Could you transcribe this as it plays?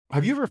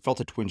Have you ever felt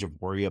a twinge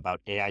of worry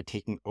about AI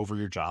taking over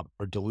your job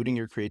or diluting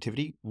your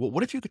creativity? Well,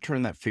 what if you could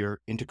turn that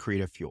fear into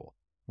creative fuel?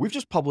 We've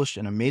just published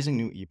an amazing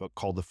new ebook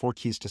called The 4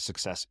 Keys to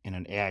Success in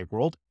an AI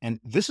World,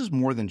 and this is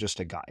more than just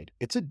a guide.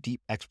 It's a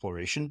deep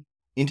exploration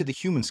into the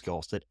human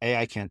skills that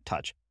AI can't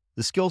touch,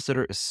 the skills that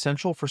are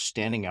essential for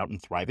standing out and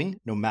thriving,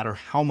 no matter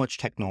how much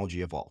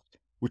technology evolves.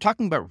 We're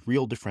talking about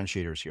real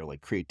differentiators here,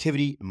 like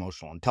creativity,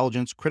 emotional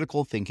intelligence,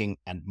 critical thinking,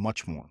 and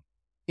much more.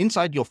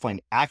 Inside, you'll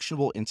find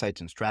actionable insights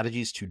and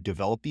strategies to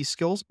develop these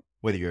skills,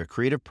 whether you're a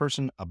creative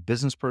person, a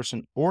business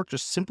person, or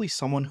just simply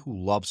someone who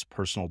loves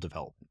personal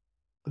development.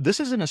 This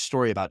isn't a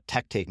story about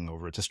tech taking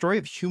over. It's a story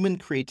of human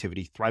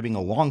creativity thriving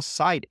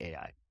alongside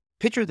AI.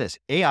 Picture this,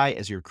 AI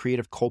as your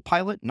creative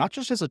co-pilot, not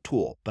just as a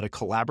tool, but a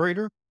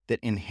collaborator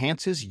that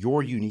enhances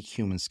your unique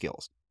human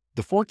skills.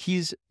 The 4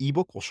 Keys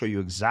ebook will show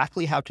you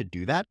exactly how to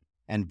do that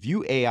and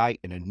view AI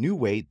in a new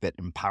way that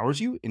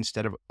empowers you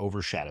instead of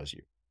overshadows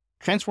you.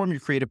 Transform your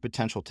creative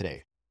potential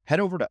today. Head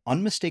over to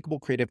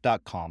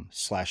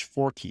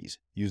unmistakablecreative.com/4keys.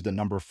 Use the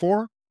number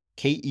 4,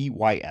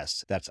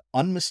 KEYS. That's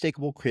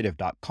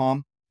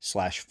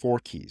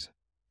unmistakablecreative.com/4keys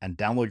and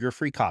download your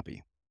free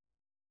copy.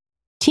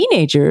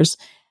 Teenagers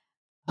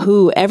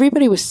who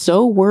everybody was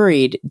so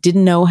worried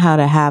didn't know how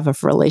to have a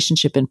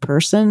relationship in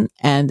person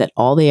and that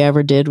all they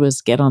ever did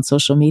was get on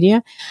social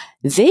media.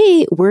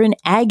 They were in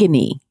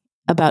agony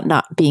about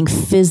not being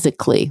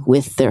physically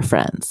with their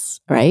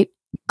friends, right?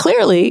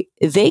 Clearly,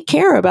 they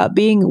care about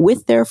being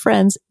with their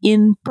friends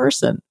in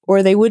person,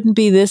 or they wouldn't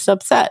be this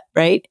upset,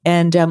 right?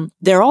 And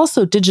they're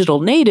also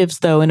digital natives,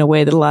 though, in a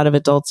way that a lot of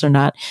adults are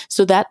not.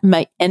 So that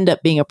might end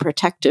up being a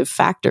protective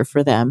factor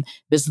for them,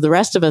 because the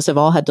rest of us have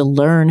all had to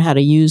learn how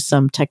to use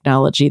some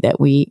technology that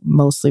we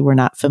mostly were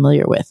not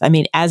familiar with. I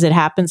mean, as it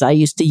happens, I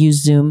used to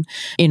use Zoom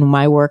in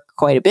my work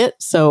quite a bit.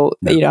 So,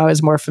 I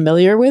was more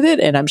familiar with it.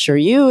 And I'm sure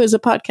you, as a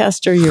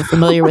podcaster, you're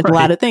familiar with a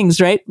lot of things,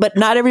 right? But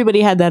not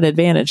everybody had that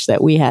advantage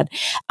that we had.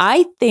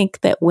 I think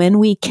that when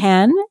we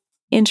can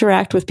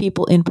interact with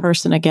people in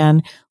person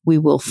again, we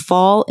will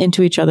fall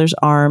into each other's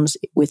arms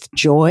with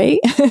joy,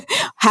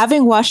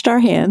 having washed our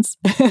hands.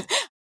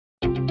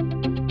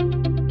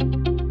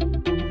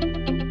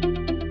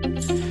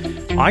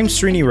 I'm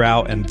Srini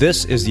Rao, and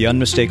this is the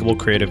Unmistakable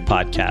Creative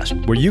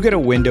Podcast, where you get a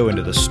window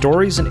into the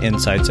stories and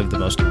insights of the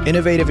most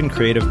innovative and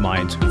creative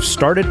minds who've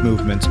started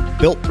movements,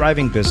 built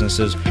thriving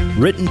businesses,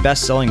 written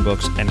best-selling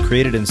books, and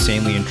created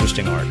insanely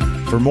interesting art.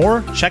 For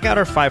more, check out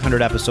our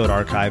 500-episode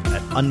archive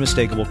at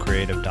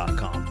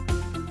unmistakablecreative.com.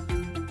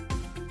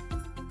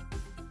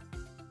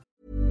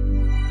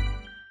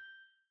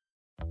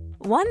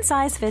 One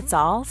size fits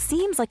all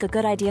seems like a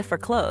good idea for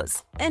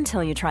clothes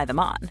until you try them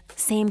on.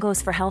 Same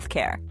goes for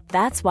healthcare.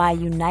 That's why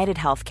United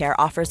Healthcare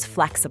offers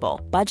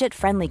flexible,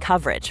 budget-friendly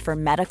coverage for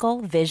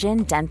medical,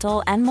 vision,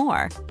 dental, and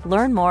more.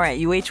 Learn more at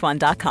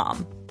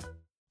uh1.com.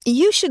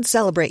 You should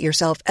celebrate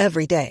yourself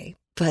every day,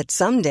 but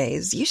some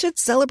days you should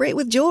celebrate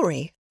with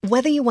jewelry.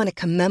 Whether you want to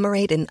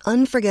commemorate an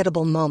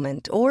unforgettable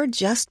moment or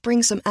just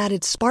bring some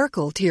added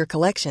sparkle to your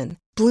collection,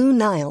 Blue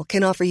Nile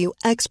can offer you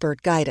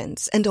expert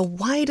guidance and a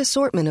wide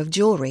assortment of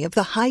jewelry of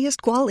the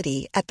highest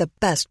quality at the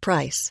best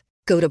price.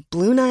 Go to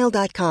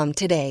BlueNile.com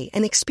today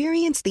and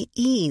experience the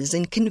ease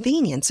and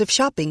convenience of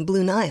shopping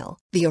Blue Nile,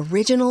 the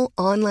original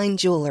online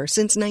jeweler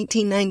since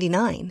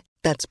 1999.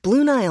 That's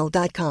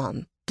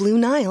BlueNile.com.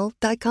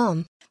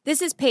 BlueNile.com.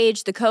 This is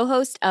Paige, the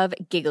co-host of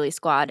Giggly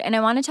Squad, and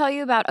I want to tell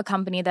you about a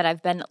company that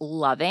I've been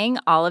loving,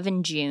 Olive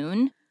 &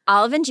 June.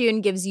 Olive &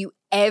 June gives you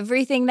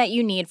everything that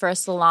you need for a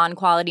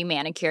salon-quality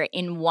manicure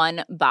in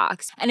one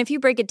box. And if you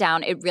break it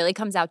down, it really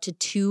comes out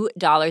to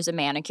 $2 a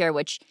manicure,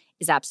 which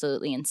is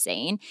absolutely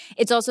insane.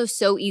 It's also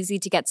so easy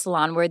to get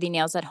salon-worthy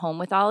nails at home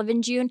with Olive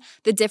 & June.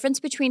 The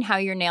difference between how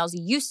your nails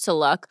used to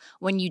look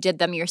when you did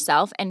them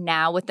yourself and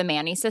now with the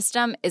Mani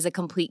system is a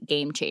complete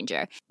game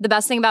changer. The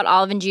best thing about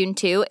Olive & June,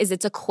 too, is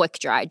it's a quick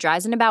dry.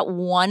 Dries in about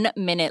 1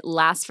 minute,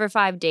 lasts for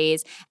 5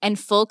 days, and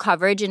full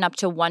coverage in up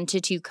to 1 to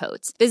 2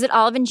 coats. Visit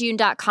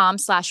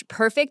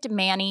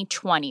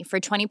oliveandjune.com/perfectmani20 for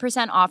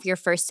 20% off your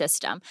first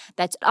system.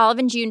 That's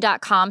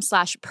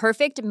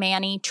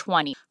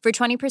oliveandjune.com/perfectmani20 for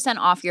 20%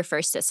 off your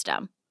first system.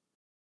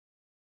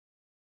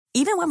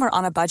 Even when we're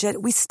on a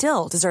budget, we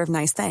still deserve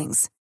nice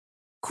things.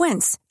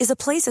 Quince is a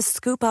place to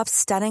scoop up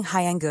stunning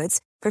high-end goods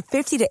for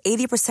 50 to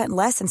 80%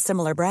 less than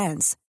similar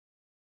brands.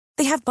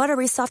 They have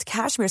buttery soft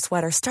cashmere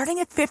sweaters starting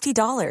at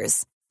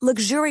 $50,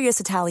 luxurious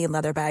Italian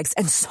leather bags,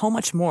 and so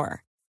much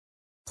more.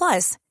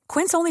 Plus,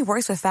 Quince only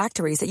works with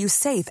factories that use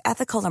safe,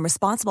 ethical, and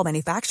responsible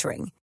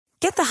manufacturing.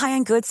 Get the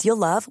high-end goods you'll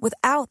love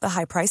without the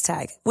high price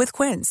tag with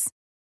Quince.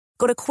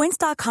 Go to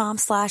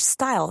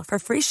quince.com/style for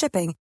free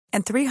shipping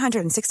and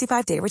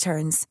 365-day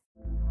returns.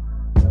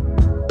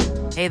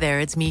 Hey there,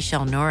 it's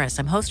Michelle Norris.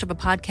 I'm host of a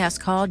podcast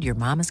called Your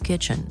Mama's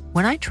Kitchen.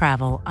 When I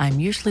travel, I'm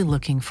usually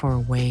looking for a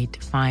way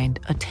to find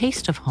a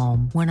taste of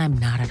home when I'm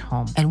not at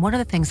home. And one of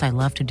the things I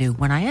love to do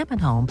when I am at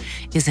home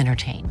is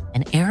entertain.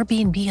 And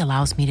Airbnb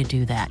allows me to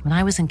do that. When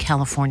I was in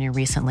California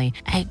recently,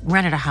 I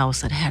rented a house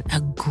that had a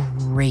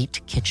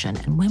great kitchen.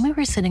 And when we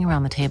were sitting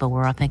around the table, we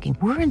were all thinking,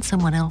 we're in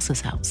someone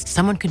else's house.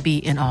 Someone could be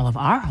in all of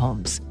our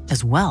homes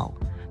as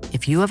well.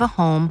 If you have a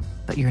home,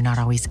 but you're not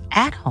always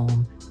at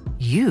home,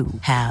 you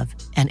have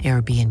an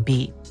Airbnb.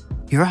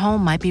 Your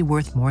home might be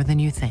worth more than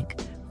you think.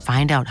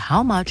 Find out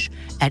how much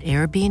at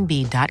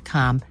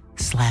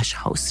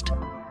airbnb.com/host.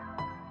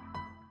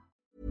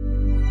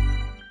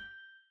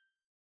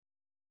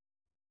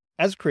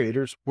 As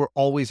creators, we're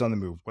always on the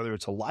move. Whether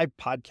it's a live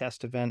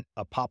podcast event,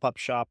 a pop-up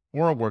shop,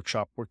 or a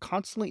workshop, we're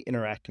constantly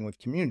interacting with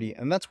community,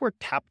 and that's where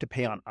Tap to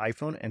Pay on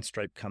iPhone and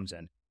Stripe comes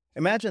in.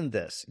 Imagine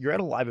this. You're at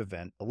a live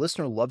event, a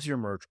listener loves your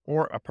merch,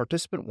 or a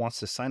participant wants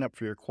to sign up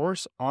for your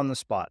course on the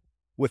spot.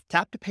 With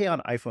Tap to Pay on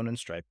iPhone and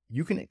Stripe,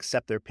 you can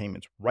accept their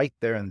payments right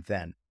there and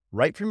then,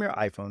 right from your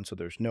iPhone, so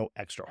there's no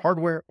extra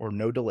hardware or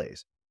no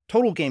delays.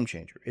 Total game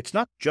changer. It's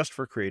not just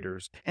for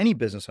creators. Any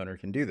business owner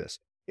can do this.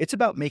 It's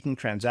about making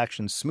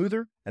transactions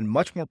smoother and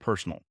much more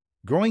personal,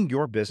 growing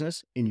your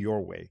business in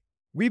your way.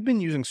 We've been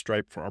using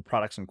Stripe for our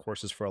products and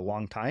courses for a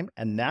long time,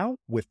 and now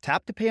with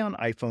Tap to Pay on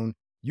iPhone,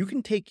 you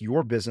can take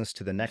your business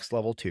to the next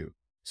level too.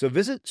 So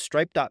visit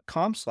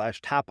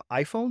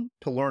stripe.com/tapiphone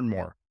to learn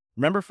more.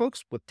 Remember,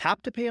 folks, with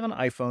Tap to Pay on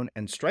iPhone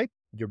and Stripe,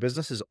 your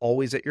business is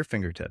always at your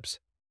fingertips.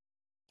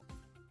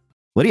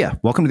 Lydia,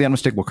 welcome to the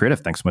Unmistakable Creative.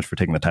 Thanks so much for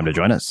taking the time to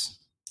join us.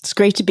 It's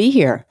great to be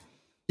here.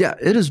 Yeah,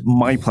 it is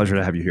my pleasure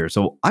to have you here.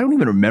 So I don't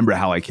even remember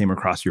how I came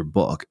across your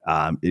book.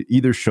 It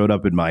either showed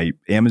up in my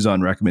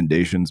Amazon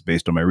recommendations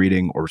based on my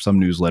reading or some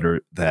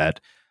newsletter that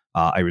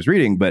I was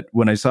reading. But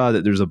when I saw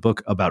that there's a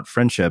book about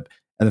friendship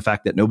and the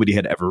fact that nobody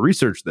had ever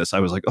researched this, I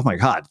was like, oh my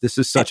God, this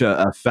is such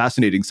a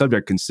fascinating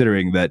subject,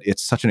 considering that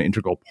it's such an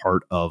integral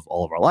part of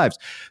all of our lives.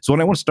 So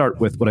I want to start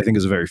with what I think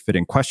is a very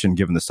fitting question,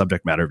 given the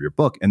subject matter of your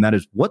book. And that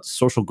is, what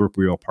social group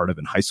were you a part of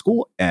in high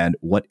school? And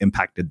what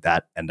impact did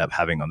that end up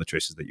having on the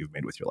choices that you've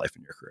made with your life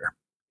and your career?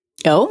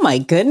 Oh my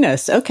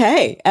goodness.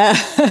 Okay.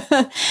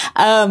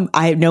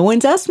 No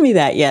one's asked me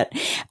that yet.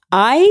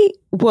 I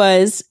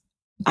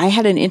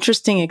had an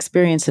interesting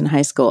experience in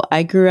high school.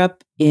 I grew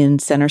up in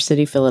Center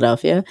City,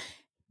 Philadelphia,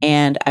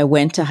 and I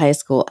went to high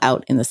school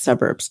out in the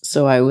suburbs.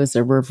 So I was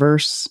a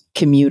reverse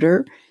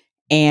commuter.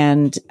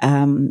 And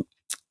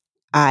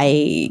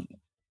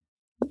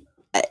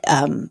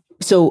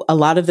so a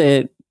lot of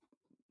the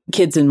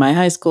kids in my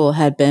high school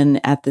had been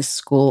at this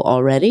school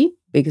already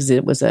because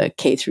it was a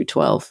K through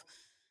 12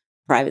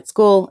 private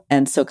school.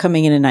 And so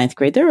coming in ninth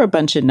grade, there were a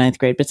bunch in ninth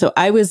grade. But so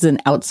I was an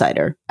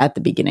outsider at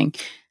the beginning.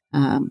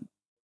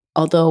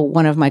 Although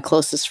one of my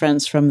closest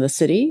friends from the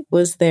city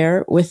was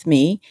there with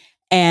me.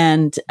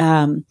 And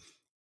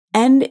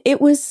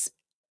it was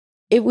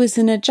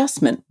an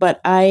adjustment, but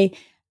I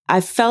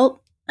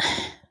felt,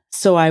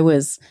 so I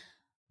was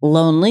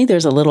lonely.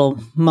 There's a little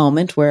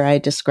moment where I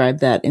describe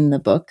that in the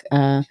book.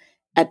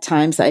 At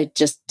times I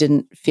just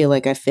didn't feel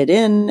like I fit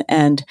in.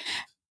 And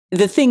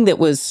the thing that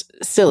was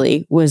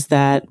silly was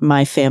that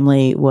my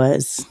family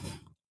was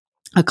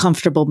a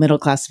comfortable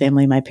middle-class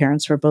family. My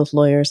parents were both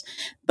lawyers,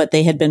 but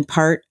they had been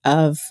part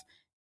of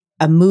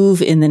a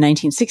move in the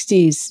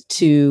 1960s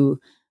to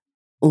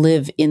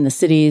live in the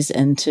cities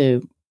and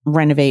to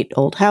renovate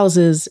old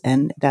houses.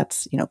 And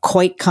that's,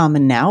 quite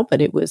common now, but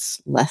it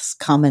was less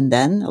common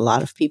then. A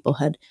lot of people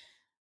had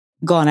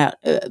gone out.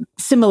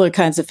 Similar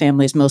kinds of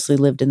families mostly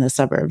lived in the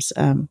suburbs.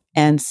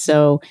 And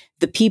so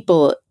the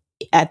people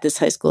at this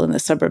high school in the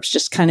suburbs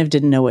just kind of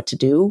didn't know what to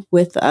do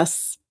with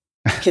us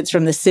kids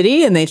from the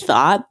city. And they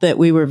thought that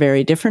we were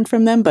very different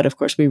from them. But of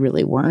course, we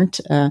really weren't.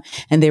 And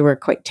they were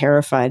quite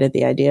terrified at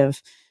the idea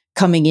of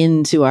coming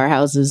into our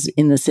houses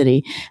in the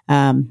city.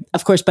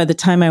 Of course, by the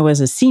time I was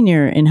a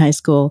senior in high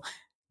school,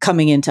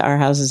 coming into our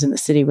houses in the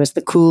city was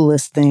the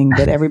coolest thing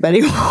that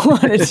everybody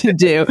wanted to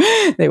do.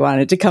 They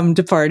wanted to come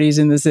to parties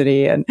in the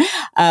city. And,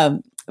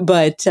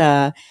 but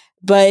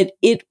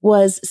it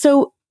was,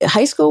 so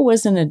high school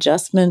was an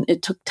adjustment.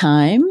 It took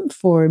time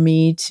for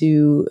me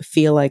to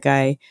feel like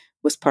I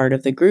was part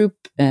of the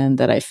group and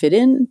that I fit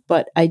in,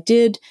 but I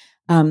did.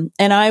 And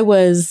I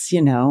was,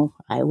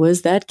 I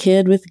was that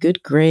kid with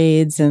good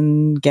grades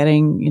and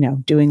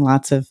getting, doing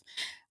lots of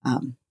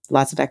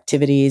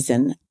activities.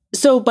 And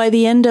so by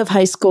the end of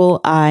high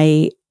school,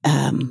 I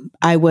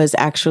was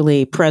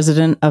actually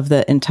president of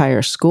the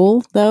entire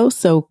school, though.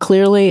 So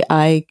clearly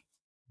I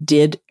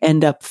did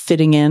end up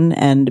fitting in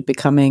and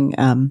becoming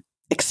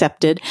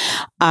accepted.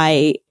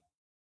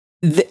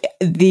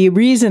 The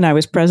reason I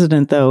was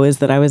president, though, is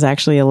that I was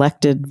actually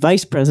elected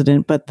vice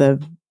president, but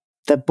the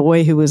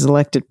boy who was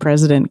elected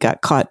president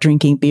got caught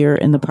drinking beer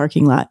in the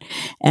parking lot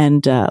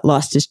and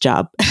lost his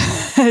job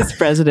as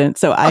president.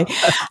 So I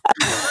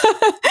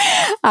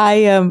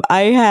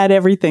had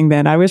everything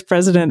then. I was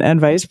president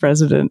and vice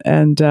president,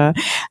 and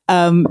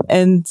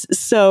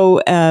so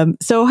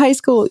high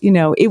school,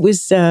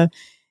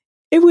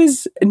 it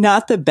was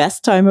not the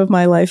best time of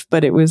my life,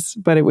 but it was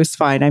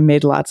fine. I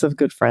made lots of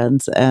good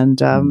friends,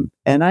 and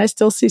I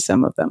still see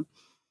some of them.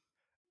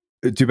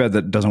 Too bad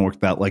that doesn't work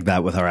like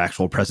that with our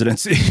actual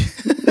presidency.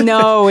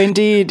 No,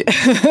 indeed.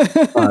 So,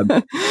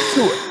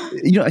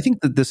 I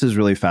think that this is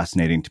really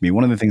fascinating to me.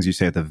 One of the things you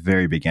say at the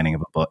very beginning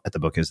of the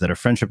book is that a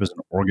friendship is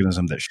an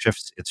organism that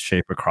shifts its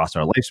shape across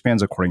our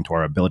lifespans according to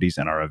our abilities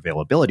and our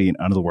availability. In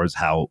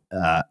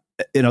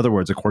other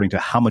words, according to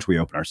how much we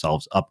open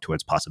ourselves up to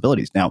its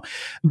possibilities. Now,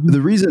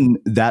 the reason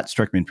that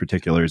struck me in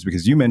particular is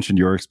because you mentioned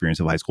your experience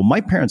of high school.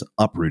 My parents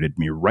uprooted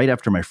me right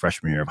after my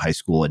freshman year of high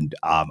school. And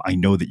I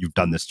know that you've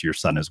done this to your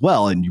son as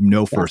well. And you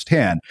know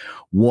firsthand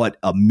what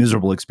a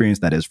miserable experience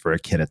that is for a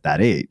kid at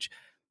that age.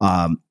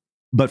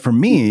 But for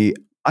me,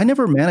 I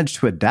never managed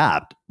to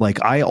adapt.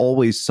 Like, I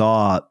always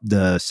saw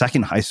the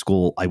second high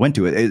school I went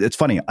to. It's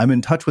funny. I'm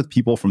in touch with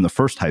people from the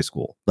first high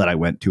school that I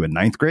went to in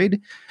ninth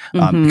grade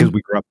because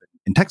we grew up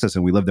in Texas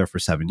and we lived there for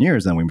 7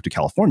 years. Then we moved to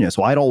California.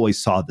 So I'd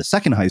always saw the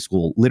second high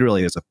school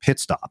literally as a pit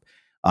stop.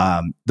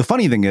 The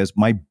funny thing is,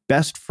 my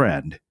best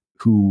friend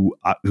who's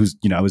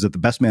I was at the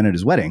best man at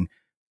his wedding.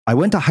 I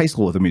went to high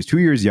school with him. He was 2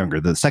 years younger,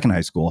 the second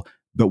high school,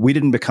 but we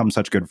didn't become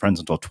such good friends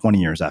until 20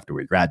 years after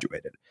we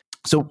graduated.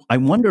 So I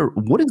wonder,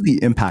 what is the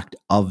impact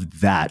of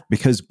that?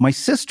 Because my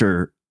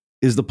sister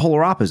is the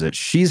polar opposite.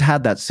 She's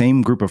had that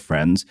same group of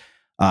friends,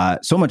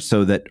 so much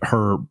so that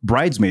her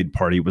bridesmaid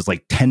party was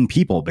like 10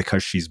 people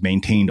because she's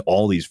maintained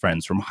all these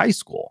friends from high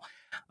school.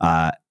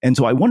 And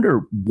so I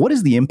wonder, what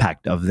is the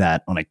impact of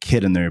that on a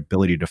kid and their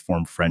ability to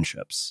form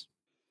friendships?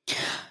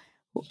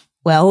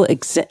 Well,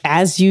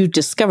 as you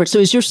discovered, so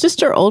is your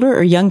sister older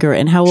or younger?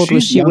 And how old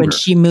was she when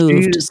she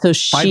moved?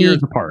 She's 5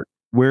 years apart.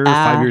 We're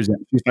 5 years.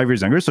 She's 5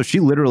 years younger. So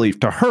she literally,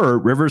 to her,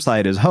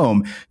 Riverside is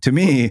home. To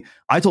me,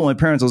 I told my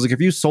parents, I was like,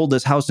 if you sold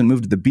this house and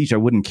moved to the beach, I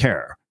wouldn't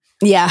care.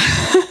 Yeah.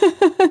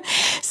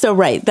 So,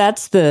 right.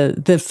 That's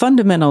the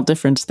fundamental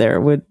difference there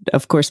would,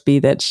 of course, be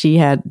that she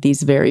had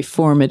these very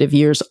formative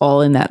years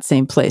all in that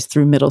same place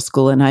through middle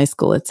school and high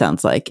school, it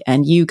sounds like.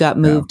 And you got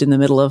moved in the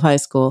middle of high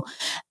school.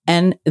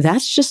 And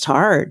that's just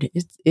hard.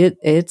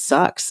 It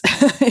sucks.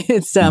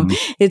 It's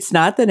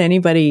not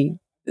that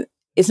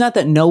it's not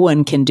that no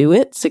one can do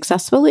it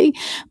successfully,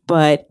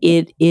 but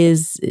it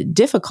is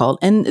difficult.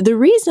 And the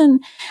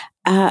reason,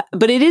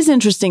 but it is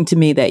interesting to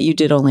me that you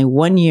did only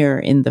 1 year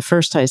in the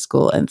first high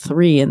school and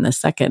 3 in the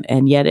second,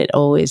 and yet it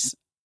always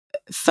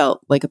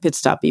felt like a pit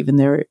stop, even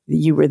though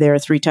you were there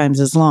 3 times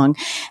as long.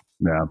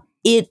 Yeah.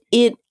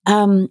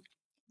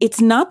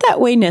 It's not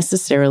that way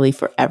necessarily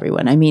for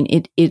everyone. I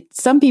mean,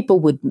 some people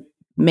would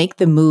make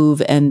the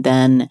move and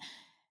then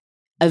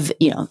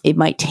it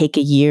might take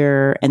a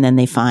year and then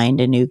they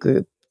find a new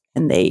group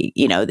and they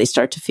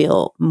start to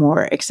feel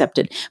more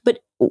accepted. But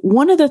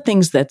one of the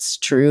things that's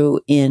true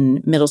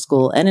in middle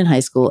school and in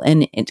high school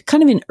and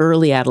kind of in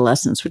early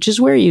adolescence, which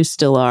is where you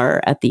still are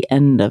at the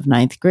end of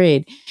ninth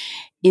grade,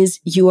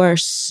 is you are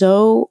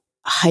so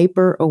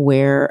hyper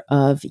aware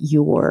of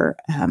your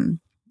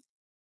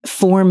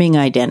forming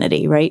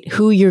identity, right?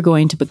 Who you're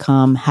going to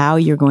become, how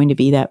you're going to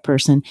be that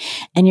person.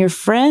 And your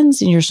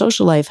friends in your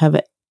social life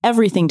have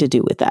everything to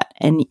do with that.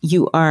 And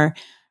you are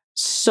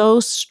so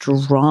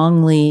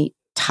strongly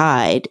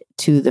tied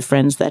to the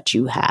friends that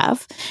you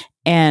have.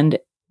 And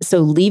so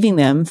leaving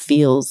them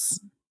feels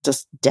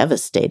just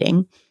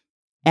devastating.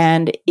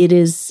 And it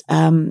is,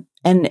 and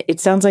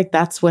it sounds like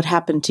that's what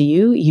happened to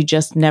you. You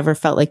just never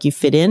felt like you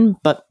fit in.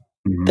 But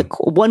the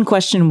one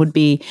question would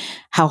be,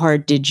 how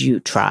hard did you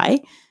try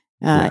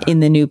in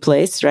the new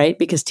place, right?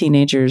 Because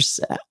teenagers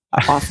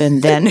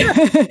often then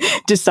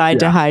decide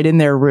to hide in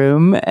their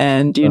room.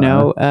 And,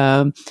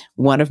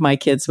 one of my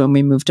kids, when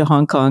we moved to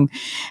Hong Kong,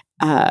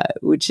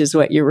 which is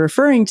what you're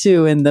referring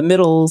to, and the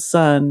middle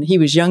son, he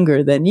was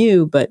younger than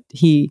you, but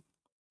he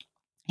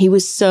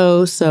was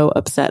so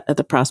upset at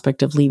the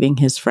prospect of leaving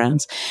his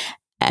friends.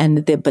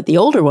 But the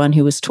older one,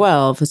 who was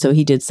 12, so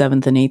he did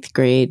 7th and 8th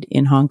grade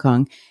in Hong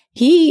Kong,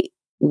 he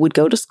would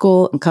go to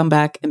school and come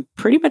back and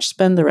pretty much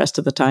spend the rest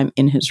of the time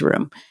in his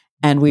room.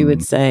 And we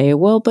would say,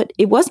 well, but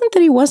it wasn't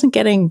that he wasn't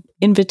getting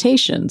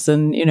invitations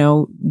and,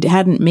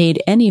 hadn't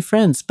made any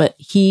friends, but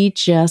he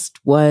just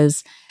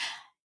was,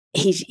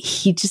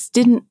 he just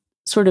didn't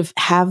sort of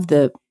have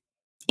the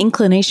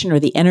inclination or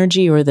the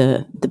energy or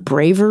the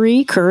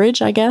bravery,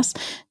 courage, I guess,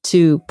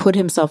 to put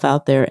himself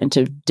out there and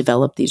to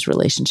develop these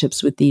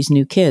relationships with these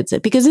new kids,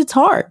 because it's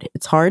hard.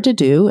 It's hard to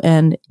do.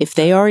 And if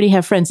they already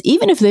have friends,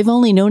 even if they've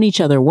only known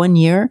each other 1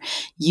 year,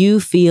 you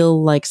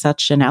feel like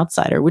such an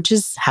outsider, which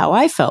is how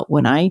I felt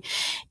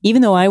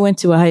even though I went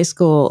to a high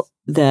school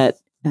that,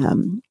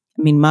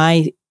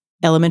 my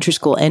elementary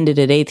school ended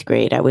at 8th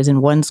grade. I was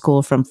in one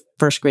school from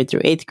 1st grade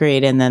through 8th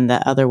grade, and then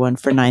the other one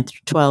for 9th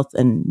through 12th,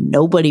 and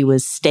nobody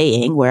was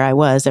staying where I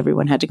was.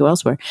 Everyone had to go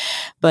elsewhere.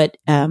 But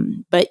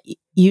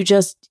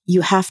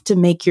you have to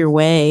make your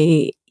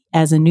way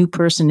as a new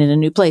person in a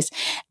new place.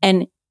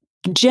 And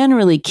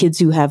generally, kids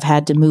who have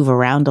had to move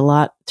around a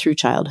lot through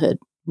childhood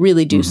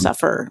really do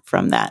suffer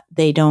from that.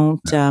 They don't,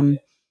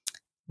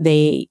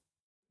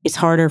 it's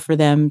harder for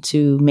them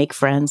to make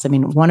friends. I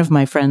mean, one of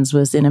my friends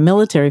was in a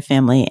military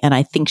family, and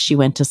I think she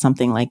went to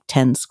something like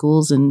 10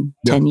 schools in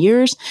 10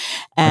 years.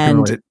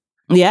 And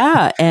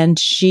yeah, and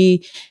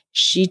she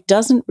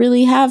doesn't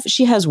really have,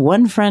 she has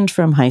one friend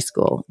from high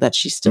school that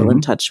she's still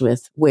in touch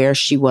with, where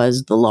she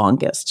was the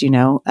longest,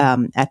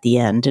 at the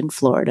end in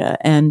Florida.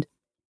 And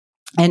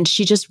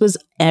she just was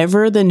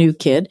ever the new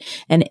kid.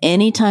 And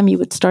anytime you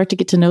would start to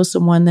get to know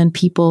someone, then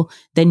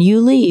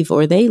you leave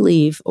or they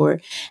leave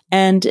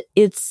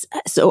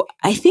so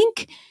I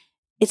think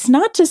it's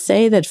not to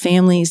say that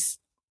families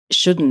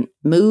shouldn't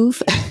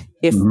move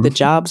if the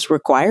jobs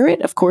require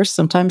it. Of course,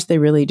 sometimes they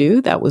really do.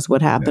 That was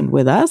what happened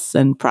with us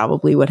and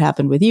probably what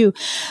happened with you.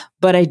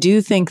 But I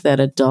do think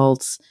that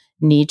adults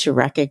need to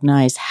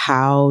recognize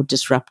how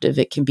disruptive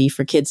it can be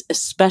for kids,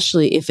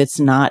 especially if it's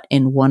not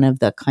in one of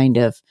the kind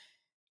of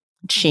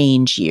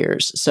change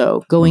years.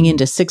 So going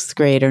into 6th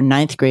grade or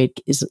 9th grade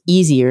is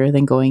easier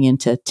than going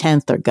into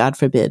 10th or, God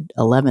forbid,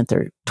 11th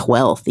or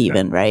 12th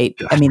even, right?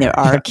 I mean, there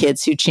are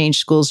kids who change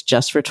schools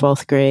just for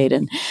 12th grade,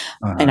 and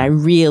I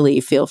really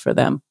feel for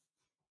them.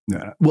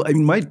 Yeah. Well, I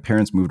mean, my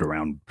parents moved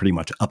around pretty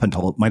much up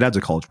until my dad's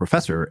a college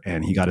professor,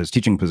 and he got his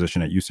teaching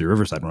position at UC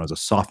Riverside when I was a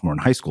sophomore in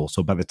high school.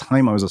 So by the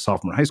time I was a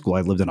sophomore in high school,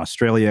 I lived in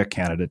Australia,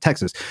 Canada,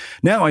 Texas.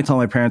 Now I tell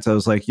my parents, I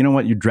was like, you know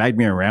what? You dragged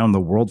me around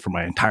the world for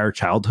my entire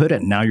childhood,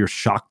 and now you're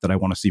shocked that I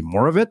want to see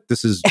more of it.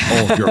 This is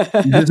all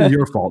this is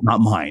your fault, not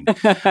mine.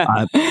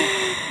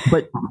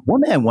 But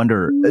one thing I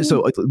wonder,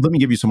 so let me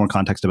give you some more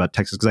context about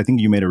Texas, because I think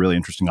you made a really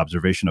interesting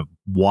observation of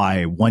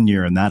why 1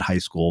 year in that high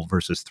school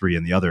versus 3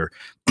 in the other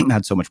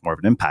had so much more of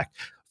an impact.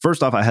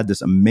 First off, I had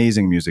this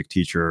amazing music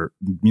teacher.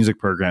 Music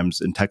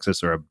programs in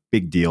Texas are a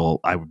big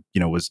deal. I,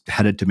 was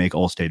headed to make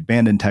all-state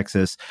band in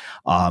Texas,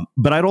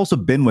 but I'd also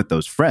been with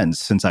those friends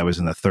since I was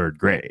in the 3rd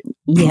grade.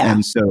 Yeah.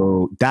 And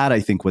so that,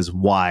 I think, was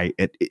why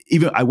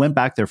even I went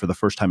back there for the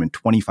first time in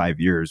 25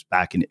 years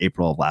back in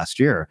April of last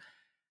year.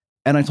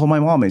 And I told my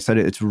mom, I said,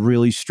 it's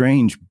really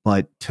strange,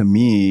 but to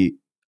me,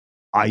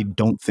 I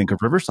don't think of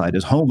Riverside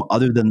as home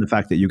other than the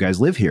fact that you guys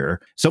live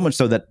here. So much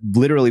so that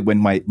literally when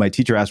my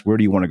teacher asked, where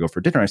do you want to go for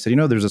dinner? I said,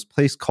 there's this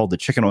place called the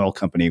Chicken Oil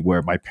Company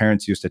where my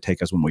parents used to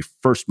take us when we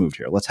first moved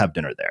here. Let's have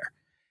dinner there.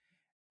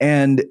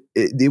 And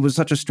it was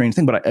such a strange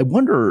thing. But I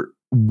wonder,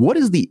 what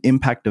is the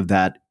impact of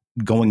that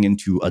going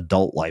into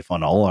adult life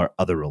on all our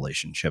other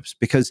relationships?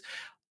 Because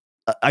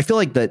I feel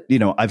like that,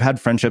 I've had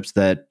friendships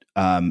that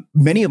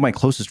many of my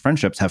closest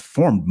friendships have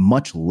formed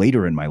much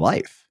later in my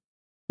life.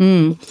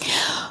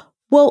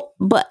 Well,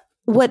 but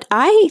what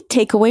I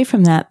take away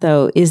from that,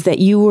 though, is that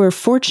you were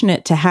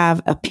fortunate to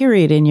have a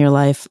period in your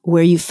life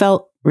where you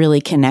felt really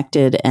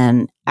connected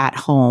and at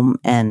home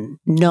and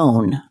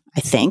known,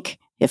 I think,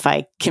 if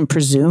I can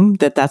presume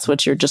that that's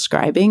what you're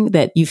describing,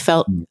 that you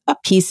felt a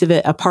piece of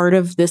it, a part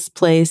of this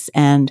place,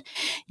 and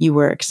you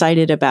were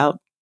excited about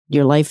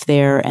your life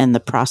there and the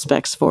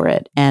prospects for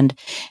it. And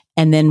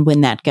then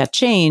when that got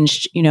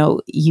changed,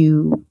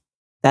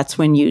 that's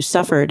when you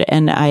suffered.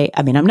 And I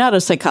mean, I'm not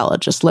a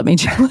psychologist.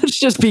 Let's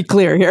just be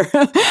clear here.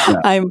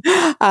 But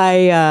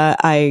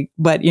I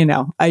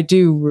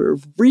do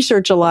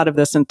research a lot of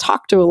this and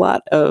talk to a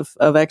lot of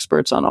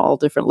experts on all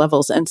different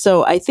levels. And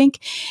so I think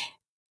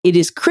it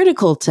is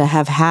critical to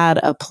have had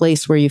a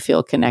place where you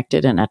feel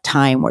connected and a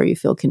time where you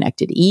feel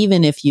connected,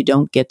 even if you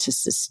don't get to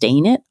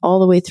sustain it all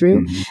the way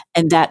through.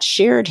 And that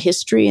shared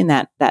history and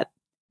that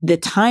the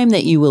time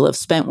that you will have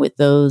spent with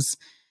those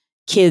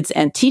kids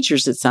and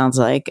teachers, it sounds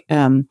like,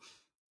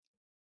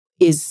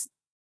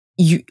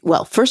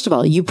 first of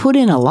all, you put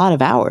in a lot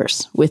of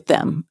hours with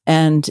them.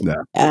 And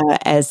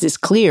as is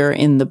clear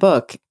in the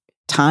book,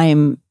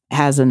 time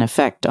has an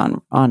effect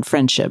on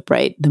friendship,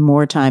 right? The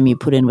more time you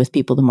put in with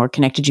people, the more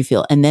connected you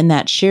feel. And then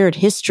that shared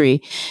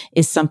history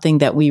is something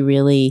that we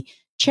really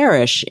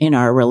cherish in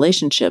our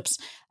relationships.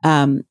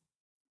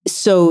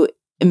 So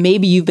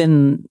maybe you've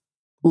been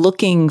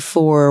looking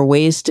for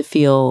ways to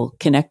feel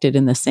connected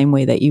in the same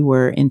way that you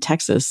were in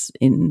Texas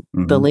in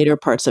the later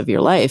parts of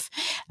your life.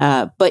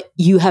 But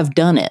you have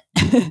done it.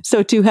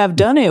 So to have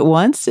done it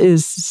once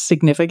is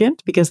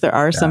significant, because there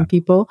are some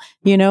people,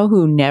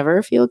 who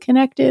never feel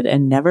connected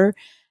and never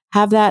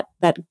have that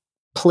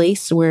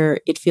place where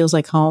it feels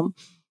like home.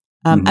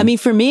 I mean,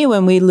 for me,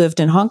 when we lived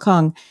in Hong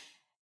Kong,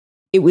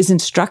 it was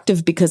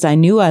instructive because I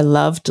knew I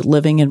loved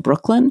living in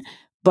Brooklyn,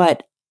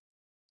 but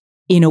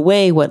in a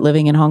way, what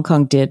living in Hong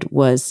Kong did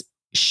was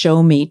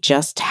show me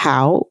just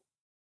how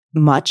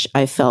much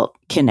I felt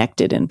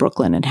connected in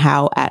Brooklyn and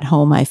how at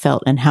home I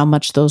felt and how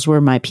much those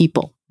were my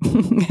people.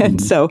 And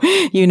so,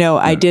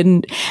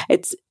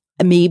 it's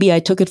maybe I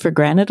took it for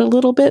granted a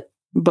little bit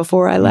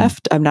before I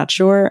left. I'm not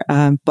sure.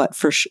 But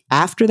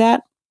after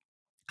that,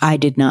 I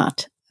did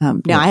not.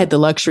 Now I had the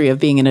luxury of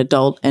being an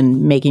adult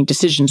and making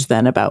decisions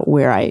then about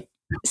where I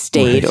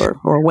stayed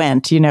or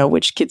went,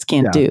 which kids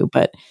can't do.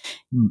 But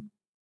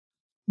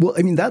well,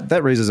 I mean,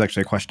 that raises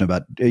actually a question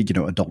about,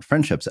 adult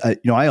friendships.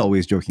 I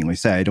always jokingly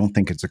say, I don't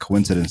think it's a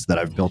coincidence that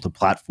I've built a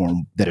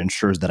platform that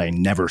ensures that I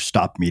never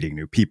stop meeting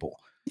new people.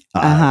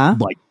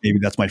 Like maybe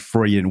that's my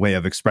Freudian way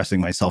of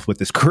expressing myself with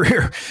this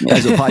career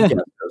as a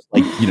podcast host.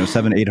 like,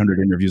 800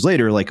 interviews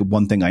later, like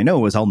one thing I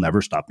know is I'll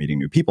never stop meeting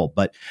new people.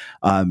 But,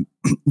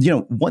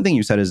 one thing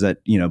you said is that,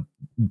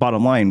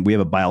 bottom line, we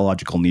have a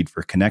biological need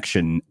for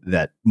connection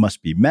that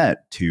must be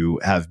met to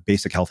have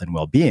basic health and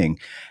well-being.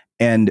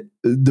 And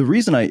the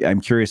reason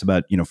I'm curious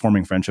about,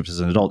 forming friendships as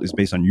an adult is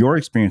based on your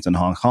experience in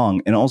Hong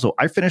Kong. And also,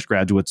 I finished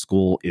graduate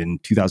school in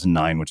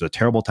 2009, which was a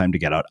terrible time to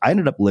get out. I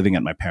ended up living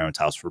at my parents'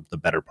 house for the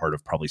better part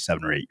of probably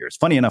 7 or 8 years.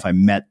 Funny enough, I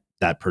met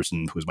that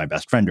person who was my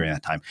best friend during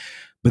that time.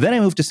 But then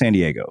I moved to San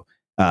Diego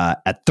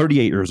at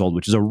 38 years old,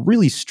 which is a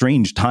really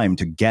strange time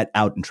to get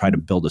out and try to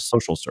build a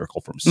social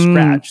circle from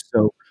scratch.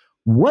 So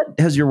what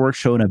has your work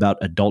shown about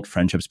adult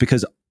friendships?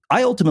 Because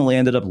I ultimately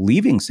ended up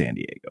leaving San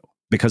Diego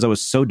because I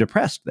was so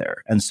depressed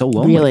there and so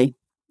lonely. Really?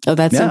 Oh,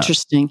 that's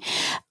interesting.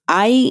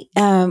 What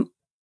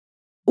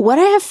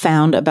I have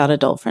found about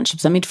adult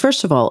friendships, I mean,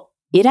 first of all,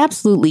 it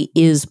absolutely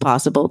is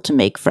possible to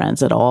make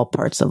friends at all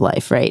parts of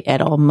life, right?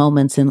 At all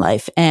moments in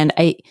life. And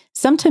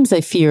sometimes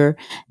I fear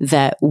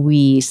that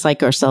we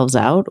psych ourselves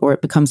out, or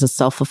it becomes a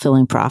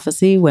self-fulfilling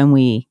prophecy when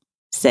we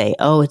say,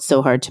 oh, it's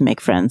so hard to make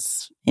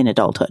friends in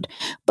adulthood.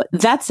 But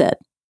that said,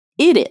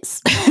 it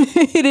is.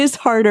 It is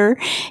harder.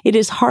 It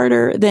is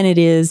harder than it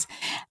is.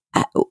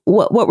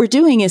 What we're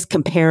doing is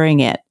comparing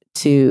it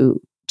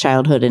to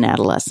childhood and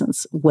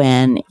adolescence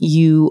when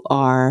you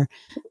are,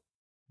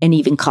 and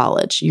even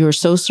college, you're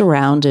so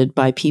surrounded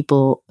by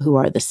people who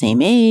are the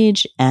same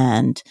age,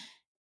 and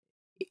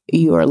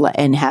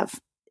have,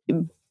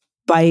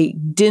 by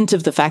dint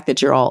of the fact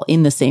that you're all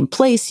in the same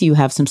place, you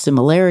have some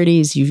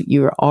similarities.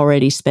 You're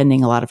already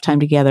spending a lot of time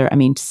together. I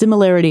mean,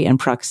 similarity and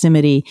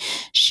proximity,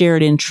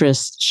 shared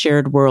interests,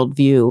 shared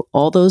worldview,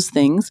 all those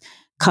things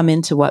come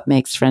into what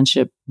makes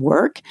friendship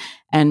work.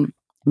 And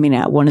I mean,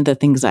 one of the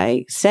things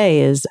I say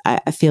is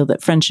I feel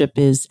that friendship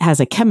has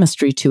a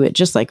chemistry to it,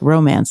 just like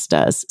romance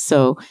does.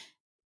 So,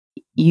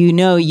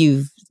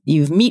 you've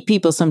meet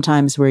people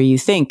sometimes where you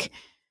think,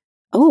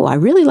 oh, I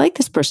really like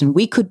this person.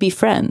 We could be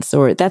friends.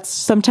 Or that's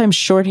sometimes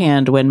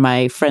shorthand when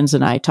my friends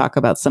and I talk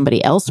about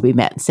somebody else we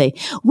met and say,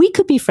 we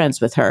could be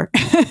friends with her.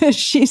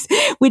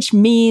 Which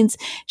means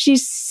she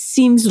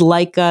seems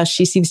like us.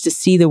 She seems to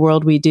see the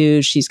world we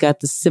do. She's got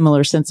the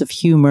similar sense of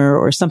humor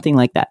or something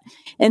like that.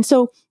 And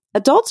so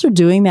adults are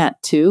doing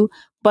that too,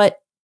 but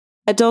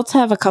adults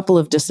have a couple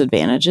of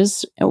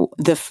disadvantages.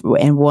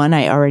 And one,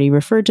 I already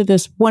referred to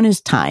this, one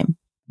is time.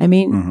 I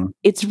mean,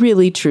 It's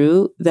really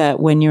true that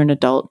when you're an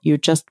adult, you're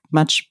just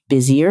much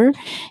busier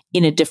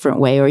in a different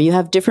way, or you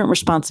have different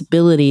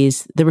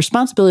responsibilities. The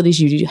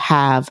responsibilities you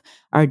have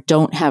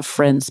don't have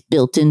friends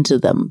built into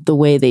them the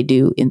way they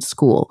do in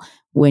school.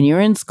 When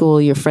you're in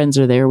school, your friends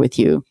are there with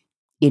you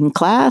in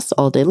class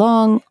all day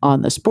long,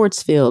 on the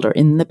sports field, or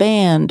in the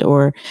band,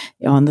 or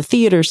on the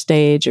theater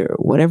stage, or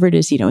whatever it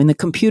is, in the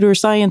computer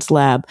science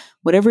lab,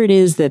 whatever it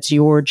is that's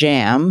your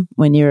jam.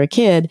 When you're a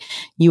kid,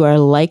 you are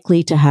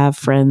likely to have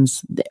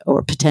friends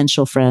or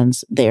potential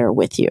friends there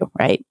with you,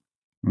 right?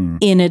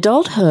 In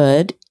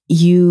adulthood,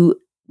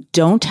 you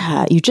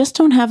just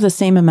don't have the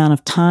same amount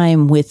of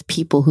time with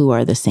people who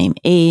are the same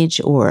age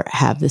or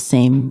have the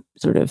same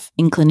sort of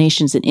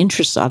inclinations and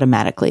interests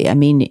automatically. I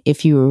mean,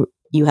 if you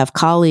have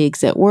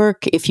colleagues at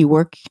work. If you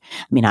work,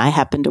 I mean, I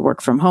happen to work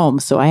from home,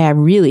 so I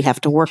really have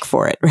to work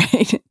for it,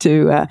 right?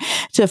 To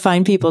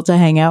find people to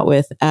hang out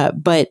with.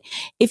 But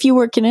if you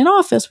work in an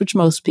office, which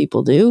most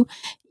people do,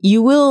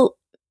 you will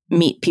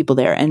meet people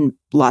there, and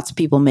lots of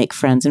people make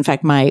friends. In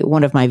fact,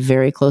 one of my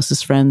very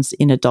closest friends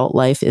in adult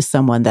life is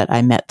someone that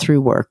I met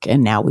through work,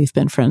 and now we've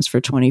been friends for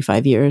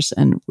 25 years,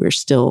 and we're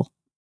still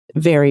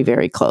very,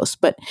 very close.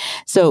 But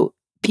so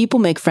people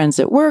make friends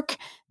at work.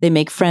 They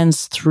make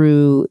friends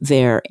through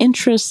their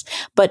interests,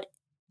 but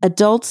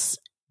adults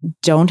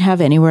don't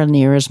have anywhere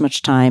near as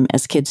much time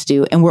as kids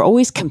do. And we're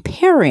always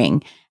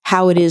comparing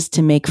how it is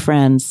to make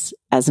friends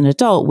as an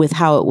adult with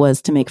how it was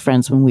to make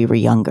friends when we were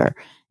younger.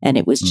 And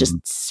it was just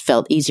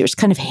felt easier. It's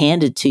kind of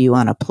handed to you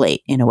on a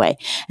plate in a way.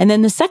 And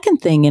then the second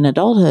thing in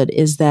adulthood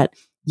is that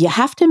you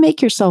have to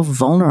make yourself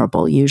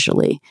vulnerable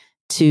usually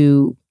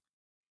to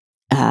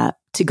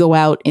go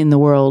out in the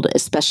world,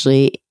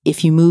 especially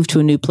if you move to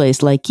a new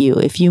place like you.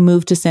 If you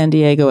move to San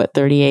Diego at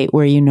 38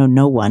 where you know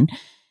no one,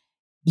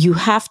 you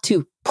have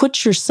to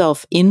put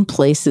yourself in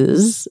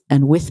places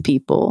and with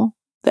people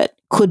that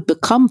could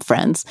become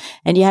friends.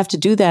 And you have to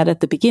do that at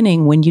the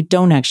beginning when you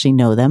don't actually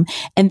know them.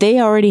 And they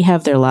already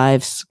have their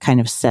lives kind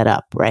of set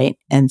up, right?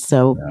 And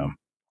so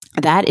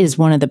that is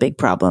one of the big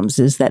problems,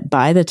 is that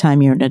by the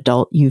time you're an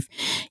adult, you've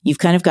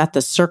kind of got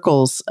the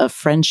circles of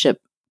friendship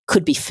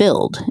could be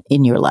filled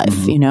in your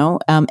life,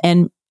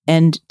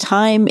 and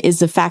time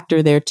is a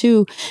factor there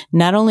too,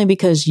 not only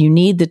because you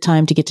need the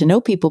time to get to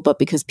know people, but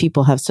because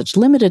people have such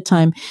limited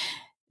time,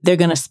 they're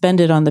going to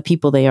spend it on the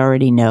people they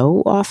already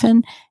know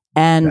often.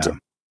 And,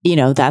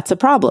 that's a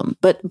problem.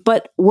 But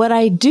what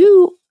I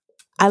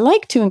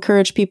like to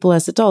encourage people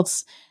as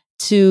adults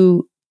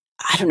to,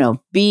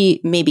 be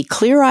maybe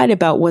clear-eyed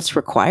about what's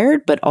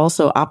required, but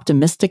also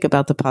optimistic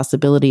about the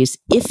possibilities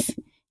if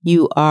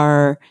you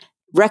are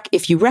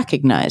if you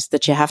recognize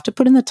that you have to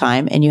put in the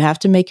time and you have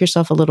to make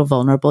yourself a little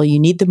vulnerable, you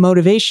need the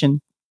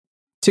motivation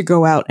to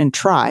go out and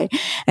try.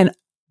 And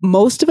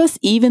most of us,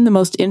 even the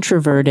most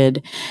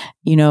introverted,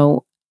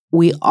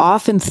 we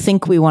often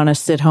think we want to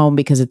sit home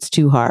because it's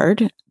too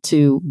hard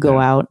to go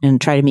out and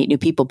try to meet new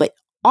people. But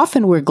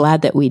often we're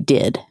glad that we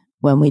did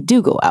when we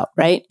do go out,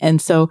 right?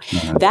 And so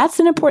that's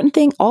an important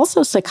thing.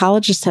 Also,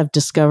 psychologists have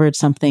discovered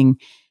something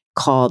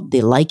called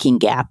the liking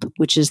gap,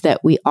 which is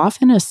that we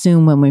often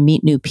assume when we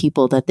meet new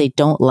people that they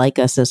don't like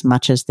us as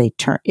much as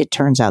it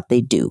turns out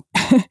they do.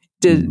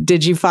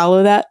 Did you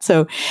follow that?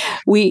 So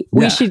we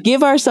should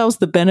give ourselves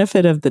the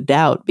benefit of the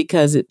doubt,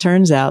 because it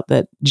turns out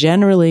that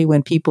generally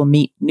when people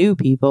meet new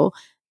people,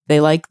 they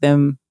like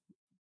them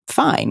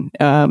fine.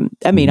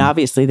 I mean,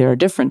 obviously there are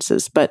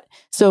differences, but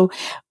so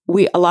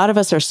a lot of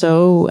us are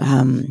so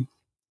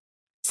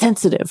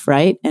sensitive,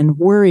 right? And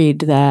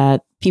worried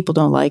that people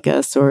don't like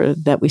us, or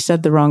that we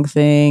said the wrong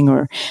thing,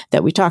 or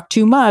that we talk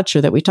too much,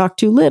 or that we talk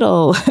too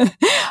little,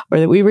 or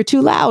that we were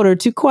too loud or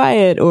too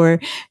quiet, or,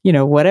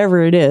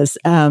 whatever it is.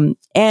 And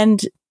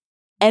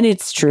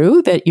it's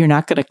true that you're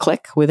not going to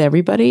click with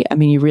everybody. I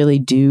mean, you really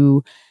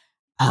do,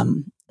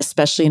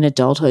 especially in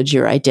adulthood,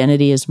 your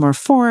identity is more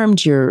formed.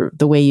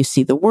 The way you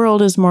see the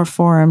world is more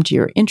formed.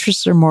 Your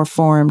interests are more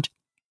formed.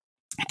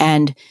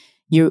 And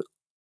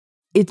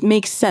it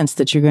makes sense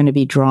that you're going to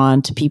be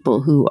drawn to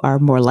people who are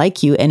more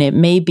like you. And it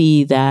may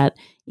be that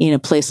in a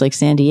place like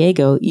San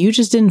Diego, you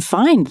just didn't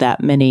find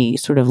that many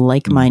sort of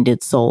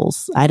like-minded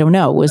souls. I don't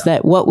know.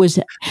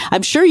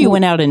 I'm sure you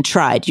went out and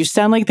tried. You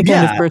sound like the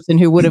kind of person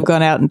who would have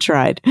gone out and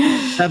tried.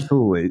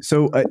 Absolutely.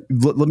 So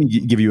let me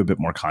give you a bit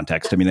more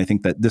context. I mean, I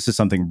think that this is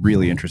something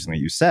really interesting that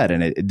you said.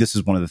 And this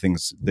is one of the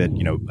things that,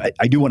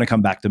 I do want to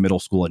come back to middle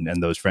school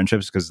and those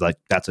friendships, because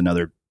that's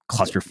another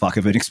clusterfuck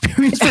of an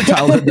experience for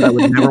childhood that I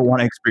would never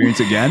want to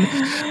experience again.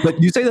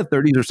 But you say the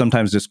 30s are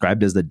sometimes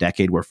described as the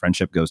decade where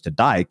friendship goes to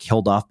die,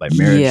 killed off by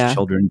marriage,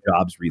 children,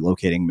 jobs,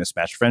 relocating,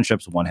 mismatched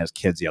friendships. One has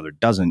kids, the other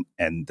doesn't.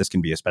 And this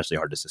can be especially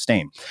hard to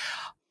sustain.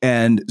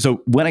 And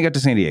so when I got to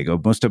San Diego,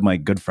 most of my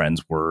good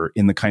friends were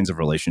in the kinds of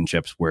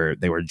relationships where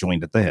they were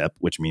joined at the hip,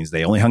 which means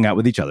they only hung out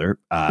with each other.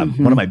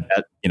 One of my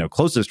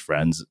closest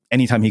friends,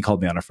 anytime he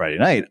called me on a Friday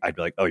night, I'd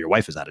be like, "Oh, your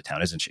wife is out of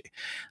town, isn't she?"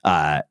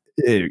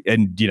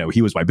 And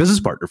he was my business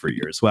partner for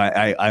years. So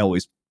I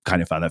always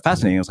kind of found that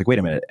fascinating. I was like, wait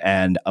a minute.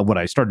 And what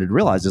I started to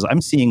realize is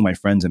I'm seeing my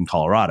friends in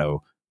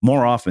Colorado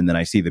more often than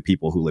I see the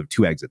people who live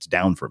 2 exits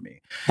down from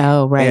me.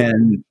 Oh, right.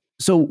 And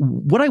so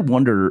what I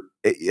wonder,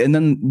 and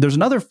then there's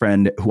another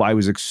friend who I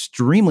was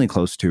extremely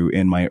close to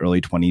in my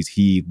early 20s.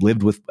 He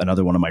lived with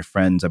another one of my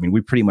friends. I mean,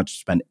 we pretty much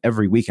spent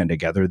every weekend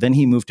together. Then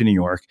he moved to New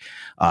York,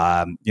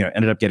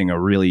 ended up getting a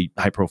really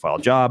high profile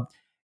job.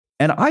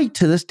 And I,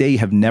 to this day,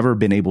 have never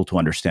been able to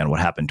understand what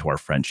happened to our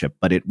friendship.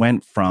 But it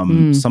went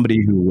from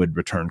somebody who would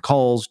return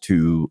calls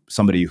to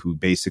somebody who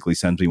basically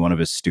sends me one of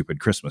his stupid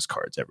Christmas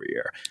cards every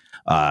year.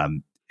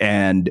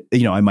 And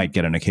I might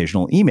get an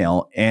occasional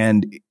email.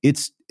 And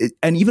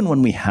and even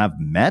when we have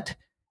met,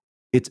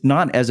 it's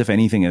not as if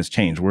anything has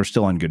changed. We're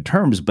still on good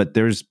terms. But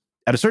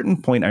at a certain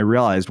point, I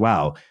realized,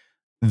 wow,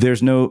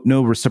 there's no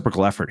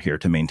reciprocal effort here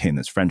to maintain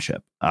this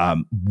friendship.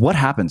 What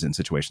happens in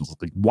situations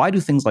like, why do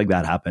things like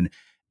that happen?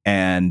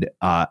 And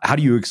how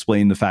do you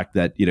explain the fact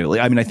that,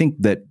 I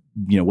think that,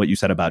 what you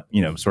said about,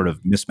 sort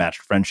of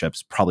mismatched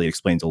friendships probably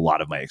explains a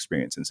lot of my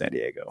experience in San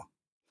Diego.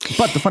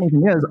 But the funny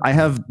thing is, I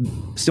have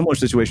similar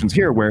situations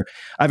here where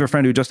I have a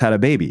friend who just had a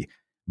baby.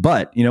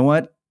 But you know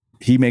what?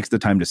 He makes the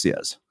time to see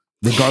us,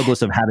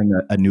 regardless of having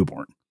a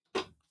newborn.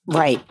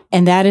 Right.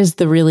 And that is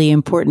the really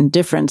important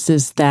difference,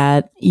 is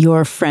that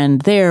your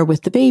friend there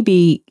with the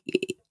baby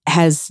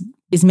is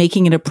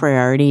making it a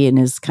priority and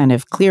is kind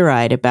of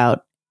clear-eyed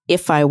about,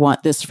 if I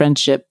want this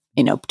friendship,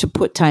 to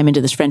put time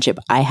into this friendship,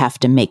 I have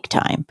to make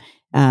time.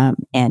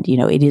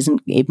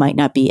 It might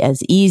not be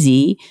as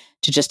easy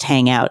to just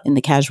hang out in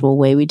the casual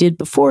way we did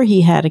before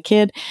he had a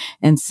kid.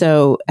 And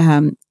so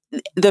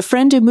the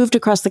friend who moved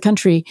across the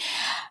country,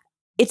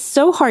 it's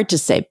so hard to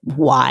say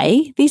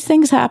why these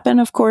things happen,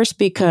 of course,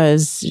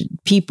 because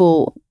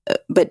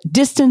but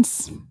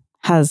distance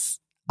has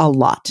a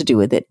lot to do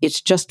with it.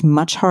 It's just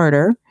much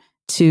harder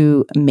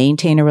to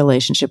maintain a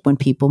relationship when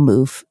people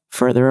move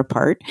further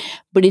apart,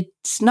 but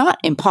it's not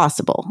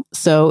impossible.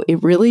 So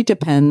it really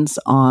depends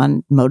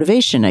on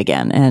motivation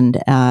again,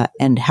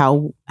 and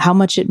how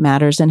much it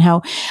matters, and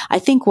how I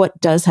think what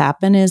does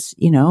happen is,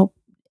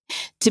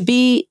 to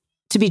be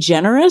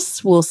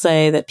generous, we'll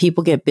say that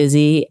people get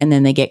busy and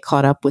then they get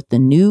caught up with the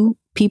new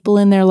people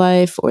in their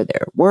life or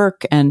their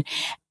work, and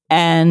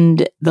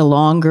the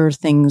longer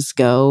things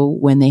go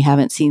when they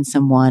haven't seen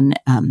someone,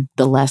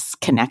 the less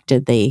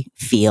connected they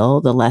feel,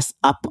 the less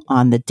up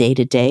on the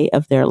day-to-day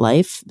of their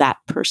life that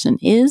person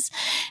is.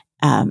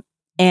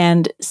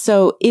 And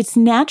so it's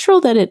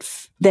natural that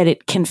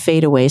it can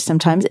fade away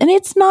sometimes. And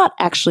it's not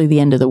actually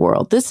the end of the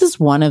world. This is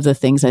one of the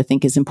things I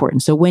think is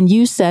important. So when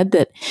you said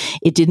that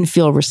it didn't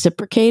feel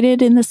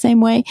reciprocated in the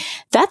same way,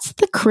 that's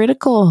the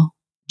critical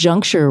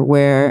juncture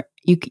where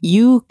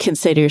you can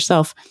say to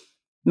yourself,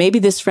 maybe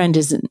this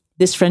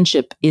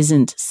friendship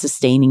isn't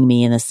sustaining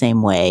me in the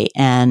same way,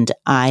 and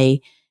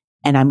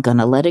I'm going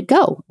to let it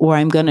go, or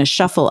I'm going to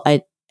shuffle.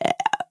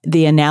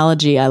 The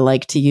analogy I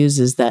like to use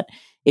is that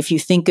if you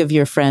think of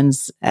your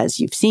friends, as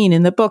you've seen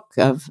in the book,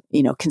 of,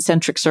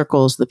 concentric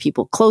circles, the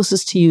people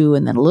closest to you,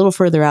 and then a little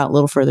further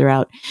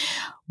out,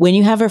 when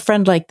you have a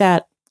friend like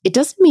that, it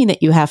doesn't mean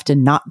that you have to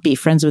not be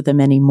friends with them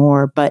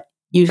anymore, but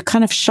you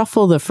kind of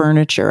shuffle the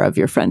furniture of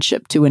your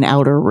friendship to an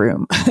outer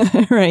room,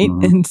 right?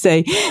 Mm-hmm. And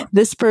say,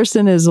 this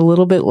person is a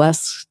little bit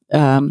less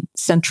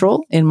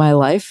central in my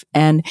life.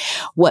 And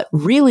what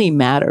really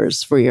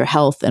matters for your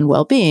health and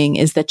well-being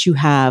is that you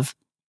have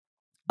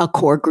a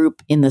core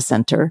group in the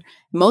center.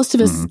 Most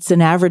of us, it's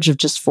an average of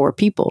just 4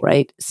 people,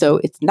 right?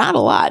 So it's not a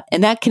lot.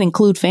 And that can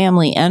include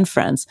family and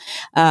friends.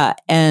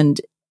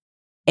 And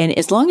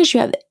as long as you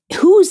have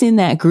who's in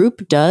that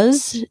group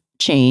does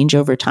change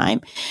over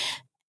time,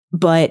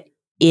 but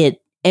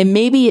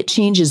maybe it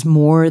changes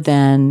more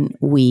than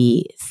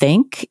we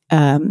think.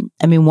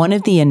 One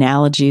of the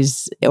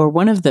analogies, or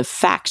one of the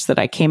facts that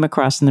I came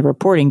across in the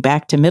reporting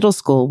back to middle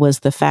school, was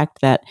the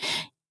fact that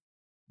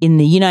in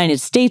the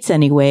United States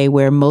anyway,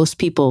 where most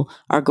people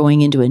are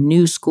going into a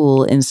new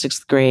school in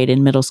 6th grade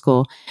and middle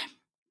school,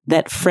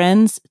 that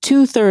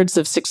 2/3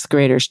 of 6th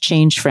graders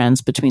change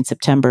friends between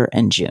September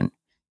and June.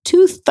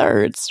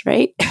 2/3,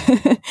 right?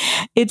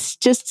 It's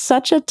just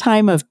such a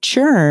time of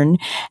churn.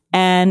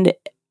 And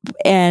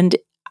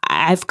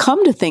I've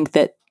come to think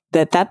that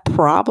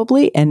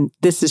probably, and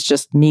this is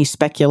just me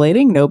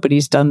speculating,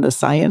 nobody's done the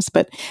science,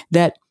 but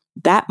that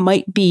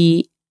might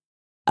be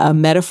a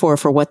metaphor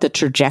for what the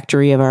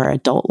trajectory of our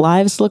adult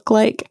lives look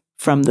like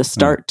from the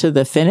start to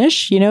the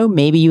finish.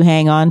 Maybe you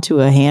hang on to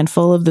a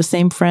handful of the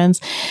same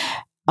friends.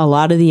 A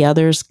lot of the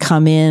others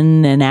come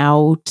in and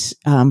out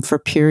for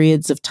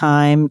periods of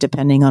time,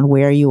 depending on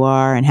where you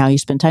are and how you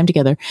spend time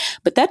together.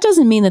 But that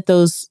doesn't mean that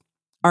those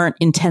aren't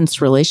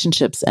intense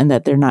relationships and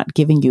that they're not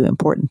giving you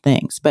important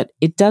things. But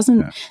it doesn't.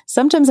 Yeah.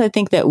 Sometimes I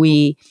think that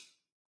we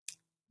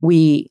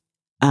worry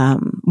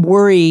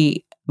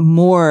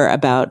more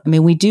about,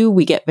 we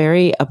get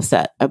very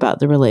upset about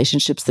the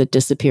relationships that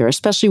disappear,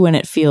 especially when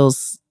it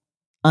feels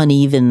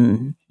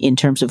uneven in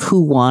terms of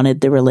who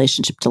wanted the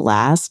relationship to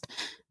last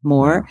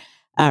more.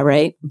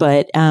 Right.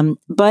 But a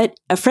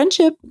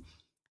friendship.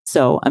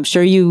 So I'm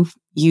sure you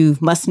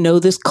must know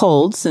this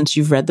cold since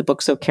you've read the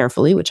book so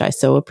carefully, which I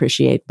so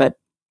appreciate. But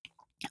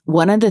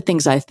one of the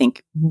things I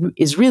think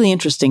is really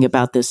interesting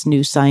about this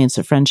new science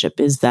of friendship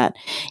is that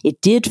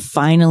it did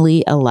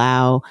finally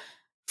allow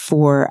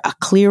for a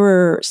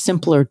clearer,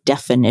 simpler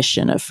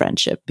definition of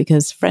friendship,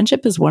 because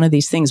friendship is one of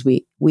these things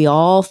we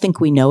all think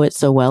we know it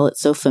so well,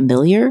 it's so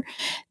familiar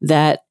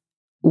that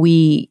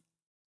we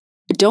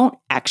don't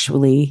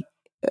actually,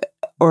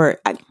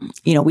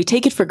 we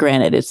take it for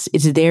granted. It's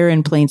there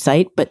in plain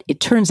sight, but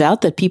it turns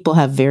out that people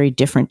have very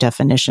different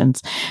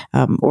definitions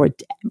or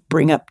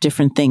bring up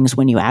different things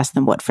when you ask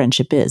them what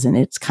friendship is. And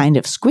it's kind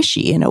of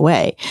squishy in a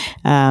way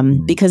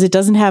because it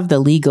doesn't have the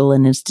legal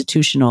and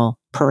institutional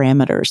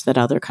parameters that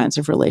other kinds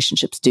of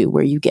relationships do,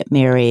 where you get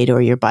married or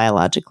you're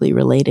biologically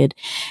related.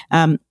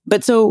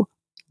 But so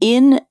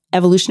in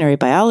evolutionary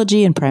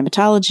biology and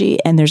primatology,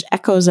 and there's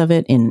echoes of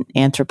it in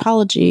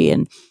anthropology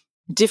and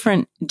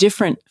different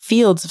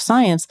fields of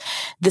science,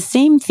 the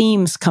same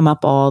themes come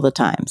up all the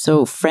time.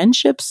 So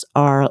friendships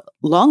are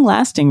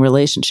long-lasting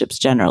relationships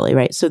generally,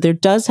 right? So there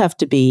does have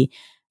to be,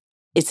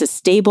 it's a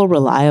stable,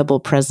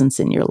 reliable presence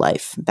in your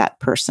life, that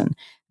person.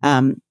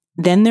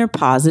 Then they're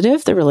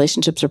positive. The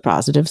relationships are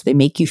positives. They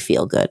make you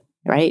feel good,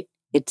 right?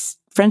 It's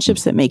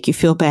friendships that make you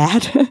feel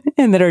bad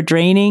and that are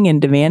draining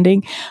and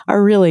demanding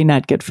are really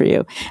not good for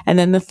you. And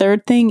then the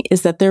third thing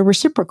is that they're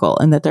reciprocal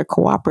and that they're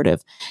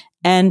cooperative.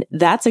 And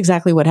that's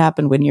exactly what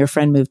happened when your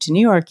friend moved to New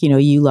York.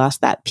 You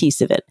lost that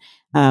piece of it.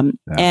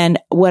 And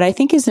what I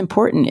think is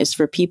important is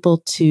for people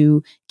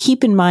to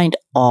keep in mind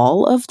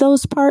all of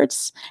those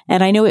parts.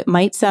 And I know it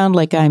might sound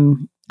like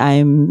I'm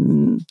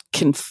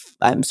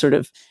sort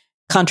of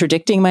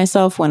contradicting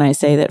myself when I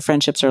say that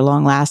friendships are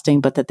long lasting,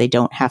 but that they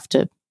don't have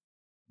to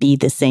be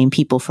the same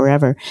people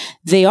forever.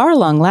 They are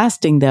long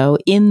lasting though,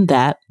 in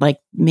that like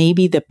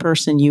maybe the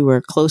person you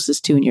were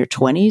closest to in your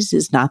 20s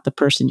is not the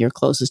person you're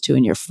closest to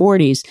in your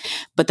 40s,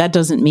 but that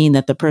doesn't mean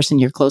that the person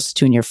you're closest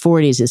to in your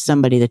 40s is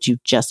somebody that you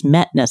just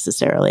met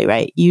necessarily,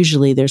 right?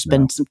 Usually there's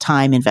been some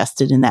time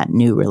invested in that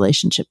new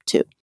relationship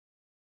too.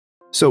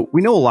 So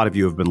we know a lot of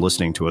you have been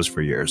listening to us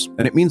for years,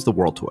 and it means the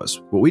world to us.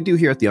 What we do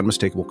here at The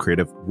Unmistakable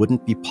Creative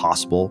wouldn't be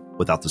possible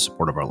without the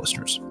support of our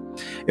listeners.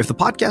 If the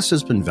podcast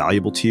has been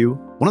valuable to you,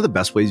 one of the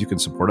best ways you can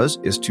support us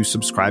is to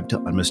subscribe to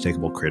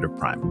Unmistakable Creative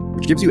Prime,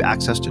 which gives you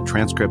access to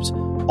transcripts,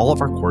 all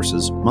of our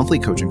courses, monthly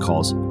coaching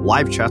calls,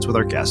 live chats with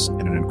our guests,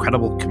 and an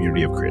incredible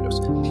community of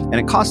creatives. And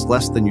it costs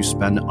less than you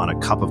spend on a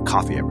cup of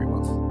coffee every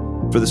month.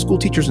 For the school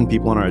teachers and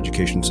people in our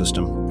education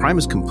system, Prime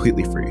is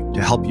completely free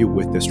to help you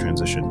with this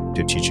transition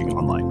to teaching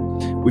online.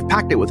 We've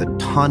packed it with a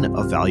ton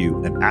of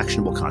value and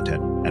actionable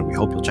content, and we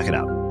hope you'll check it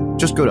out.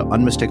 Just go to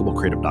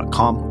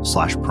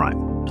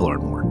unmistakablecreative.com/prime to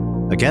learn more.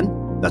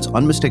 Again, that's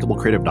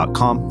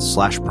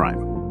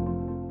unmistakablecreative.com/prime.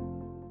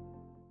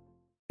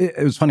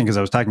 It was funny because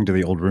I was talking to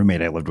the old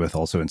roommate I lived with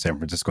also in San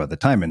Francisco at the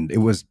time, and it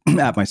was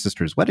at my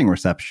sister's wedding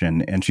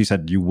reception, and she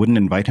said, "You wouldn't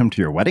invite him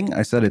to your wedding?"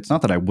 I said, "It's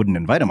not that I wouldn't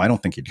invite him. I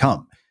don't think he'd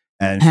come."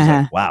 And she's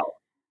like, "Wow."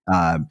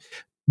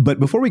 But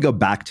before we go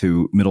back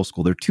to middle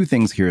school, there are two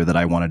things here that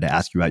I wanted to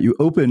ask you about. You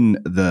open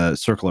the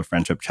Circle of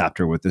Friendship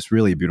chapter with this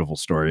really beautiful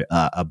story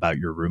about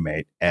your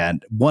roommate.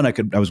 And one, I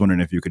was wondering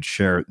if you could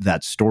share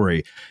that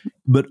story,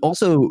 but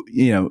also,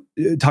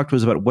 talk to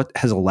us about what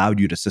has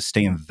allowed you to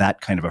sustain that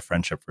kind of a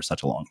friendship for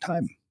such a long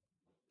time.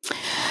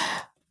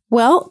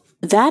 Well,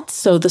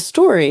 so the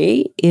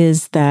story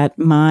is that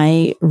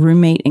my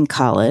roommate in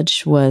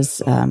college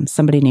was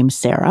somebody named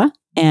Sarah.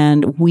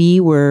 And we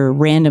were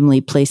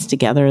randomly placed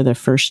together the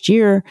first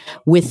year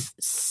with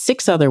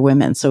 6 other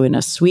women, so in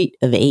a suite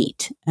of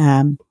 8.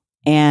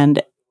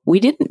 And we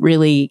didn't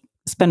really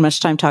spend much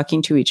time talking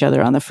to each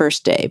other on the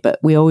first day, but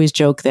we always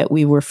joke that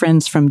we were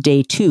friends from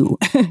day 2,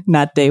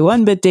 not day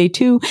 1, but day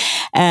 2.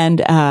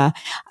 And I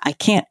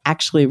can't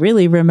actually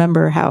really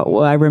remember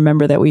I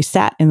remember that we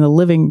sat in the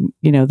living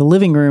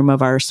room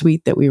of our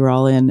suite that we were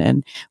all in,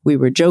 and we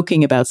were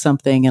joking about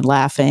something and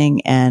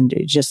laughing, and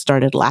just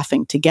started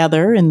laughing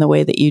together in the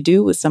way that you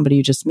do with somebody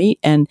you just meet.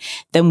 And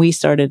then we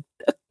started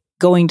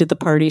going to the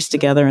parties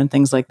together and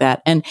things like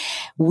that. And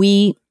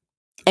we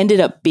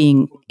ended up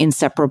being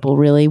inseparable,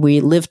 really.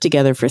 We lived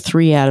together for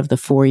 3 out of the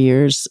 4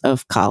 years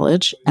of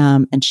college,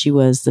 and she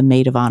was the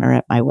maid of honor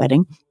at my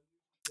wedding.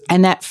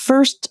 And that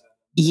first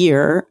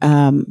year,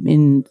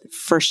 in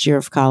first year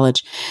of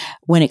college,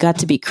 when it got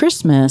to be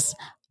Christmas,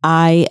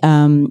 I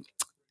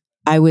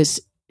was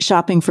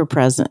shopping for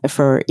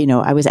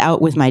I was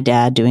out with my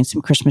dad doing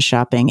some Christmas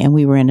shopping, and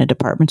we were in a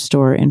department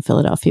store in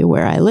Philadelphia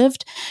where I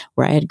lived,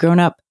 where I had grown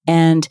up.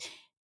 And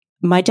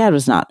my dad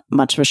was not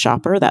much of a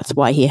shopper. That's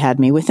why he had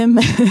me with him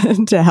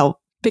to help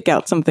pick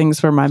out some things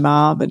for my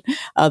mom and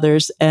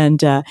others. And,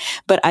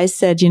 but I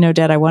said,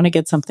 Dad, I want to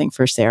get something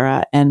for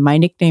Sarah. And my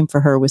nickname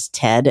for her was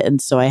Ted.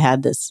 And so I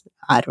had this,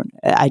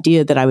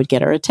 idea that I would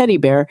get her a teddy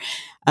bear.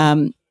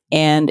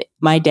 And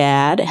my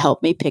dad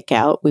helped me pick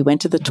out, we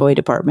went to the toy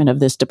department of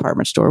this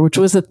department store, which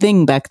was a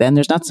thing back then.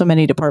 There's not so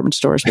many department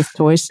stores with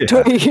toys,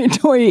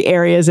 toy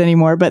areas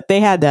anymore, but they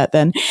had that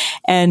then.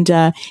 And,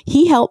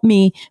 he helped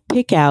me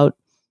pick out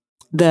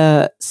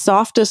the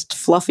softest,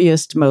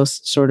 fluffiest,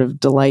 most sort of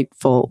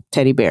delightful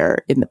teddy bear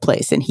in the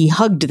place. And he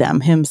hugged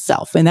them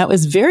himself. And that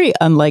was very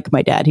unlike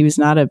my dad. He was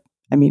not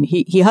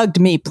he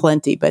hugged me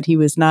plenty, but he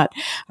was not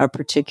a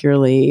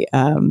particularly,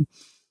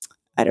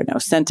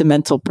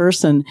 sentimental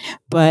person.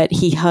 But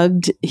he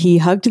hugged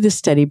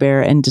this teddy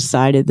bear and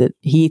decided that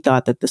he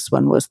thought that this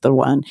one was the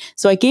one.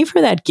 So I gave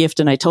her that gift,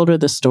 and I told her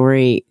the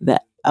story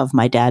of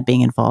my dad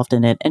being involved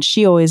in it. And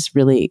she always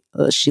really,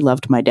 she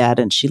loved my dad,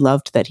 and she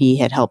loved that he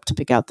had helped to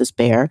pick out this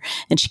bear.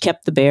 And she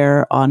kept the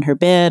bear on her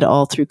bed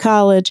all through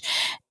college.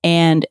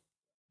 And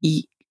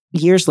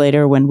years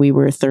later, when we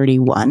were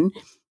 31,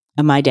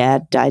 my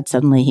dad died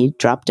suddenly. He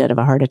dropped dead of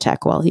a heart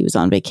attack while he was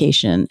on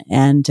vacation.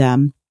 And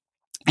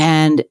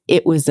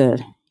it was a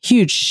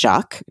huge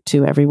shock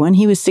to everyone.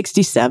 He was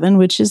 67,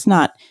 which is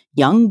not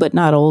young, but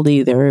not old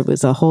either. It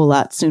was a whole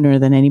lot sooner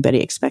than anybody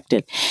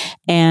expected.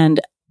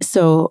 And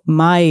so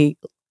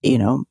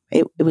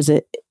it was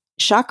a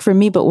shock for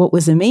me, but what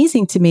was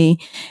amazing to me,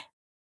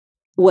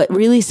 what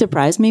really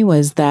surprised me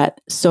was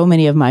that so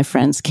many of my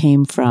friends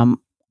came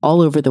from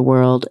all over the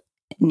world,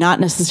 not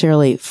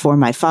necessarily for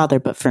my father,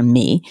 but for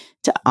me,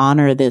 to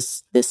honor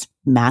this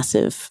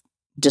massive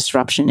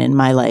disruption in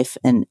my life.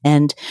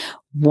 And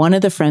one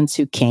of the friends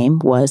who came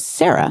was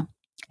Sarah,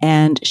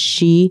 and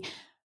she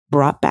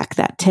brought back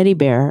that teddy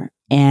bear,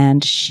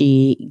 and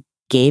she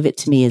gave it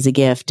to me as a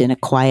gift in a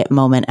quiet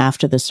moment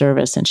after the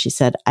service. And she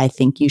said, "I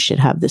think you should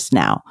have this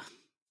now."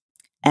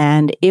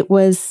 And it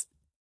was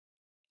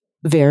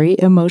very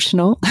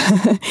emotional,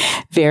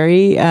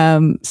 very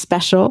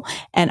special.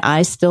 And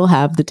I still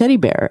have the teddy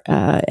bear.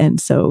 And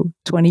so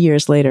 20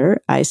 years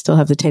later, I still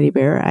have the teddy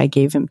bear. I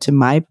gave him to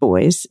my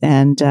boys.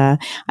 And I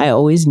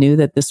always knew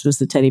that this was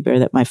the teddy bear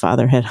that my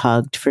father had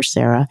hugged for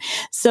Sarah.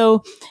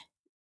 So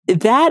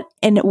that,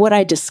 and what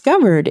I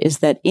discovered is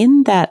that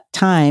in that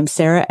time,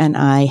 Sarah and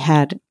I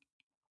had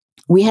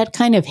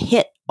kind of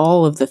hit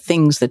all of the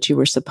things that you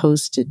were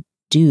supposed to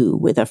do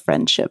with a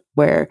friendship,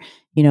 where,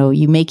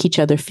 you make each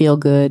other feel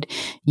good.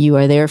 You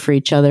are there for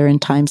each other in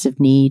times of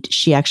need.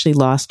 She actually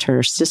lost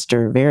her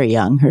sister very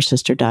young. Her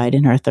sister died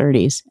in her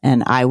 30s.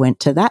 And I went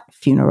to that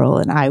funeral,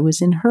 and I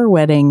was in her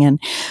wedding, and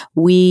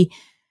we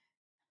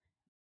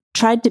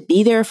tried to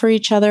be there for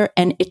each other.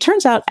 And it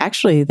turns out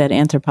actually that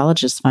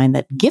anthropologists find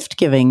that gift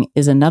giving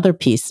is another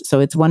piece.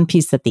 So it's one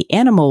piece that the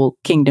animal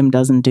kingdom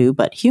doesn't do,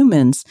 but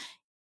humans,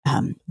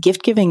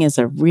 gift giving is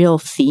a real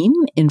theme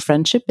in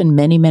friendship in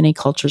many, many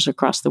cultures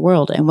across the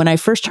world. And when I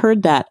first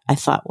heard that, I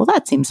thought, well,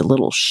 that seems a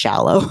little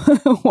shallow.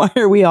 Why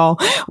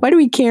do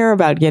we care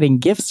about getting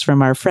gifts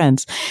from our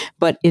friends?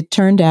 But it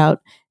turned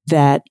out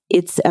that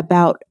it's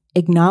about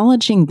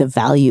acknowledging the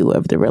value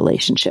of the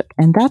relationship.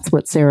 And that's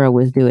what Sarah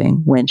was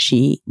doing when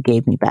she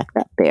gave me back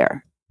that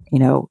bear,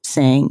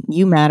 saying,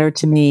 "You matter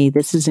to me.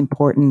 This is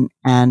important."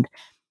 And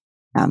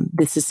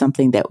This is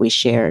something that we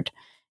shared.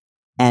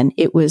 And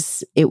it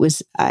was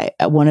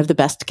one of the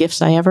best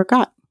gifts I ever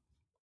got.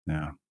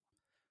 Yeah.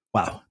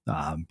 Wow.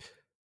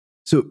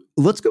 So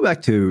let's go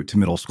back to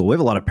middle school. We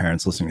have a lot of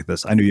parents listening to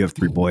this. I know you have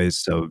 3 boys.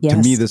 So Yes.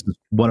 To me, this is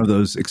one of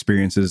those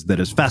experiences that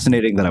is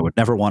fascinating that I would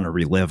never want to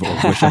relive or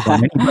wish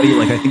upon anybody.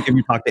 Like, I think if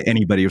you talk to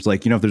anybody, it's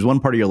like, if there's one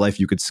part of your life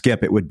you could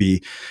skip, it would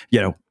be,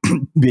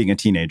 being a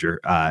teenager,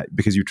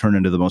 because you turn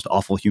into the most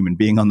awful human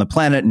being on the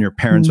planet, and your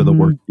parents are the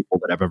worst people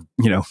that ever,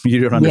 you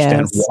don't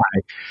understand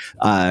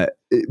why.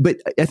 But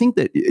I think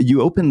that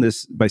you open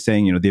this by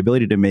saying, the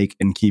ability to make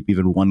and keep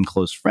even one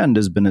close friend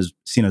has been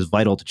seen as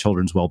vital to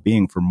children's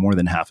well-being for more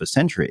than half a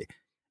century.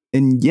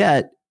 And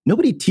yet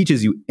nobody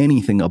teaches you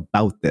anything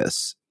about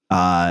this.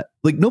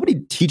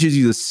 Nobody teaches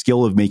you the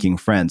skill of making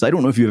friends. I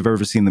don't know if you've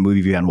ever seen the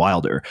movie Van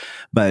Wilder,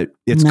 but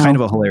it's kind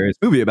of a hilarious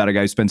movie about a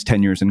guy who spends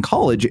 10 years in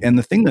college. And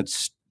the thing that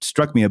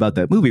struck me about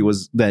that movie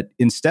was that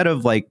instead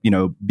of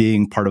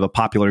being part of a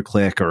popular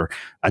clique or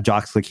a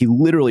jocks clique, he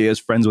literally is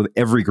friends with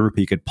every group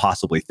he could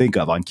possibly think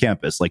of on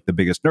campus, like the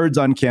biggest nerds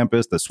on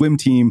campus, the swim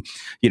team,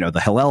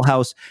 the Hillel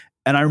House.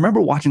 And I remember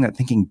watching that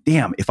thinking,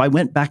 damn, if I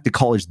went back to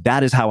college,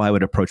 that is how I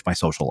would approach my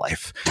social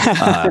life.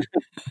 Because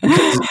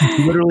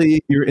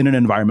literally you're in an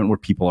environment where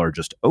people are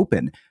just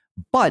open.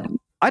 But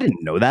I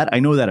didn't know that. I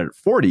know that at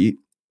 40.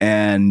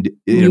 And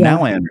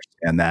now I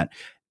understand that.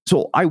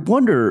 So I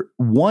wonder,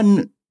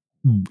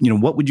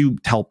 what would you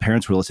tell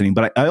parents who are listening?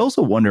 But I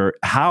also wonder,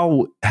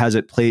 how have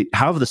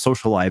the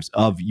social lives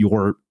of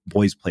your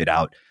boys played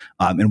out?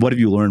 And what have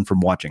you learned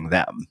from watching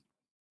them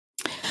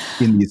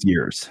in these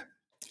years?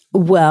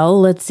 Well,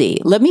 let's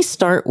see. Let me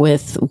start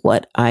with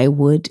what I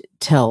would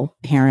tell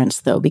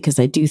parents, though, because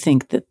I do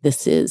think that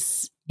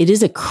it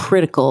is a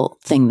critical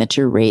thing that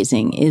you're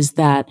raising, is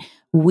that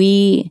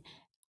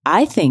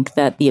I think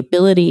that the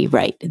ability,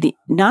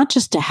 not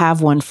just to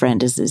have one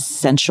friend is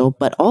essential,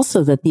 but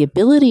also that the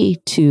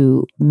ability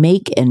to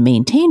make and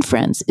maintain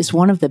friends is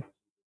one of the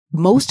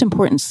most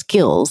important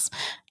skills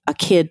a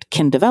kid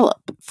can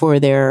develop for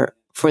their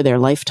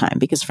lifetime,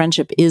 because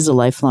friendship is a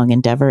lifelong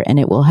endeavor, and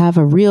it will have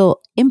a real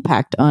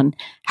impact on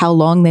how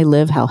long they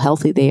live, how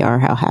healthy they are,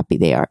 how happy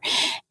they are.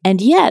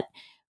 And yet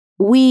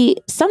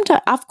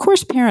sometimes, of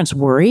course, parents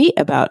worry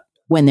about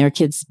when their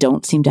kids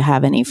don't seem to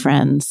have any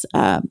friends,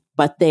 but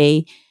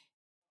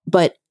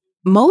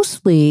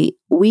mostly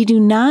we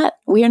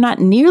are not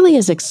nearly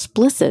as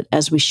explicit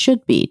as we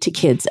should be to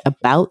kids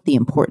about the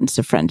importance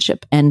of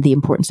friendship and the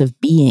importance of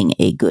being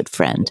a good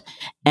friend.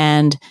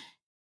 And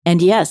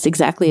yes,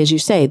 exactly as you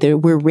say,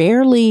 we're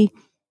rarely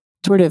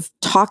sort of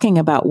talking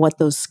about what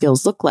those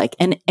skills look like,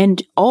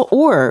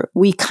 or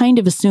we kind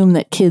of assume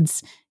that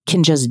kids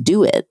can just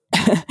do it,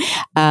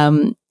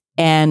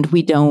 and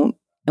we don't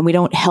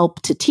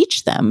help to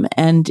teach them.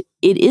 And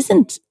it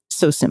isn't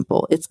so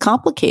simple; it's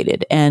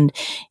complicated, and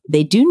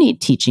they do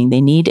need teaching. They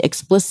need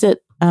explicit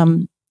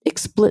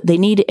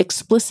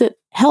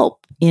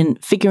help in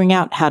figuring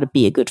out how to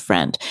be a good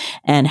friend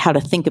and how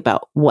to think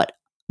about what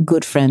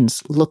good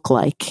friends look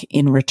like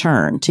in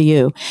return to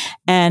you.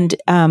 And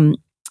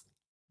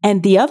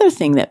the other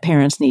thing that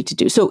parents need to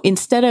do, so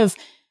instead of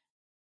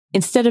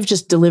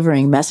just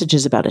delivering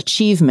messages about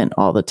achievement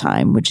all the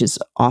time, which is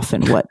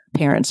often what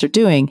parents are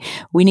doing,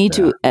 we need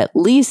to at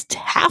least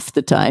half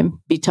the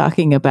time be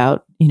talking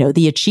about,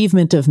 the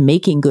achievement of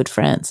making good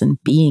friends and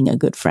being a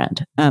good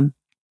friend.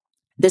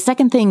 The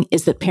second thing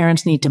is that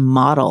parents need to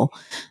model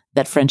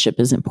that friendship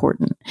is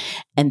important.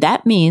 And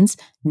that means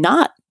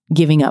not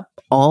giving up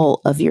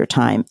all of your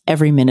time,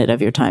 every minute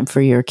of your time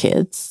for your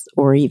kids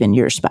or even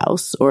your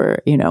spouse, or,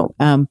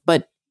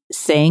 but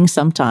saying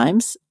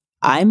sometimes,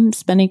 I'm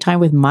spending time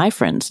with my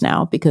friends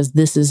now because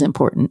this is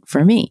important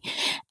for me.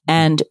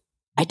 And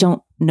I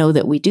don't know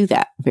that we do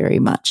that very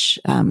much.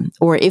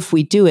 Or if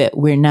we do it,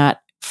 we're not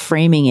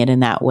framing it in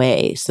that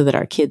way so that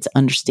our kids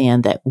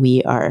understand that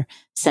we are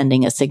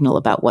sending a signal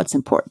about what's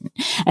important.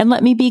 And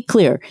let me be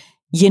clear,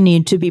 you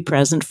need to be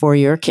present for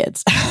your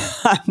kids.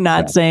 I'm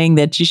not saying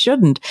that you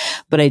shouldn't,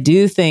 but I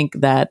do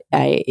think that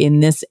in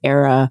this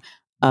era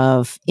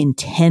of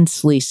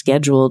intensely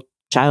scheduled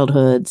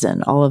childhoods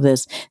and all of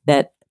this,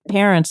 that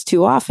parents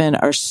too often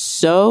are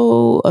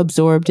so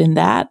absorbed in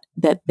that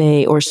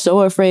they, or so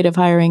afraid of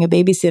hiring a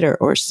babysitter,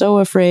 or so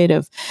afraid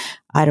of,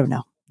 I don't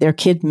know, their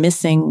kid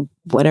missing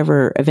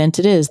whatever event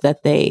it is,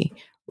 that they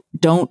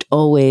don't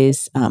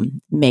always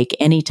make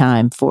any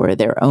time for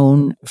their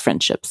own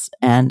friendships.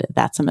 And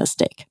that's a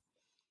mistake.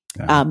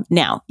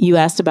 Now, you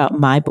asked about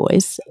my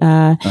boys.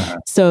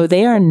 So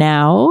they are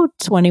now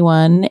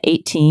 21,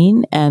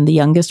 18, and the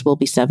youngest will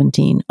be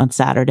 17 on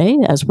Saturday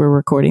as we're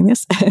recording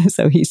this.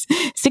 So he's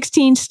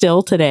 16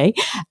 still today.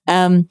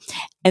 And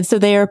so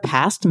they are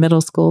past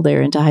middle school.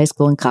 They're into high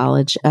school and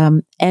college.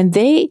 And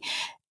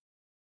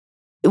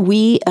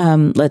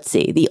let's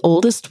see, the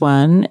oldest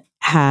one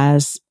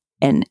has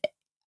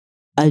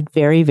a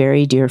very,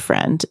 very dear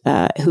friend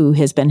who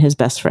has been his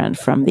best friend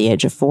from the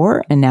age of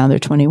 4, and now they're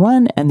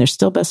 21 and they're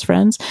still best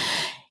friends.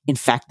 In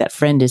fact, that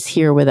friend is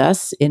here with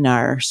us in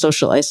our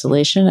social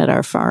isolation at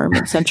our farm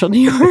in central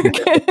New York.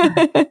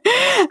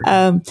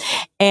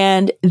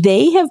 And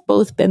they have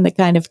both been the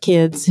kind of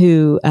kids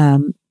who,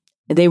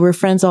 they were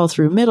friends all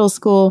through middle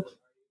school.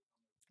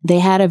 They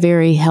had a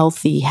very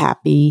healthy,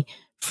 happy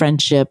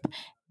friendship.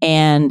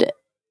 And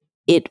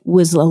it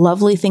was a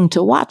lovely thing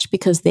to watch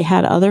because they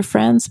had other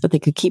friends, but they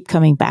could keep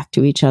coming back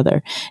to each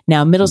other.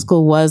 Now, middle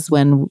school was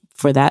when,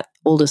 for that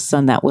oldest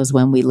son, that was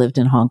when we lived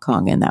in Hong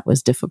Kong, and that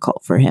was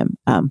difficult for him.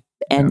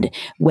 And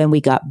when we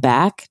got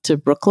back to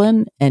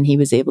Brooklyn and he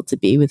was able to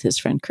be with his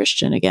friend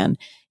Christian again,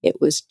 it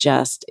was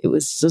just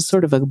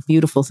sort of a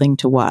beautiful thing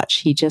to watch.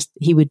 He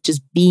would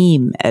just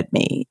beam at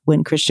me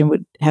when Christian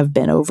would have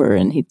been over,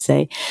 and he'd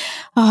say,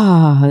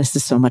 "Oh, this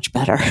is so much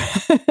better."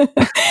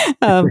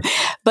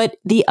 But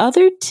the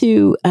other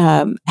two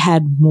have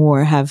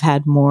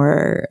had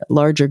more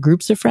larger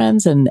groups of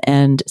friends.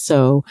 And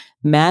so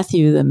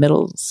Matthew, the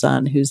middle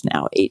son, who's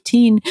now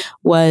 18,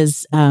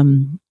 was,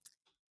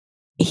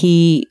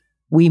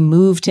 we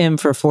moved him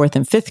for 4th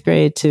and 5th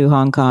grade to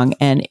Hong Kong.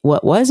 And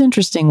what was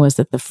interesting was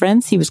that the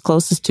friends he was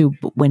closest to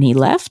when he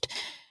left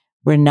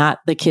were not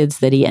the kids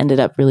that he ended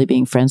up really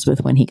being friends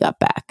with when he got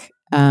back.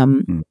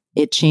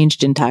 It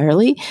changed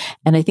entirely.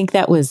 And I think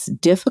that was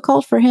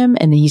difficult for him.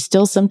 And he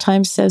still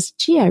sometimes says,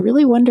 "Gee, I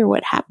really wonder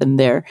what happened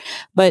there."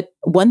 But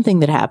one thing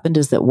that happened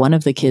is that one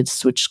of the kids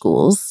switched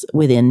schools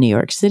within New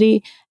York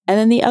City. And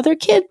then the other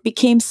kid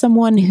became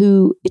someone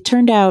who, it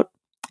turned out,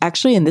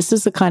 actually, and this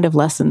is the kind of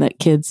lesson that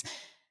kids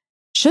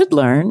should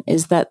learn,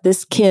 is that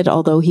this kid,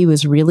 although he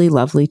was really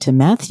lovely to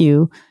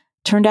Matthew,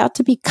 turned out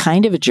to be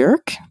kind of a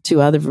jerk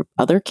to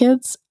other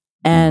kids.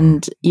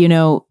 And,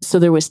 so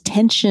there was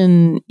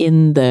tension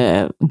in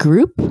the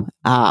group,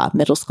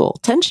 middle school,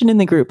 tension in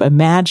the group,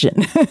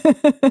 imagine.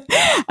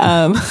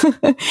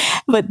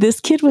 But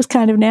this kid was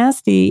kind of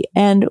nasty.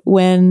 And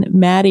when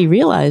Maddie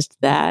realized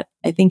that,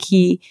 I think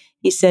he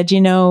said,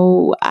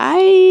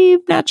 "I'm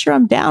not sure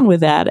I'm down with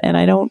that. And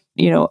I don't,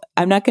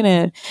 I'm not going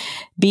to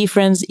be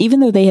friends,"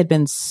 even though they had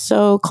been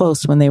so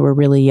close when they were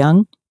really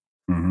young.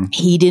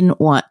 He didn't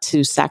want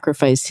to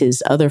sacrifice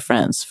his other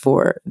friends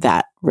for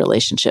that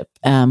relationship.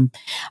 I'm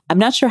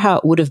not sure how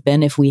it would have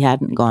been if we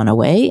hadn't gone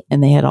away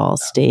and they had all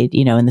stayed,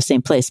 in the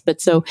same place.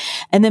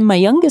 And then my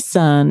youngest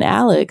son,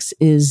 Alex,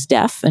 is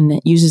deaf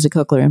and uses a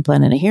cochlear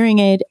implant and a hearing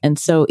aid. And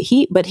so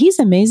he's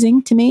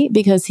amazing to me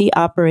because he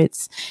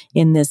operates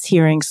in this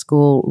hearing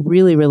school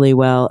really, really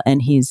well.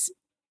 And he's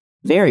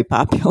very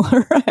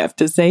popular, I have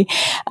to say.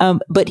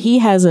 But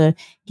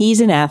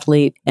he's an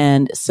athlete.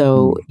 And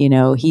so,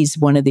 he's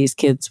one of these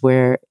kids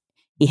where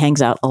he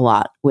hangs out a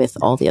lot with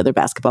all the other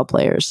basketball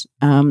players.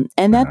 And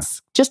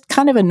that's just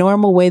kind of a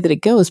normal way that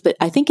it goes. But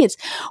I think it's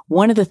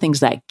one of the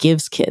things that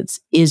gives kids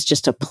is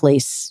just a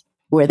place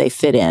where they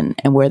fit in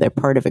and where they're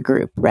part of a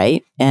group,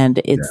 right? And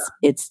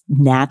it's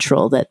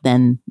natural that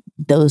then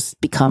those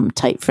become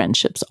tight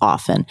friendships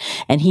often.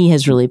 And he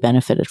has really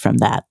benefited from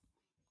that.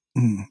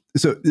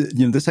 So,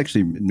 this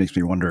actually makes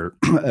me wonder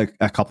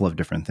a couple of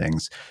different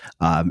things.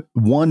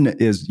 One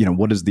is,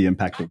 what is the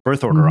impact of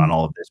birth order on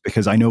all of this?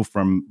 Because I know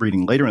from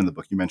reading later in the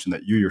book, you mentioned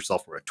that you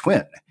yourself were a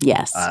twin.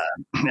 Yes.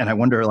 And I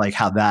wonder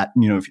how that,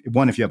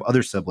 if you have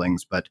other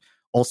siblings, but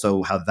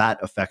also how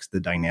that affects the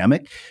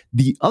dynamic.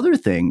 The other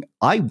thing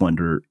I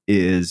wonder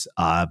is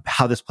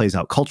how this plays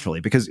out culturally,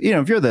 because,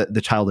 if you're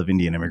the child of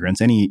Indian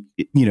immigrants, any,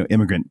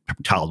 immigrant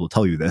child will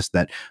tell you this,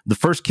 that the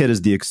first kid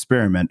is the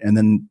experiment, and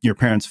then your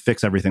parents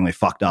fix everything they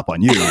fucked up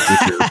on you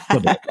with your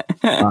sibling,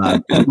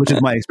 which is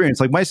my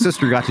experience. Like, my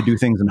sister got to do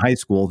things in high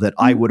school that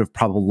I would have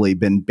probably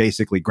been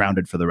basically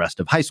grounded for the rest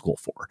of high school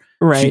for.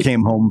 Right. She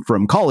came home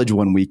from college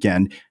one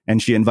weekend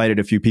and she invited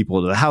a few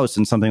people to the house,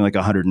 and something like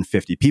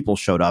 150 people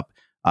showed up.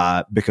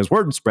 Because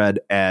word spread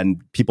and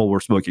people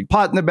were smoking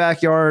pot in the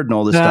backyard and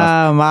all this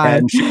stuff.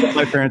 And she told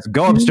my parents,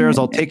 "Go upstairs,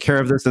 I'll take care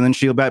of this." And then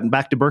she'll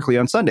back to Berkeley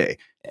on Sunday.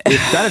 If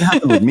that had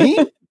happened with me,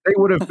 they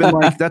would have been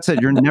like, "That's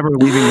it. You're never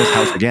leaving this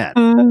house again."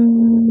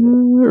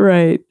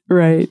 Right.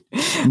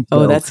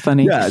 So, that's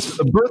funny. Yeah.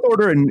 So the birth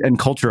order and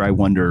culture, I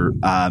wonder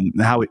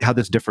how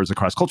this differs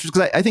across cultures.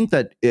 Because I think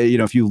that,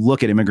 if you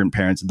look at immigrant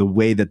parents, the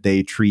way that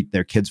they treat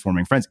their kids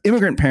forming friends,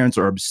 immigrant parents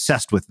are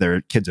obsessed with their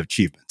kids'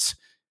 achievements.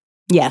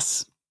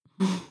 Yes.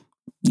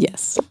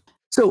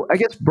 So I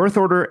guess birth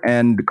order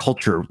and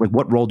culture, like,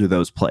 what role do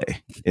those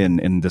play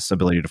in this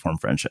ability to form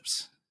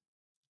friendships?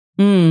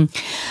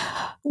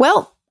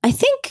 Well, I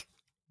think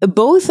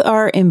both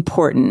are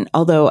important,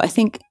 although I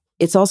think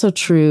it's also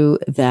true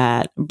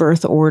that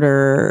birth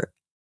order.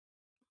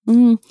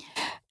 So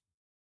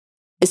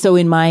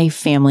in my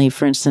family,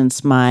 for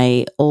instance,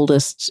 my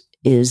oldest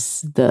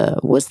was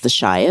the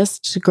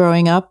shyest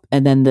growing up,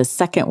 and then the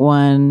second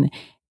one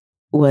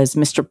was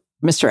Mr.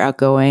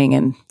 Outgoing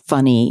and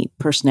funny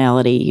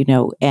personality,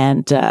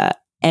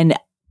 and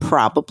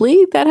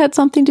probably that had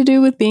something to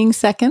do with being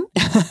second.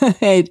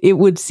 it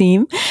would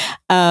seem,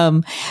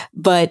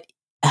 but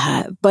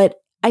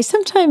I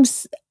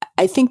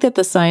I think that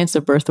the science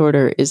of birth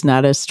order is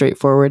not as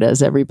straightforward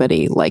as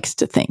everybody likes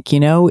to think.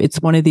 It's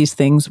one of these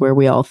things where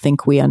we all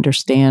think we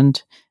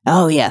understand.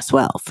 Oh, yes,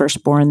 well,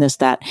 firstborn, this,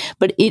 that.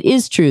 But it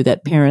is true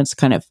that parents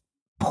kind of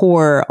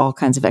pour all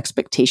kinds of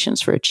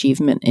expectations for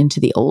achievement into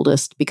the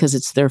oldest because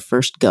it's their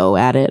first go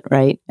at it,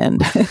 right?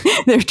 And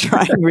they're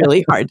trying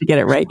really hard to get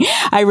it right.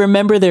 I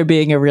remember there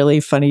being a really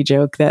funny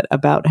joke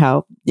about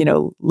how,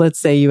 let's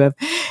say you have,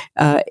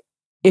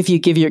 if you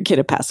give your kid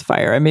a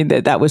pacifier, I mean,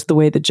 that was the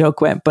way the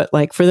joke went. But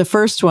like for the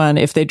first one,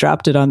 if they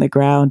dropped it on the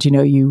ground,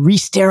 you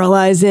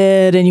re-sterilize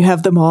it and you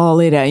have them all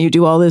laid out, you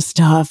do all this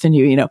stuff. And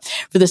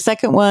for the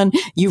second one,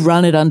 you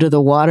run it under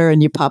the water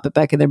and you pop it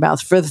back in their mouth.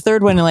 For the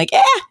third one, you're like,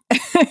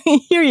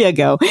 here you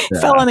go.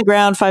 Yeah. Fell on the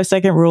ground,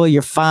 5-second rule,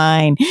 you're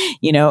fine.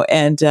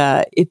 And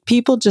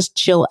people just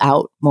chill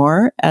out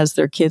more as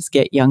their kids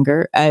get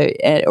younger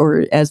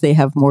or as they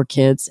have more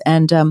kids.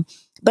 And,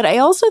 but I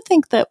also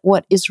think that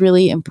what is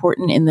really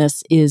important in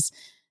this is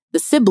the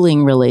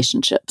sibling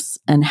relationships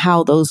and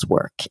how those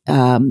work.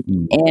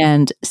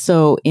 And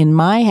so in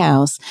my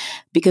house,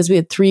 because we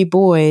had 3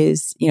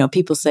 boys,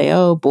 people say,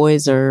 oh,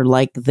 boys are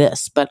like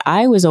this. But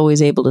I was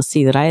always able to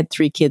see that I had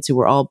 3 kids who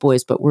were all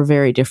boys, but were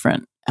very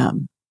different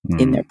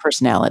in their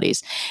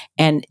personalities.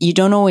 And you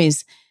don't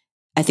always,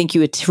 I think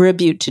you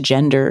attribute to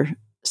gender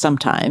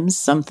sometimes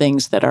some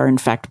things that are in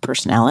fact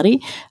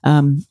personality.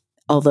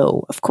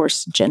 Although, of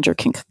course, gender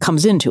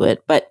comes into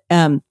it. But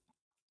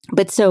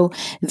so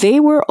they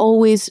were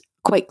always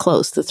quite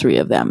close, the 3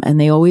 of them, and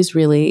they always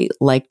really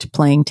liked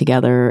playing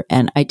together.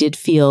 And I did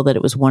feel that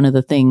it was one of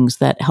the things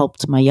that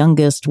helped my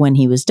youngest when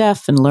he was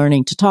deaf and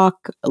learning to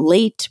talk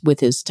late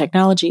with his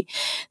technology,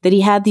 that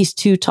he had these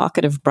 2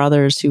 talkative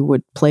brothers who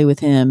would play with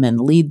him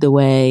and lead the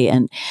way.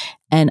 And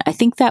I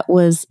think that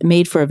was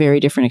made for a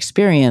very different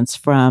experience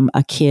from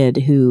a kid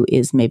who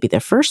is maybe their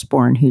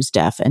firstborn who's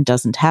deaf and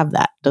doesn't have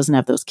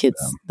those kids,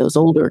 those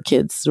older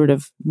kids sort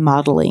of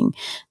modeling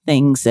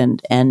things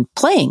and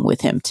playing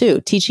with him too,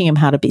 teaching him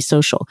how to be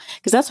social.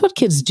 Because that's what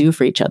kids do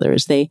for each other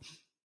is they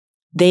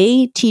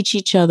teach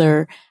each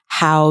other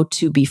how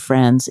to be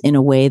friends in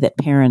a way that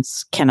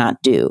parents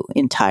cannot do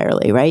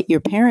entirely, right? Your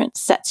parent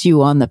sets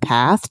you on the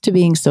path to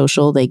being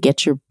social. They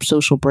get your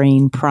social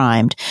brain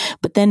primed,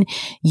 but then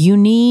you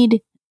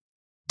need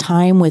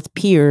time with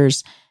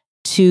peers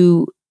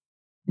to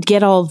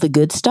get all the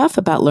good stuff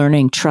about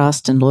learning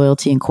trust and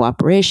loyalty and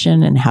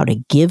cooperation and how to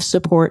give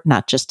support,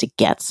 not just to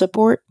get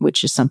support,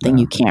 which is something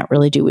you can't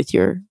really do with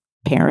your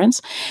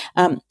parents,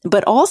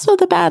 but also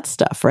the bad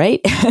stuff, right?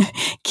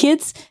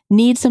 Kids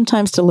need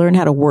sometimes to learn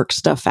how to work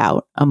stuff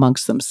out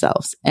amongst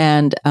themselves.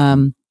 And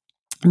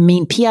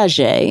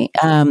Piaget,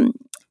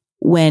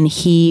 when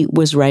he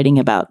was writing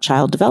about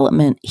child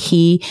development,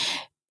 he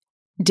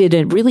did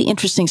a really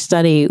interesting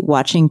study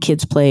watching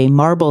kids play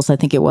marbles, I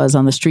think it was,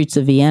 on the streets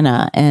of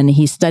Vienna. And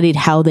he studied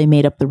how they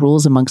made up the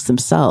rules amongst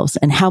themselves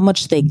and how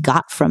much they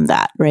got from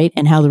that, right?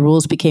 And how the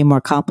rules became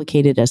more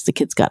complicated as the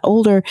kids got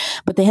older.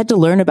 But they had to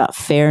learn about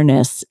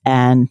fairness,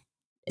 and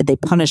they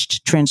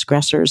punished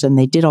transgressors, and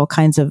they did all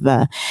kinds of,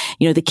 the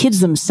kids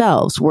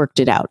themselves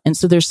worked it out. And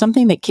so there's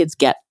something that kids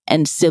get,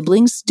 and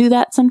siblings do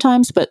that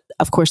sometimes. But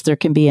of course, there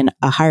can be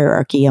a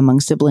hierarchy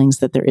among siblings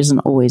that there isn't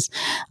always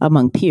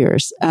among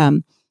peers.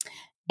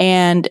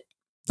 And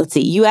let's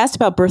see, you asked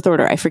about birth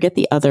order. I forget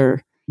the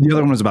other. The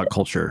other one was about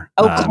culture.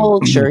 Oh,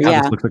 culture.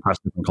 Yeah. Looks across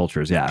different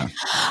cultures. Yeah.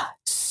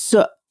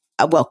 So,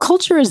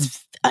 culture is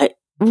a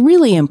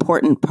really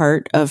important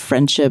part of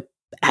friendship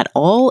at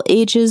all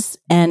ages.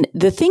 And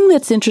the thing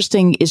that's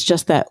interesting is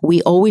just that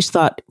we always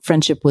thought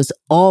friendship was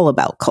all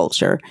about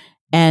culture.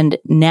 And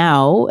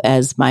now,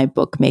 as my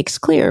book makes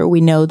clear, we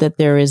know that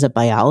there is a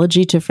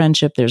biology to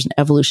friendship. There's an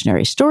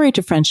evolutionary story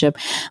to friendship,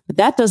 but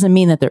that doesn't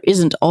mean that there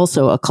isn't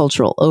also a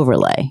cultural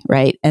overlay,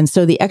 right? And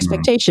so the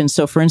expectations,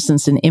 so for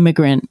instance, in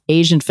immigrant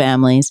Asian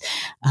families,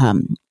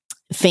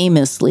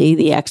 famously,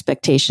 the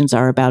expectations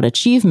are about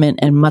achievement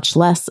and much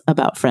less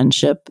about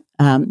friendship.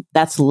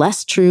 That's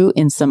less true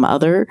in some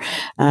other,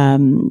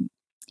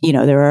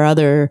 there are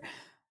other,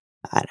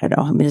 I don't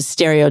know, I'm going to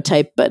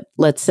stereotype, but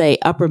let's say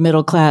upper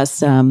middle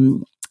class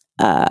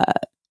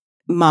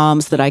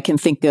moms that I can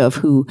think of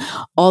who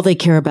all they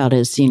care about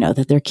is,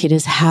 that their kid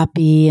is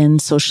happy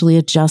and socially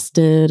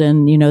adjusted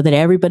and, that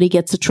everybody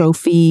gets a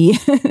trophy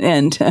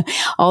and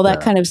all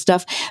that kind of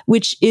stuff,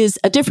 which is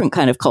a different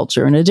kind of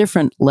culture and a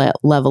different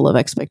level of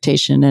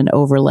expectation and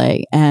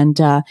overlay. And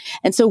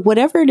so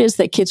whatever it is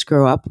that kids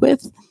grow up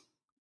with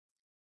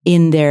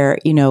in their,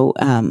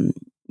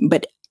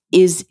 but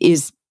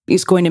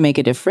is going to make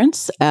a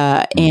difference,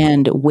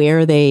 and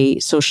where they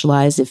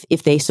socialize.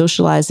 If they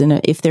socialize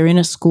if they're in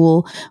a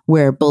school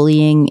where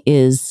bullying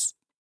is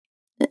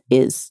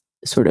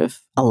sort of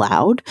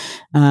allowed,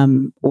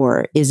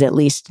 or is at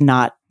least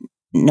not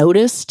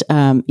noticed,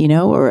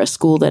 or a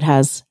school that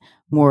has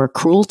more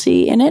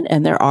cruelty in it,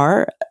 and there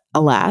are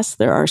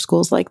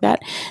schools like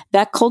that.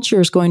 That culture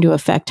is going to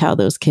affect how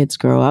those kids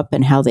grow up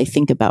and how they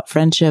think about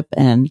friendship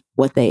and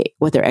what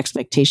their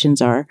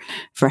expectations are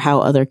for how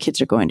other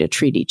kids are going to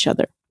treat each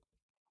other.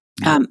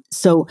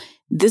 So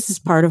this is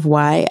part of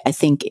why I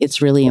think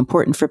it's really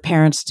important for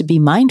parents to be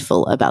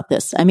mindful about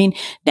this. I mean,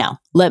 now,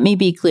 let me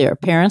be clear.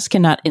 Parents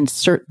cannot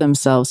insert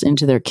themselves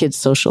into their kids'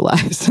 social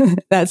lives.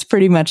 That's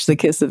pretty much the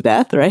kiss of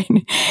death, right?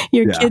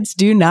 Your kids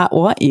do not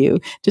want you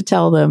to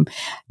tell them,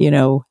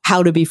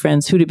 how to be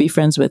friends, who to be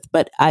friends with.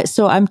 But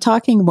so I'm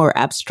talking more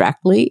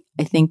abstractly.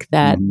 I think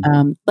that,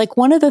 like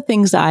one of the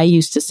things I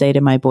used to say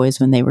to my boys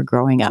when they were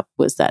growing up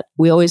was that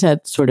we always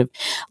had sort of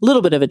a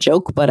little bit of a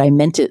joke, but I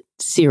meant it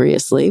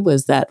seriously,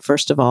 was that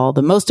first of all,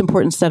 the most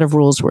important set of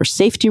rules were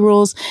safety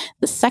rules.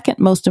 The second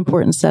most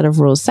important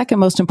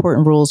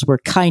rules were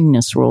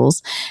kindness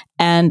rules.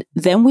 And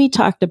then we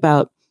talked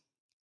about,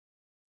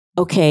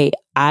 okay,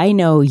 I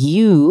know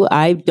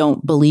I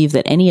don't believe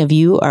that any of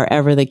you are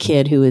ever the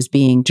kid who is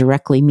being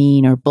directly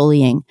mean or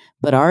bullying,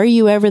 but are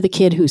you ever the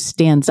kid who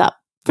stands up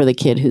for the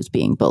kid who's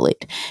being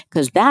bullied?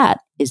 Because that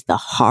is the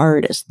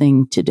hardest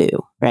thing to do,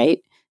 right?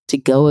 To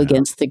go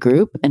against the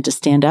group and to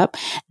stand up.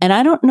 And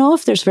I don't know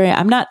if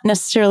I'm not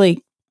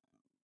necessarily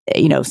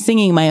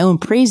singing my own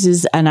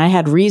praises, and I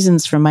had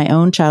reasons from my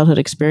own childhood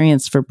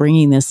experience for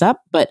bringing this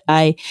up, but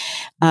I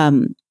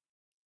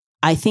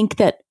think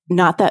that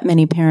not that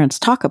many parents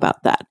talk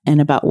about that and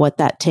about what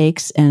that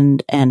takes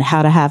and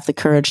how to have the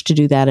courage to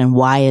do that and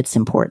why it's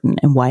important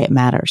and why it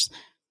matters.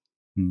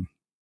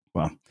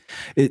 Well,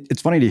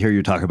 it's funny to hear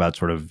you talk about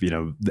sort of,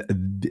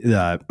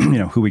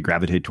 who we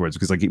gravitate towards,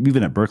 because like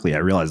even at Berkeley, I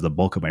realized the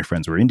bulk of my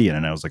friends were Indian,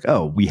 and I was like,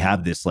 oh, we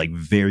have this like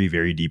very,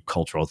 very deep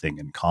cultural thing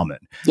in common.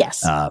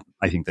 Yes. I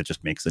think that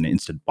just makes an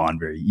instant bond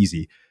very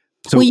easy.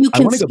 So well, you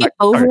can skip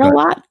over a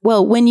lot.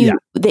 Well, when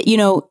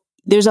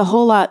there's a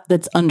whole lot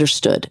that's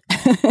understood.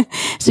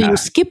 So you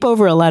skip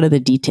over a lot of the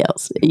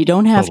details. You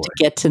don't have to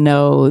get to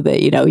know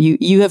that,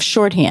 you have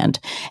shorthand,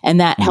 and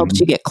that helps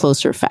you get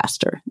closer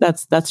faster.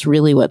 That's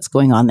really what's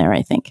going on there,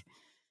 I think.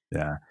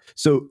 Yeah.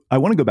 So I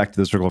want to go back to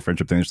the circle of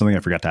friendship thing. There's something I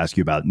forgot to ask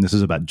you about, and this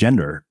is about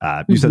gender.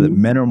 You said that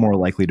men are more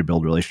likely to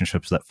build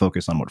relationships that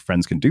focus on what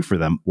friends can do for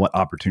them, what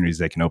opportunities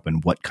they can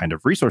open, what kind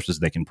of resources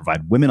they can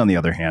provide. Women, on the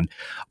other hand,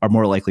 are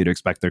more likely to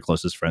expect their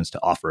closest friends to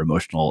offer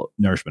emotional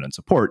nourishment and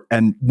support.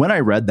 And when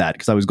I read that,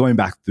 because I was going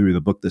back through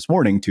the book this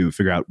morning to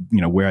figure out,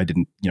 where I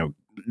didn't,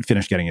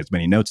 finish getting as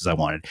many notes as I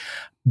wanted,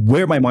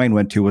 where my mind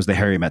went to was the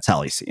Harry Met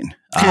Sally scene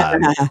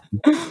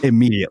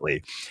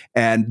immediately.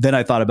 And then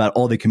I thought about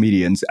all the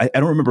comedians. I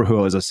don't remember who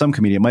it was. Some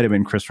comedian, it might have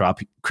been Chris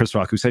Rock,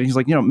 who said, he's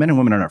like, men and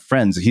women are not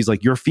friends. He's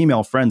like, your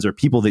female friends are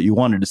people that you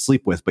wanted to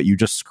sleep with, but you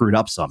just screwed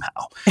up somehow.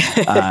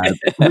 So I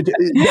figured,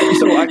 I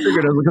was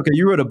like, okay,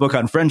 you wrote a book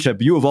on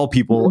friendship. You of all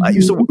people.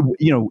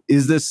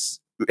 Is this,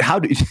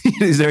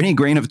 is there any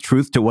grain of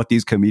truth to what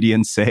these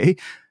comedians say?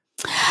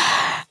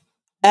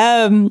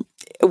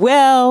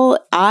 Well,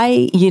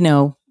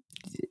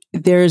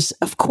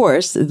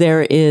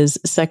 there is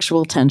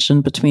sexual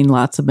tension between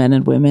lots of men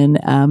and women.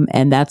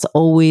 And that's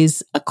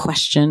always a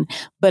question.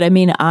 But I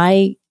mean,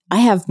 I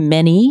have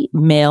many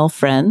male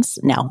friends.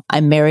 Now,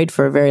 I'm married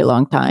for a very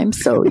long time,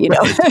 so,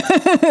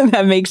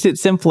 that makes it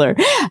simpler.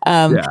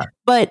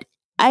 But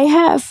I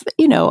have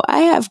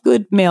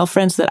good male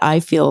friends that I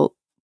feel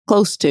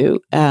close to,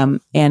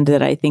 and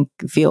that I think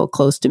feel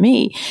close to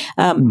me.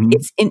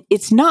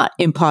 It's not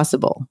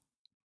impossible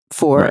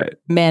for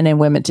men and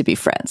women to be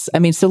friends. I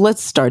mean, so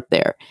let's start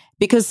there,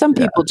 because some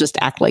people just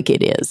act like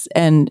it is,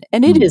 and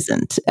it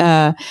isn't.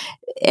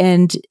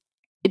 And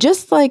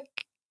just like,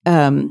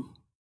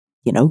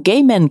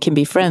 gay men can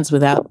be friends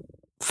without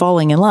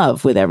falling in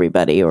love with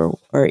everybody or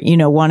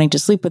wanting to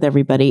sleep with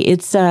everybody.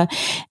 So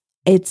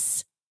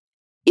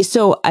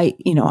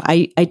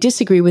I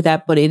disagree with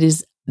that, but it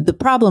is, the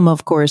problem,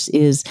 of course,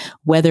 is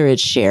whether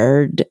it's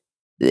shared,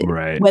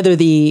 whether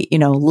the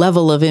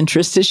level of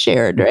interest is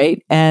shared,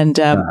 right? And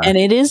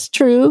it is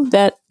true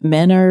that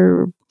men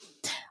are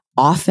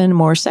often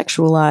more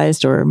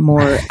sexualized or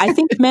more. I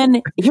think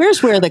men.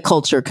 Here's where the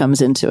culture comes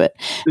into it.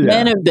 Yeah.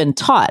 Men have been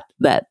taught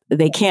that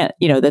they can't,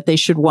 that they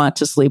should want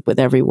to sleep with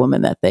every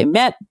woman that they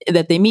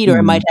meet,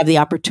 or might have the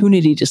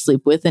opportunity to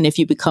sleep with. And if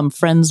you become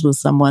friends with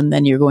someone,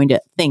 then you're going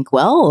to think,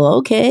 well,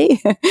 okay,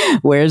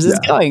 where's this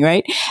going,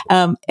 right?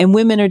 And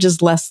women are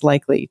just less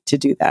likely to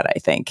do that, I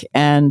think.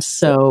 And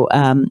so,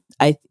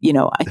 I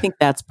think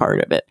that's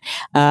part of it.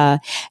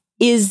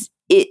 It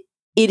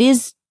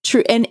is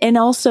true, and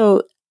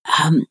also.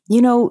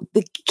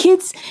 The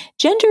kids'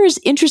 gender is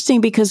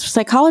interesting because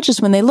psychologists,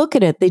 when they look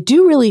at it, they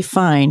do really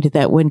find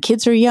that when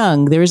kids are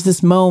young, there is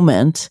this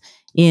moment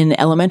in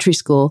elementary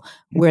school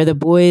where the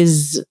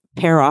boys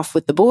pair off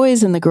with the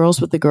boys and the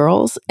girls with the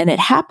girls. And it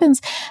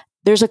happens,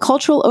 there's a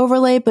cultural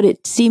overlay, but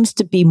it seems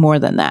to be more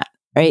than that.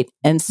 Right.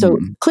 And so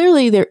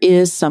clearly there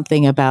is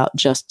something about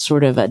just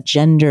sort of a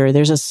gender.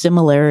 There's a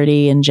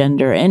similarity in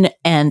gender.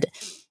 And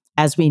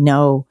as we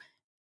know,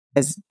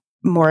 as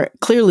more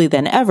clearly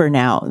than ever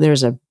now,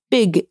 there's a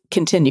big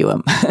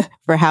continuum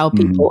for how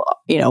people,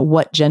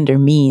 what gender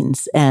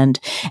means. And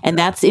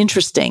that's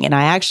interesting. And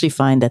I actually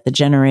find that the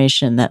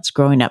generation that's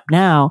growing up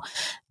now,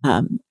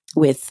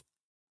 with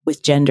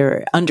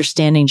gender,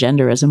 understanding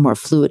gender as a more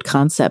fluid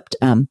concept,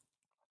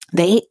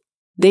 they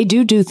they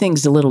do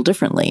things a little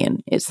differently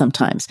and it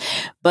sometimes.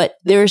 But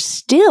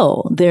there's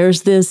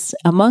this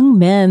among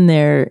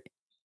men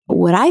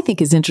what I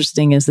think is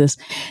interesting is this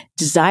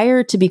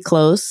desire to be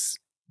close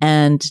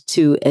and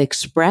to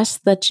express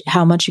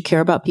how much you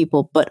care about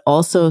people, but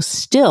also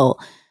still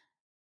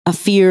a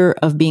fear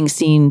of being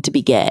seen to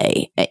be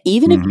gay,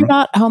 even if you're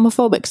not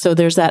homophobic. So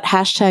there's that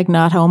hashtag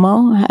not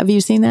homo. Have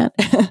you seen that?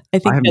 I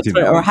think haven't seen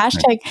that or one.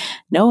 hashtag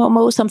no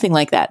homo, something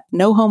like that.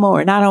 No homo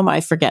or not homo,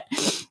 I forget.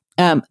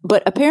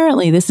 But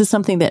apparently this is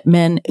something that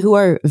men who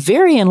are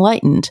very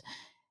enlightened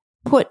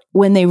put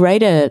when they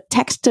write a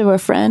text to a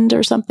friend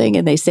or something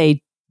and they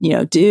say,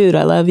 dude,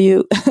 I love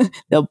you.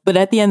 But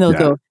at the end, they'll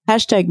go,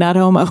 hashtag not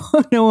homo,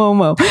 no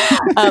homo.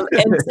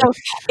 And so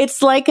it's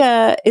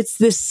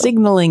this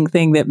signaling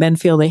thing that men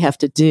feel they have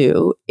to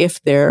do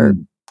if they're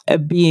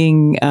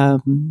being,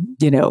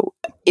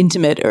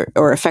 intimate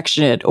or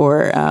affectionate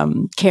or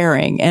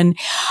caring. And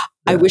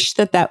I wish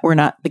that were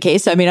not the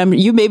case. I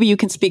mean, maybe you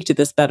can speak to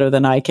this better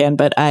than I can,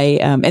 but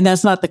and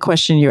that's not the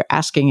question you're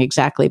asking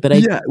exactly, but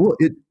well,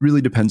 it really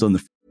depends on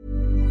the.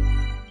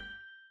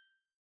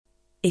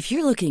 If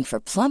you're looking for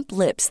plump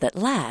lips that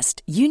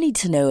last, you need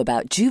to know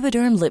about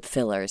Juvederm lip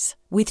fillers.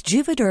 With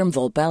Juvederm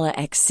Volbella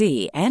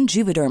XC and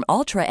Juvederm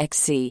Ultra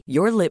XC,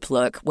 your lip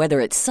look, whether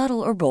it's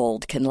subtle or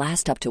bold, can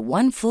last up to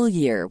 1 full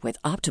year with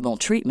optimal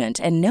treatment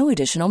and no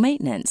additional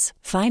maintenance.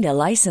 Find a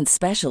licensed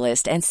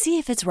specialist and see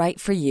if it's right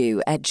for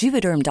you at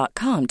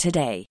Juvederm.com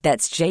today.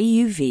 That's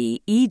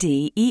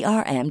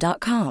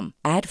JUVEDERM.com.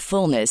 Add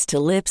fullness to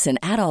lips in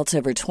adults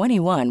over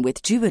 21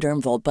 with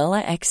Juvederm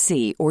Volbella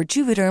XC or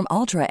Juvederm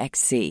Ultra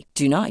XC.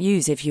 Do not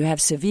use if you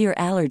have severe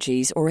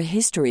allergies or a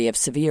history of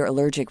severe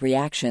allergic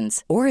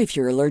reactions, or if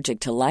you're allergic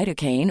to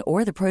lidocaine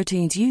or the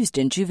proteins used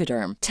in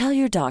Juvederm. Tell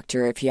your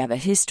doctor if you have a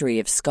history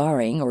of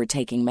scarring or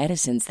taking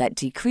medicines that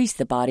decrease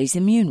the body's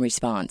immune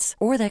response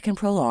or that can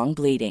prolong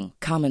bleeding.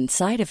 Common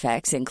side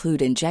effects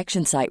include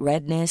injection site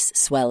redness,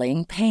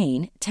 swelling,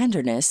 pain,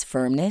 tenderness,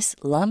 firmness,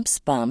 lumps,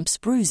 bumps,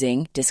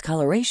 bruising,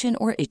 discoloration,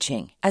 or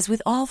itching. As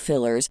with all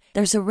fillers,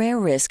 there's a rare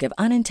risk of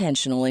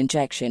unintentional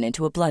injection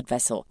into a blood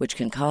vessel, which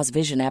can cause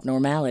vision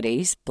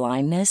abnormalities,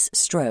 blindness,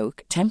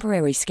 stroke,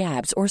 temporary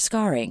scabs, or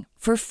scarring.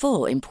 For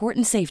full,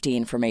 important safety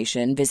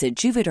information, visit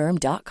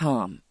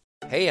Juvederm.com.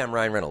 Hey, I'm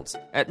Ryan Reynolds.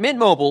 At Mint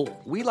Mobile,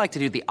 we like to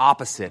do the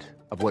opposite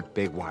of what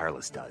Big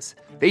Wireless does.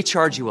 They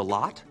charge you a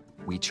lot,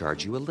 we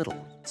charge you a little.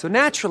 So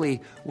naturally,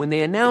 when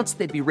they announced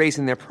they'd be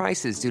raising their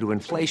prices due to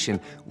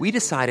inflation, we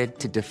decided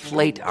to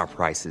deflate our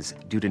prices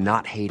due to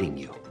not hating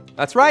you.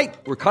 That's right.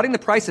 We're cutting the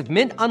price of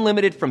Mint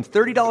Unlimited from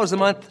 $30 a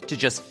month to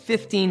just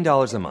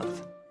 $15 a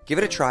month. Give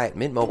it a try at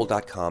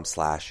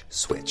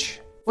mintmobile.com/switch.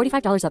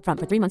 $45 up front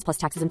for 3 months plus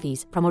taxes and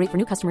fees. Promo rate for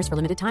new customers for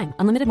limited time.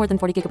 Unlimited more than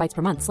 40 gigabytes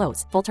per month.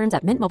 Slows full terms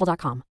at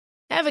mintmobile.com.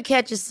 Ever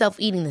catch yourself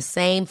eating the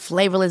same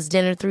flavorless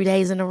dinner 3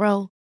 days in a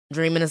row?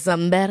 Dreaming of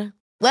something better?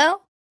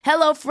 Well,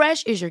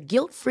 HelloFresh is your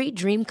guilt-free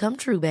dream come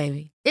true,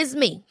 baby. It's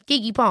me,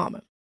 Keke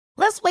Palmer.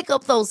 Let's wake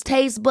up those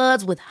taste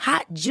buds with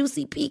hot,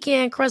 juicy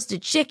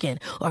pecan-crusted chicken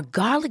or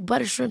garlic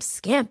butter shrimp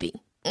scampi.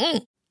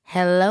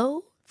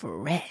 Hello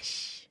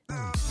Fresh.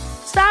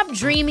 Stop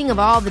dreaming of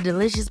all the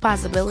delicious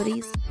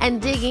possibilities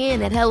and dig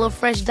in at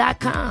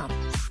HelloFresh.com.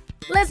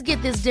 Let's get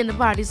this dinner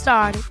party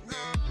started.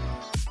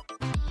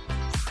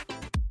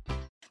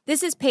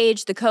 This is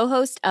Paige, the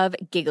co-host of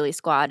Giggly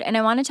Squad, and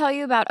I want to tell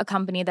you about a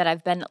company that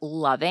I've been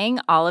loving,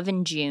 Olive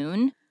 &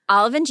 June.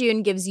 Olive &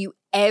 June gives you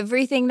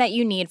everything that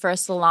you need for a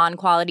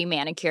salon-quality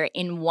manicure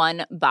in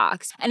one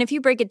box. And if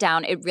you break it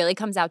down, it really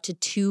comes out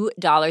to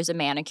 $2 a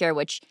manicure,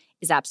 which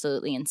is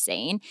absolutely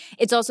insane.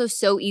 It's also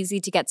so easy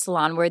to get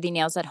salon-worthy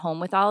nails at home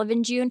with Olive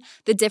 & June.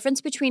 The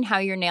difference between how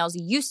your nails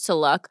used to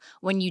look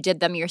when you did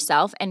them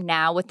yourself and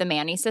now with the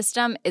Mani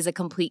system is a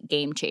complete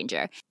game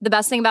changer. The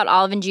best thing about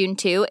Olive & June,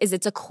 too, is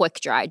it's a quick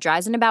dry.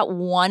 Dries in about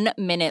 1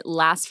 minute,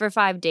 lasts for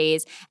 5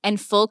 days,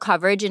 and full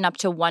coverage in up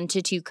to 1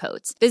 to 2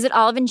 coats. Visit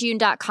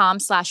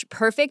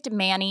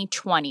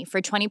oliveandjune.com/perfectmani20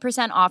 for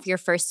 20% off your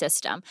first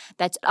system.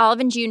 That's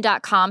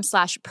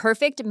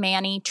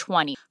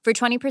oliveandjune.com/perfectmani20 for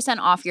 20%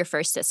 off your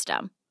first system.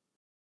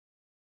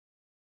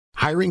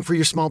 Hiring for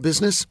your small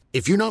business?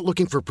 If you're not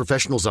looking for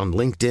professionals on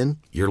LinkedIn,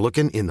 you're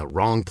looking in the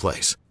wrong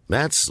place.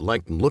 That's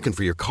like looking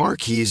for your car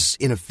keys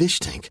in a fish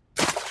tank.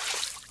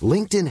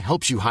 LinkedIn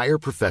helps you hire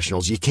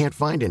professionals you can't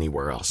find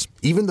anywhere else,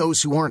 even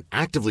those who aren't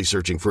actively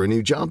searching for a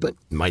new job but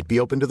might be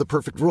open to the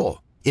perfect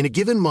role. In a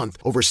given month,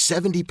 over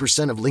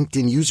 70% of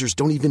LinkedIn users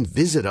don't even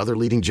visit other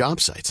leading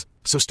job sites.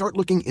 So start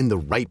looking in the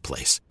right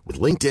place. With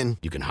LinkedIn,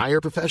 you can hire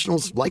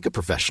professionals like a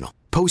professional.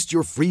 Post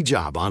your free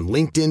job on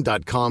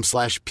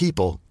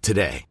linkedin.com/people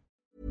today.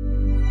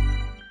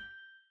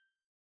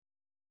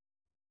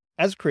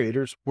 As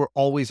creators, we're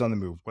always on the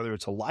move. Whether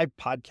it's a live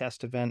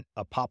podcast event,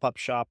 a pop-up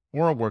shop,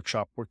 or a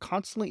workshop, we're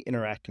constantly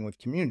interacting with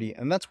community,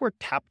 and that's where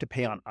Tap to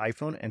Pay on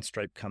iPhone and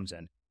Stripe comes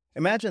in.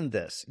 Imagine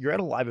this. You're at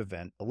a live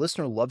event, a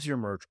listener loves your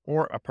merch,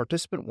 or a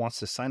participant wants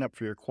to sign up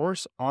for your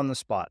course on the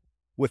spot.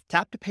 With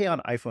Tap to Pay on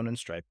iPhone and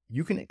Stripe,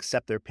 you can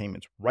accept their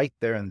payments right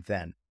there and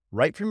then,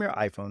 right from your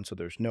iPhone, so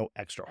there's no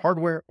extra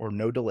hardware or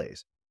no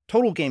delays.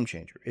 Total game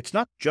changer. It's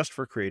not just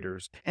for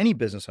creators. Any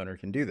business owner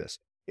can do this.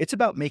 It's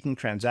about making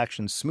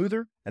transactions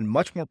smoother and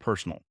much more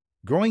personal,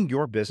 growing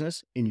your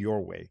business in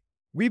your way.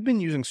 We've been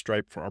using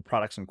Stripe for our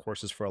products and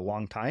courses for a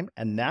long time,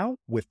 and now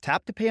with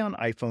Tap to Pay on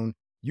iPhone,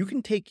 you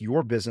can take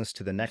your business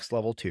to the next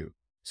level too.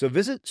 So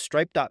visit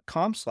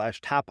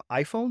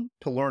stripe.com/tapiphone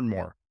to learn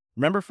more.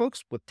 Remember,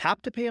 folks, with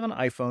Tap to Pay on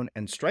iPhone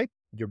and Stripe,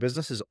 your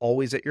business is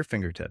always at your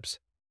fingertips.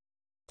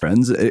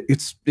 Friends,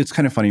 it's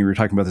kind of funny we were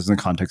talking about this in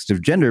the context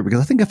of gender,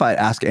 because I think if I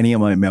ask any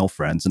of my male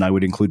friends, and I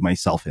would include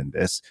myself in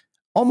this,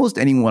 almost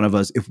any one of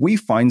us, if we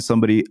find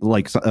somebody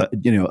like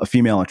a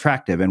female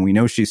attractive and we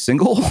know she's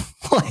single,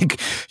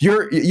 like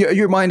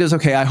your mind is,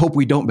 okay, I hope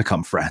we don't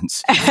become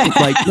friends.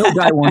 Like no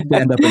guy wants to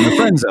end up in the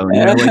friend zone.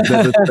 You know, like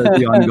that's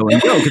the ongoing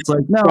joke. It's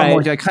like, no, Right.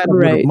 like I kind of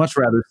would much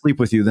rather sleep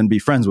with you than be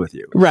friends with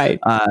you. Right.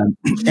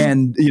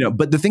 And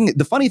but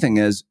the funny thing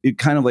is, it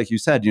kind of like you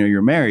said,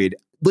 you're married.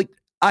 Like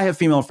I have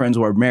female friends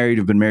who are married,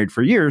 who've been married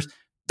for years.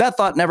 That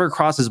thought never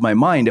crosses my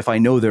mind if I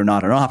know they're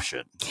not an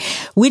option.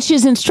 Which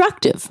is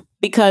instructive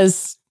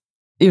because,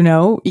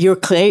 you're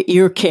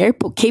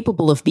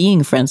capable of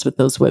being friends with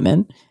those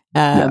women.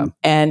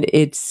 And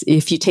it's,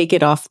 if you take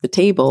it off the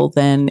table,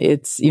 then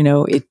it's,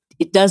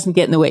 it doesn't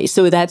get in the way.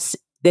 So that's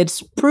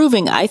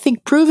proving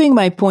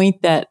my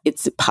point that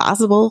it's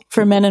possible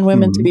for men and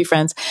women to be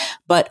friends.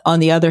 But on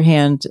the other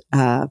hand,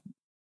 I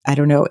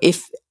don't know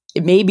if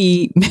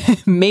maybe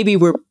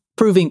we're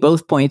proving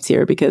both points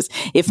here, because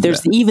if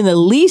there's even the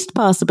least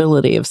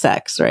possibility of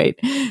sex, right?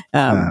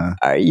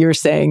 You're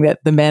saying that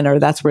the men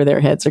that's where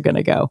their heads are going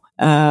to go.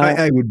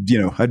 I would,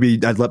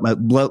 I'd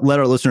let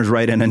our listeners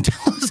write in and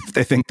tell us if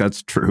they think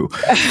that's true.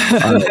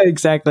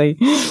 Exactly.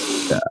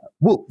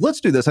 Well, let's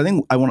do this. I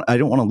don't want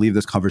to leave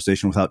this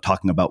conversation without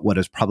talking about what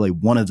is probably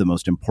one of the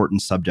most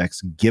important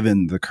subjects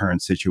given the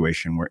current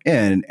situation we're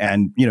in.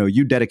 And,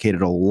 you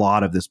dedicated a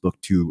lot of this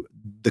book to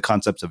the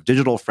concepts of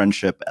digital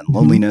friendship and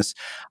loneliness.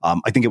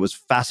 I think it was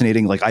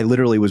fascinating. Like I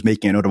literally was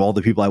making a note of all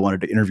the people I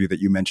wanted to interview that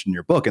you mentioned in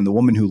your book. And the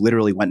woman who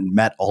literally went and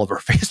met all of her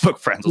Facebook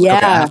friends was like,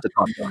 okay, I have to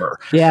talk to her.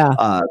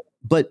 Yeah.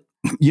 But,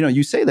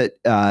 you say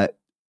that,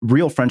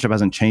 real friendship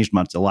hasn't changed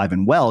much, alive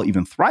and well,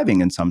 even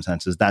thriving in some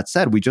senses. That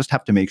said, we just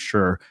have to make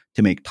sure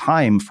to make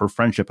time for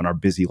friendship in our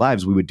busy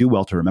lives. We would do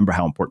well to remember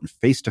how important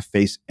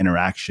face-to-face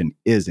interaction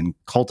is in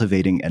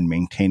cultivating and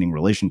maintaining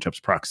relationships.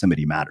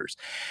 Proximity matters.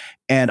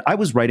 And I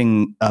was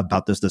writing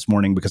about this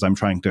morning because I'm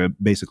trying to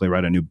basically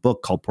write a new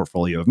book called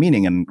Portfolio of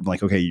Meaning. And I'm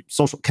like, okay,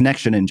 social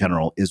connection in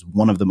general is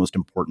one of the most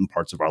important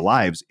parts of our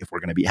lives if we're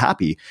going to be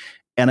happy.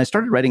 And I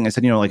started writing, I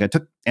said, I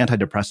took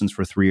antidepressants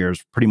for 3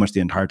 years, pretty much the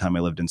entire time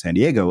I lived in San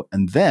Diego.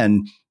 And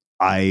then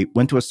I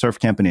went to a surf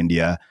camp in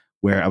India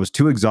where I was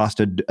too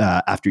exhausted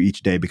after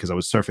each day because I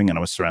was surfing and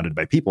I was surrounded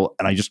by people.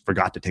 And I just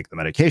forgot to take the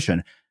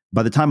medication.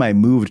 By the time I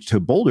moved to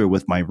Boulder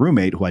with my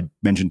roommate, who I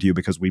mentioned to you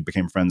because we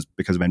became friends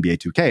because of NBA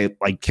 2K,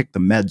 I kicked the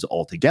meds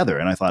altogether.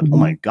 And I thought, oh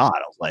my God,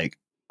 I was like,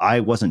 I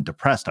wasn't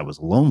depressed. I was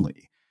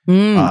lonely.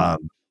 But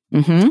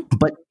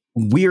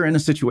we're in a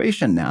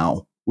situation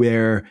now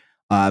where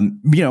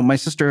my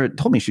sister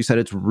told me, she said,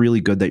 it's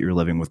really good that you're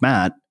living with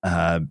Matt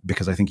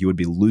because I think you would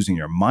be losing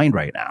your mind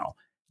right now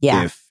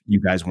if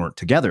you guys weren't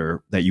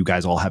together, that you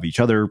guys all have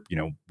each other.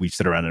 We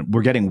sit around and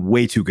we're getting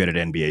way too good at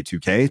NBA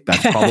 2K.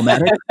 That's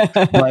problematic.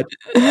 But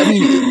I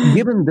mean,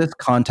 given this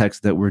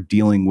context that we're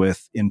dealing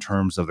with in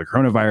terms of the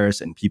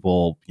coronavirus and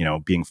people,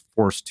 being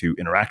forced to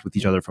interact with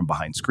each other from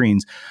behind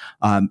screens,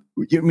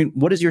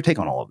 what is your take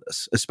on all of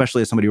this,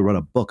 especially as somebody who wrote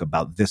a book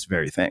about this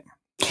very thing?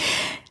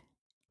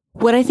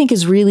 What I think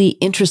is really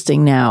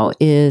interesting now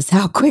is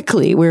how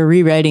quickly we're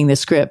rewriting the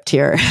script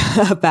here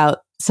about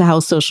how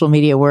social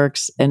media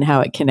works and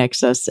how it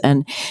connects us.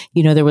 And,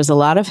 there was a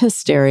lot of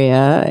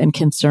hysteria and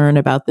concern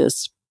about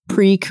this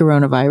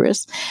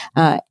pre-coronavirus,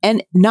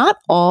 and not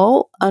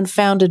all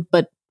unfounded,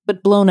 but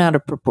blown out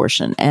of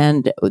proportion.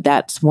 And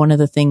that's one of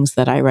the things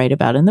that I write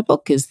about in the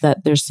book, is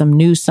that there's some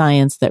new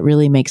science that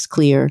really makes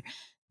clear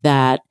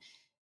that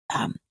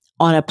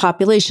on a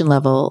population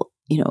level,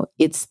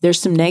 there's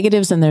some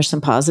negatives and there's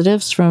some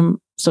positives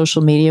from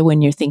social media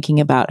when you're thinking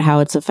about how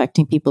it's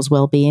affecting people's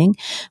well-being,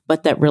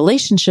 but that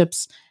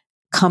relationships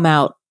come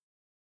out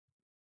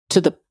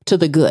to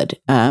the good,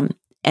 and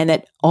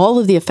that all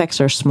of the effects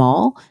are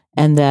small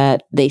and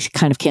that they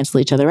kind of cancel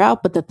each other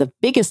out, but that the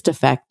biggest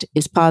effect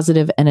is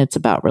positive and it's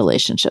about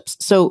relationships.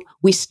 So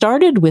we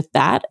started with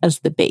that as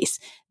the base.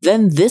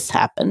 Then this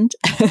happened.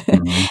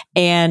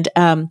 And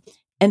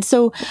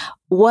so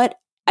what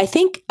I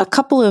think a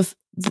couple of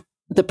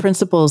the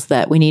principles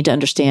that we need to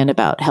understand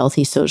about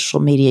healthy social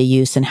media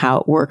use and how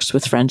it works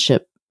with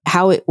friendship,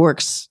 how it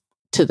works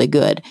to the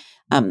good,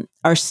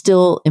 are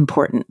still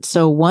important.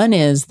 So one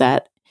is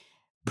that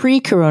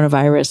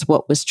pre-coronavirus,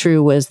 what was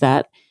true was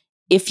that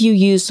if you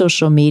use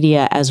social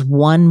media as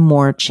one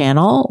more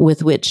channel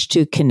with which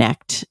to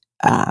connect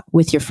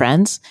with your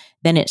friends,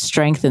 then it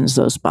strengthens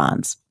those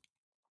bonds.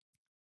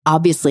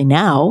 Obviously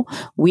now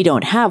we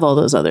don't have all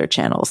those other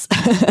channels.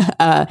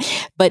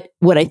 But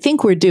what I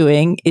think we're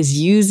doing is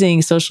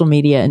using social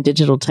media and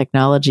digital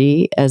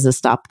technology as a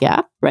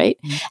stopgap, right?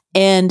 Mm-hmm.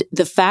 And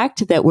the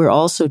fact that we're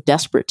also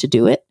desperate to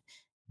do it,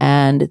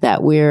 and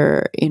that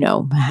we're,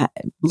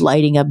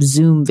 lighting up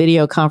Zoom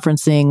video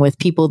conferencing with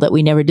people that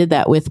we never did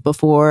that with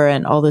before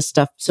and all this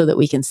stuff so that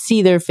we can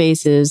see their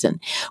faces,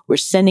 and we're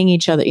sending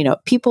each other,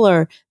 people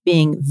are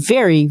being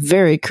very,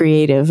 very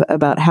creative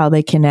about how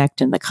they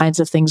connect and the kinds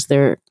of things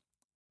they're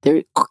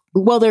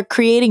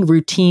creating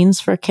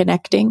routines for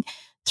connecting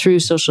through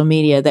social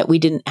media that we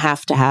didn't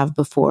have to have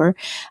before.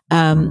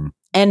 And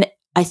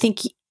I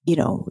think,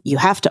 you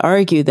have to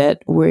argue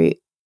that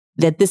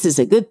this is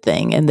a good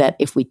thing, and that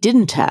if we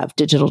didn't have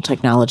digital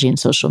technology and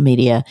social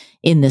media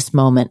in this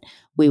moment,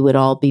 we would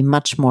all be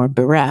much more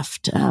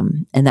bereft.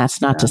 And that's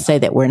not to say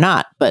that we're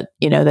not, but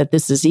that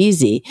this is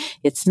easy.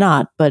 It's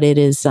not, but it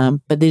is.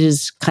 But it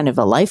is kind of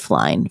a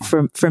lifeline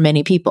for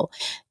many people.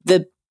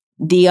 The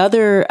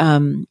other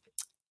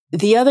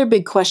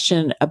big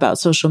question about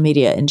social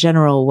media in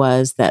general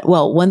was that,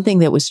 one thing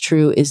that was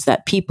true is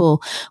that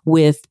people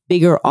with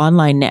bigger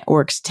online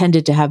networks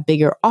tended to have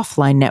bigger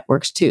offline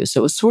networks too. So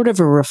it was sort of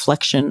a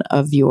reflection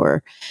of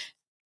the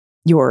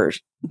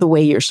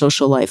way your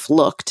social life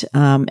looked,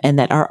 and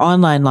that our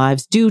online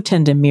lives do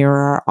tend to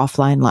mirror our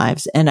offline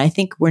lives. And I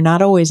think we're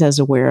not always as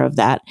aware of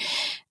that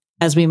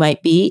as we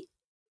might be.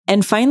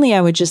 And finally,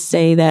 I would just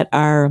say that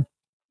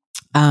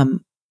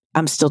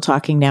I'm still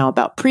talking now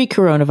about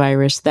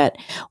pre-coronavirus, that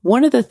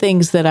one of the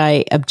things that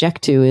I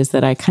object to is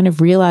that I kind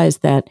of realize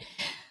that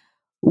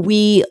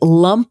we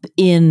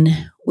worry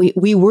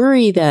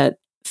that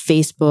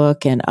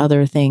Facebook and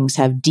other things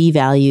have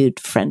devalued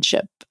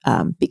friendship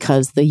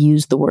because they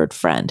use the word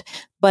friend.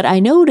 But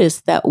I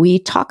noticed that we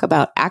talk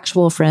about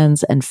actual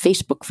friends and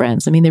Facebook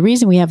friends. I mean, the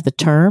reason we have the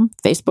term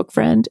Facebook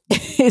friend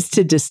is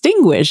to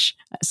distinguish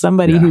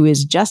somebody who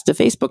is just a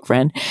Facebook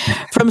friend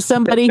from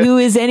somebody who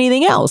is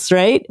anything else,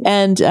 right?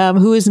 And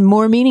who is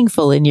more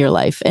meaningful in your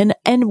life. And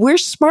we're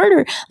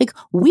smarter. Like,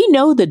 we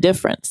know the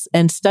difference,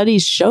 and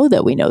studies show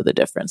that we know the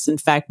difference. In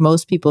fact,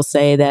 most people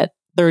say that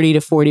 30 to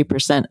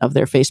 40% of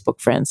their Facebook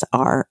friends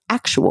are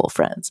actual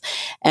friends.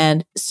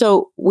 And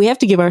so we have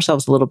to give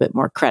ourselves a little bit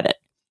more credit.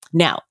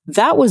 Now,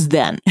 that was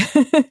then.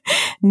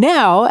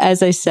 Now,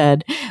 as I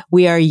said,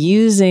 we are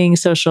using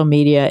social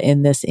media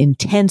in this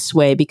intense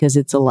way because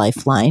it's a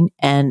lifeline,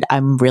 and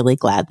I'm really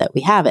glad that we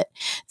have it.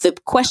 The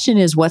question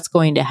is, what's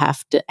going to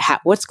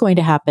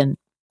happen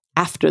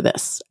after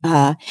this?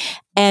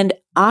 And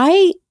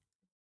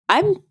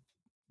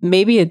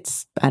maybe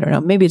it's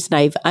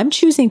naive. I'm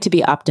choosing to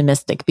be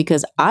optimistic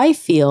because I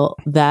feel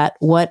that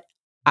what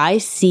I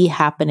see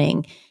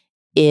happening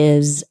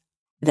is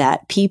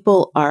that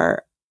people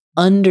are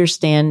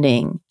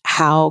understanding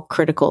how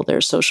critical their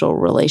social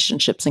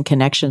relationships and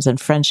connections and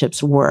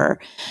friendships were,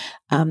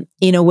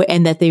 in a way,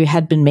 and that they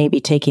had been maybe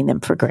taking them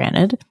for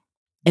granted.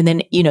 And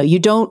then, you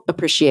don't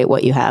appreciate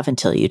what you have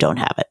until you don't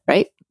have it,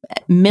 right?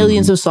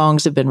 Millions of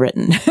songs have been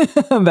written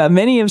about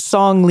many of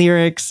song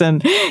lyrics,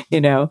 and, you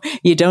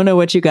don't know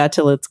what you got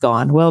till it's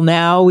gone. Well,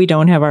 now we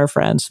don't have our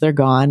friends. They're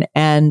gone.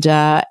 And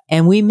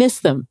we miss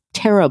them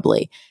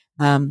terribly.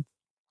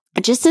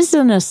 Just as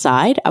an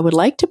aside, I would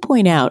like to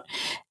point out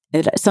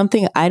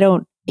something I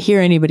don't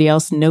hear anybody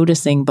else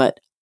noticing,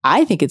 but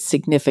I think it's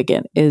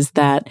significant, is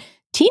that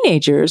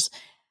teenagers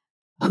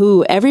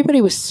who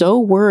everybody was so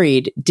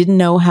worried didn't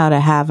know how to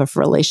have a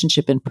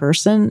relationship in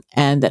person,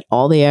 and that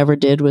all they ever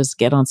did was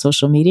get on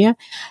social media,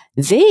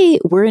 they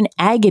were in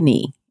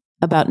agony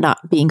about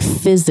not being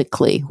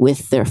physically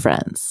with their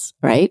friends,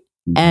 right?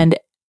 And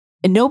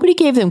nobody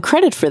gave them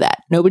credit for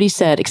that. Nobody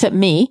said, except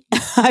me.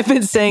 I've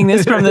been saying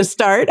this from the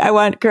start. I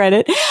want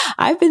credit.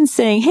 I've been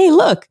saying, hey,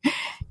 look,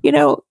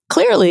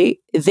 clearly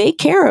they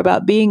care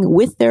about being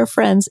with their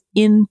friends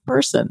in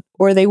person,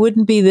 or they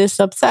wouldn't be this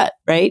upset,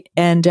 right?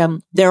 And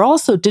they're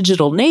also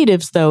digital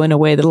natives, though, in a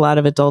way that a lot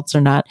of adults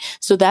are not.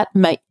 So that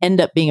might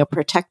end up being a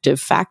protective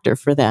factor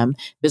for them,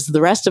 because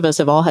the rest of us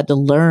have all had to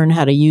learn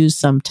how to use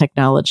some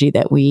technology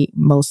that we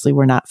mostly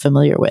were not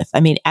familiar with.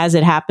 I mean, as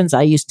it happens,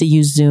 I used to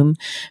use Zoom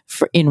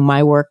in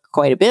my work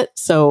quite a bit.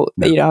 So,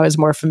 I was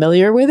more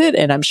familiar with it.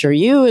 And I'm sure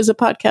you, as a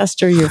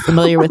podcaster, you're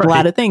familiar with a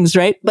lot of things,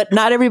 right? But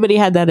not everybody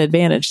had that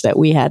advantage that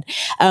we had.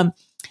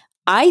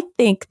 I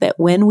think that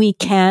when we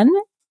can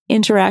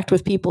interact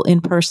with people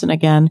in person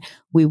again,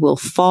 we will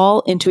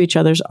fall into each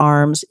other's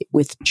arms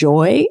with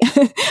joy,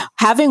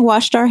 having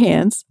washed our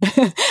hands.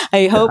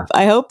 I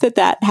hope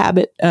that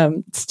habit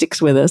sticks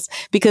with us,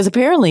 because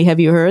apparently, have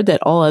you heard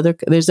that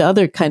there's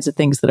other kinds of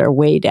things that are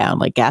way down,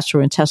 like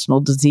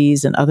gastrointestinal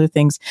disease and other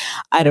things.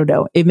 I don't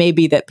know. It may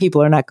be that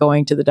people are not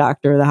going to the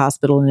doctor or the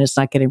hospital and it's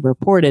not getting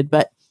reported,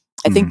 but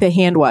I think the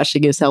hand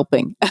washing is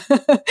helping.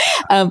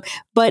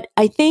 But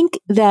I think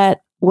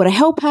that what I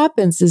hope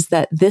happens is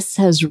that this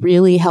has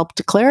really helped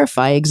to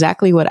clarify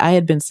exactly what I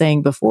had been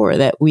saying before,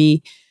 that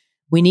we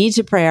need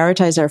to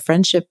prioritize our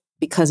friendship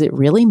because it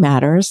really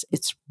matters.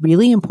 It's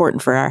really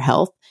important for our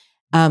health.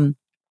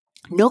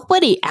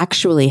 Nobody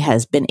actually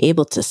has been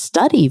able to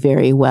study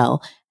very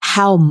well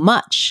how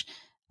much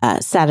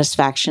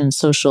satisfaction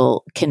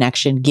social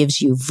connection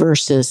gives you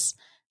versus,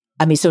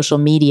 social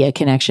media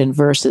connection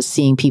versus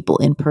seeing people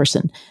in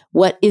person.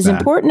 What is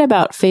important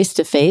about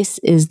face-to-face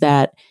is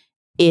that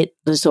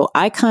so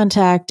eye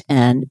contact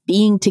and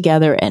being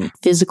together and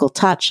physical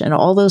touch and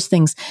all those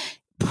things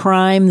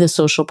prime the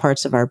social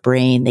parts of our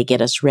brain. They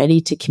get us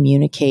ready to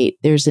communicate.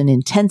 There's an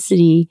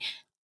intensity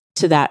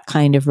to that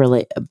kind of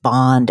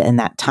bond and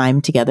that time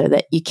together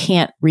that you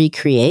can't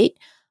recreate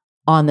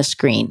on the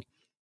screen.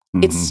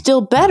 Mm-hmm. It's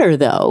still better,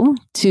 though,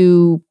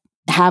 to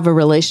have a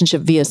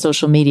relationship via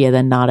social media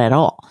than not at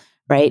all,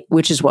 right?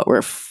 Which is what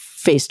we're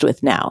faced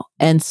with now.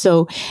 And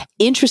so,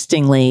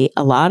 interestingly,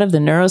 a lot of the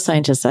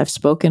neuroscientists I've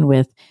spoken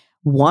with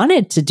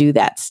wanted to do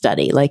that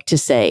study, like to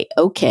say,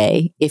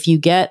 okay, if you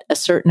get a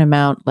certain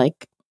amount,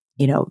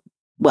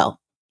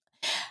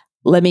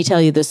 let me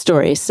tell you the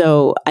story.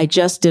 So I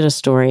just did a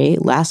story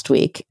last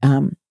week.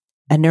 A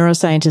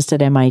neuroscientist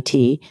at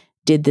MIT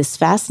did this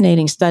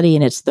fascinating study,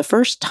 and it's the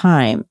first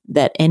time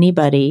that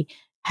anybody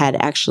had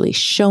actually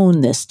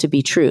shown this to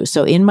be true.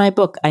 So in my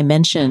book, I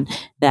mentioned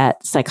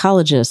that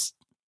psychologists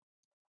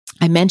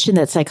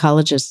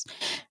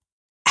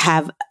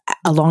have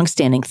a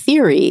longstanding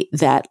theory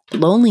that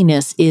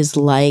loneliness is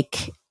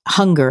like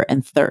hunger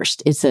and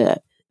thirst. It's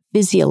a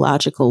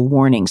physiological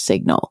warning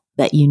signal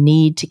that you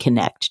need to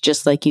connect,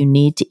 just like you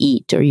need to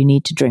eat or you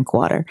need to drink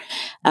water.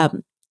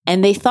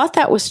 And they thought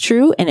that was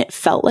true, and it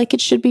felt like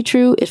it should be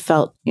true. It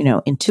felt,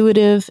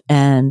 intuitive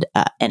and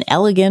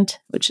elegant,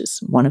 which is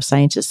one of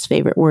scientists'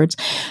 favorite words.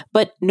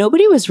 But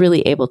nobody was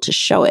really able to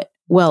show it.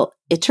 Well,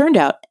 it turned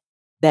out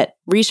that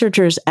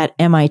researchers at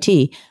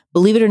MIT,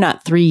 believe it or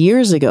not, 3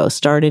 years ago,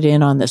 started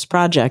in on this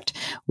project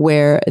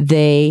where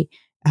they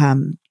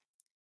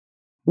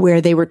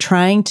were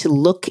trying to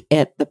look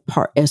at the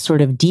part as sort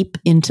of deep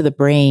into the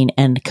brain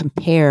and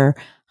compare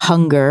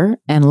hunger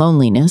and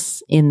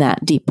loneliness in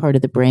that deep part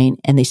of the brain.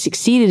 And they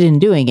succeeded in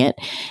doing it.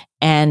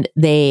 And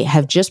they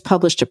have just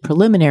published a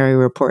preliminary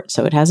report.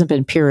 So it hasn't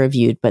been peer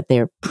reviewed, but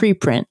their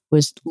preprint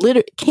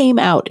came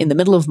out in the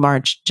middle of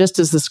March, just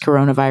as this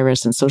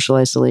coronavirus and social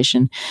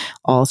isolation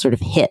all sort of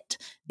hit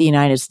the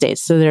United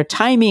States. So their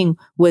timing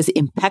was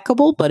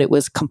impeccable, but it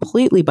was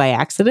completely by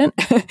accident.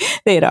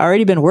 They had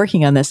already been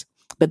working on this,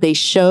 but they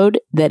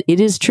showed that it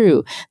is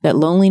true that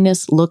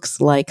loneliness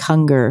looks like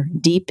hunger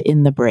deep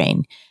in the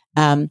brain.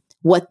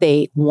 What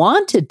they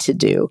wanted to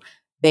do,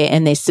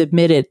 they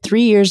submitted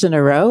 3 years in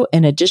a row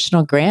an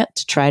additional grant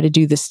to try to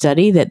do the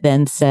study that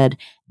then said,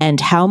 and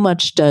how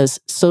much does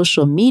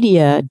social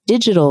media,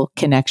 digital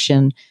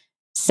connection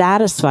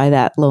satisfy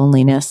that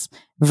loneliness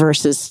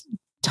versus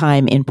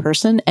time in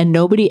person? And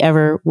nobody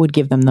ever would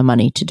give them the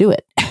money to do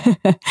it.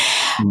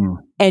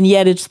 And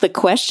yet it's the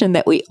question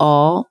that we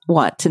all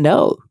want to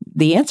know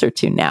the answer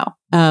to now.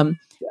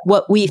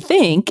 What we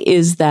think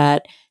is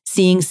that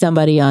seeing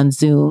somebody on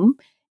Zoom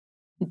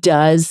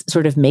does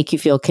sort of make you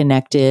feel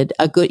connected.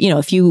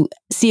 If you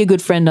see a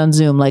good friend on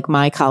Zoom, like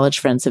my college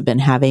friends have been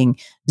having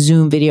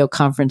Zoom video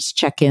conference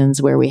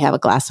check-ins where we have a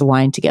glass of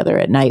wine together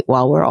at night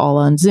while we're all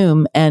on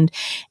Zoom. And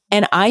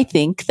I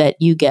think that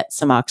you get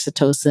some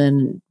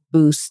oxytocin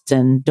boosts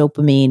and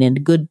dopamine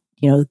and good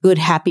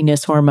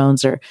happiness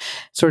hormones are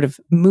sort of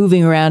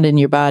moving around in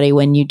your body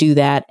when you do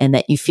that, and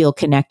that you feel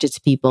connected to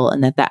people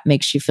and that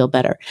makes you feel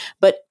better.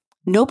 But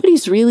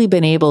nobody's really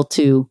been able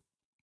to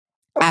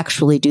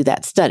actually do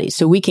that study.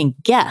 So we can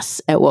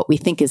guess at what we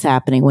think is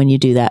happening when you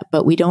do that,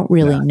 but we don't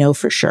really know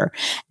for sure.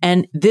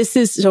 And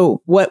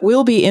what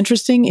will be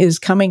interesting is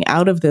coming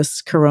out of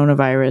this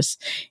coronavirus,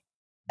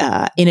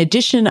 in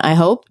addition, I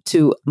hope,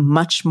 to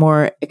much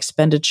more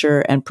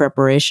expenditure and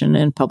preparation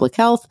in public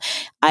health,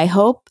 I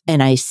hope,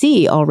 and I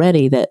see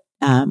already that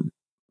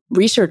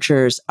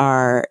researchers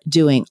are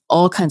doing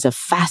all kinds of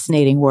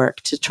fascinating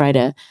work to try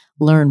to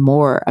learn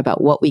more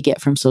about what we get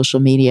from social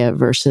media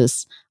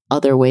versus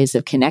other ways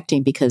of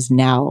connecting, because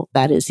now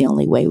that is the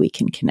only way we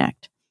can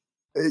connect.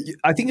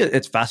 I think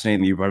it's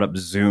fascinating that you brought up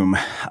Zoom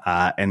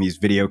and these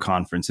video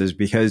conferences,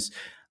 because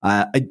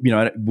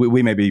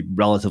we may be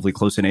relatively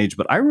close in age,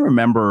 but I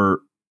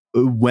remember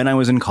when I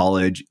was in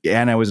college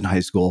and I was in high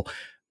school,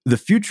 the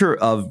future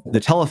of the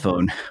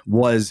telephone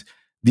was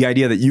the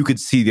idea that you could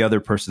see the other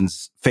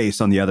person's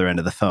face on the other end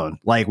of the phone.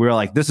 Like, we were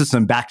like, this is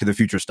some Back to the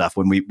Future stuff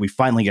when we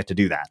finally get to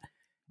do that.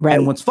 Right.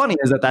 And what's funny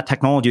is that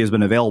technology has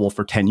been available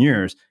for 10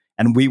 years.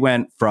 And we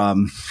went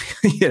from,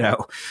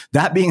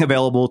 that being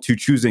available to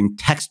choosing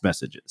text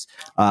messages.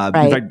 Right.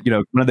 In fact,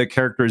 one of the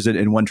characters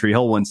in One Tree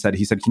Hill once said,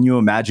 can you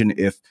imagine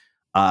if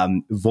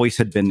voice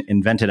had been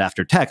invented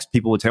after text?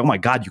 People would say, oh my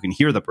God, you can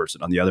hear the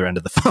person on the other end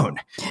of the phone.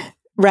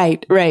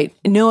 Right.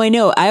 No, I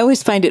know. I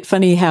always find it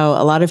funny how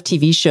a lot of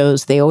TV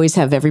shows, they always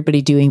have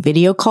everybody doing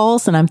video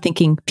calls. And I'm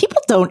thinking,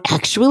 people don't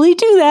actually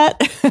do that.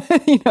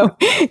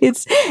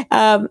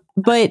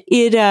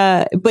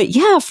 But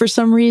yeah, for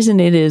some reason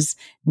it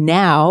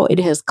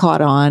has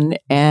caught on,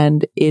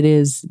 and it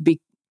is,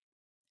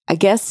 I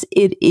guess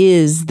it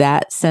is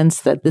that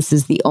sense that this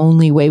is the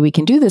only way we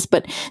can do this.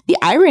 But the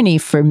irony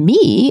for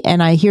me,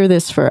 and I hear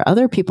this for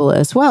other people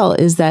as well,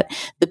 is that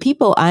the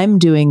people I'm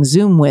doing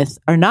Zoom with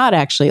are not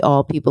actually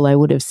all people I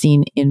would have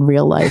seen in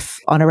real life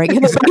on a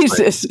regular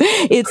basis.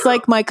 It's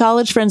like my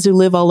college friends who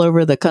live all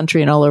over the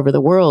country and all over the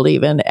world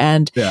even.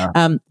 And,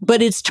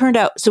 but it's turned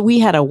out, so we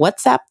had a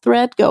WhatsApp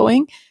thread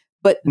going.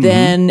 But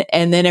then,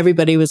 and then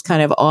everybody was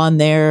kind of on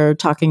there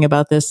talking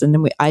about this. And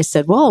then I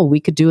said, well, we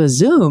could do a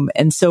Zoom.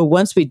 And so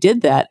once we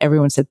did that,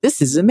 everyone said,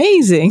 this is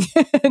amazing.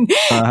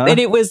 And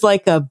it was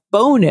like a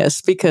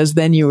bonus because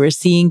then you were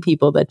seeing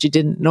people that you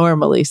didn't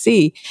normally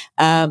see.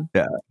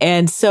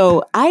 And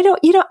so I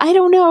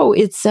don't know.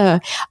 It's, I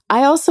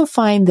also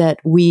find that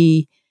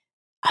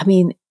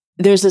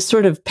there's a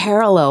sort of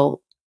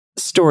parallel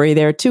story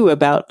there too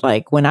about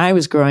like when I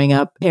was growing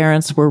up,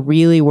 parents were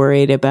really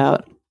worried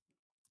about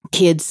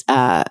kids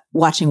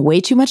watching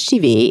way too much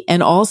TV,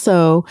 and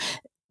also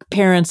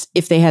parents,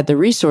 if they had the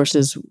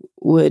resources,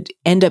 would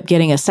end up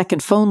getting a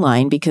second phone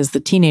line because the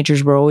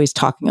teenagers were always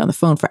talking on the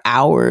phone for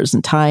hours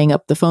and tying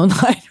up the phone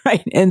line,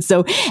 right? And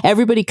so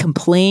everybody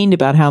complained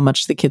about how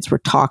much the kids were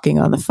talking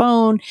on the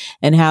phone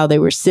and how they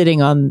were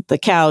sitting on the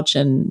couch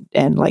and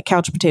like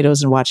couch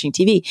potatoes and watching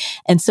TV.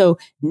 And so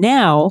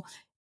now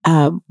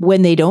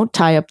when they don't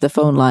tie up the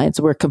phone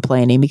lines, we're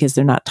complaining because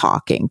they're not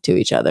talking to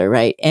each other,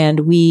 right?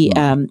 And we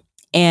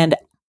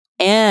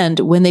and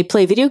when they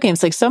play video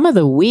games, like some of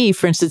the Wii,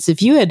 for instance,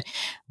 if you had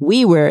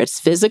Wii where it's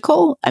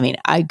physical, I mean,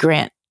 I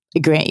grant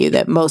you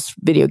that most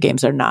video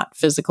games are not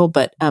physical,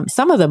 but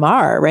some of them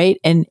are, right?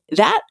 And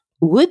that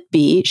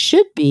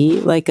should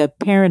be like a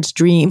parent's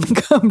dream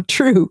come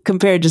true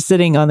compared to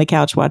sitting on the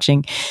couch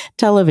watching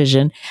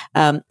television.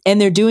 And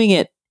they're doing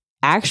it.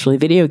 Actually,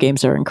 video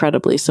games are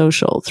incredibly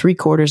social.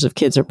 3/4 of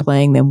kids are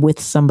playing them with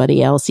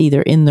somebody else,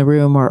 either in the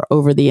room or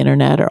over the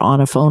internet or on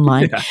a phone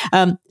line.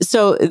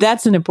 So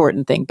that's an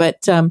important thing. But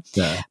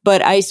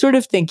I sort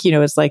of think,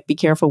 it's like, be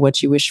careful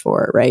what you wish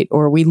for, right?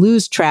 Or we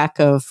lose track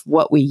of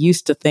what we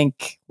used to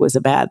think was a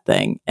bad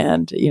thing.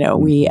 And,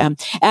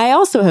 I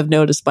also have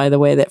noticed, by the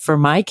way, that for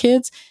my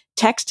kids,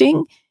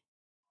 texting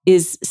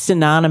is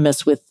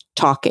synonymous with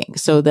talking.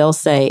 So I'll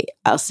say,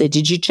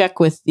 did you check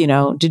with,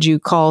 did you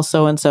call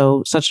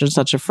so-and-so, such and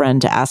such a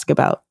friend to ask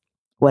about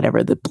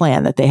whatever the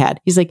plan that they had?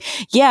 He's like,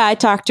 yeah, I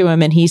talked to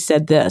him and he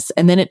said this.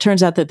 And then it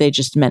turns out that they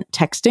just meant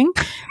texting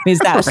because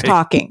that was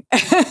talking.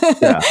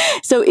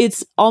 So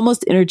it's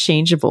almost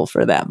interchangeable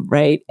for them,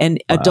 right?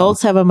 And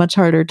adults have a much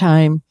harder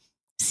time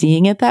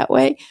seeing it that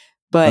way.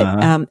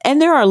 But, and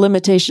there are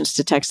limitations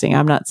to texting.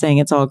 I'm not saying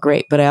it's all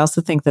great, but I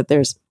also think that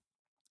there's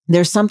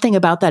something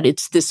about that.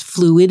 It's this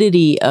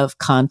fluidity of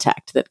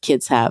contact that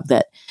kids have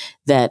that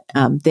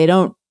they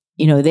don't,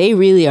 they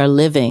really are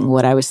living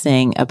what I was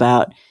saying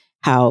about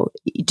how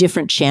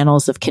different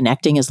channels of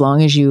connecting, as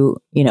long as you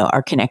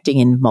are connecting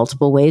in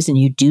multiple ways and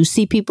you do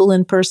see people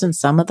in person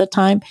some of the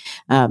time,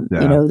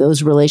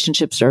 those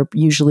relationships are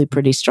usually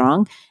pretty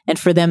strong. And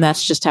for them,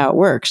 that's just how it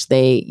works.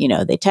 They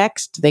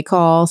text, they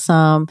call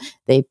some,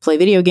 they play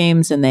video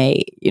games, and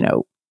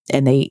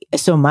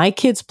so my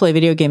kids play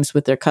video games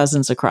with their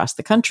cousins across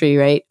the country,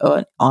 right,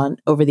 on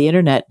over the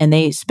internet, and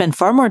they spend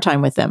far more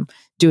time with them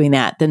doing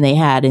that than they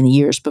had in the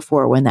years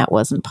before when that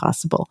wasn't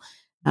possible.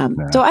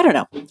 So I don't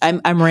know.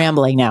 I'm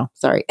rambling now.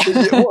 Sorry.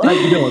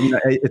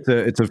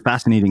 It's a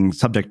fascinating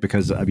subject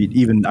because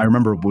even I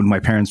remember when my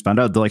parents found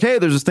out, they're like, "Hey,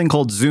 there's this thing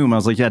called Zoom." I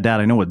was like, "Yeah, Dad,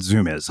 I know what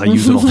Zoom is. I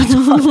use it all the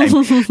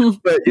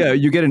time." But yeah,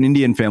 you get an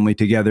Indian family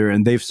together,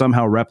 and they've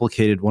somehow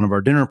replicated one of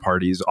our dinner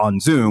parties on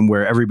Zoom,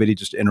 where everybody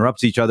just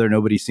interrupts each other.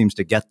 Nobody seems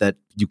to get that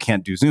you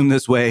can't do Zoom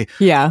this way.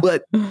 Yeah,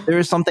 but there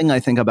is something I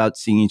think about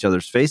seeing each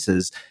other's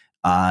faces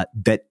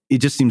that it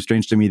just seems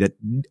strange to me that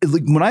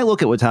when I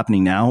look at what's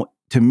happening now.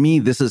 To me,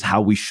 this is how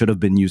we should have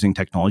been using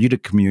technology to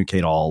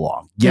communicate all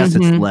along. Yes,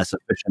 it's less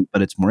efficient,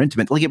 but it's more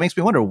intimate. Like, it makes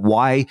me wonder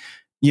why,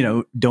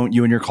 don't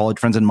you and your college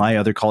friends and my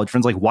other college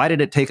friends, like, why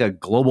did it take a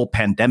global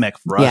pandemic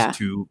for us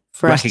to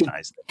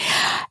recognize this,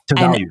 to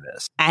value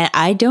this?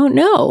 I don't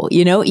know.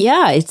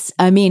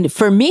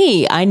 For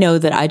me, I know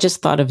that I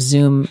just thought of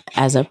Zoom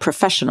as a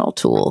professional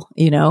tool,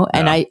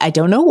 and I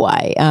don't know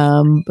why,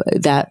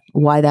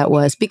 why that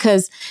was,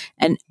 because,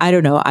 and I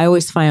don't know, I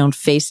always found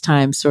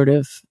FaceTime sort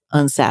of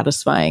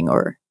unsatisfying,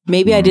 or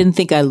maybe I didn't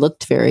think I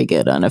looked very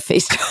good on a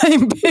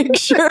FaceTime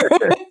picture.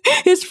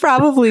 It's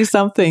probably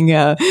something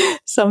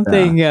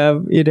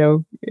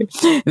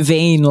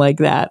vain like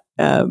that.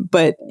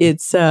 But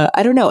it's,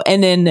 I don't know.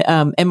 And then,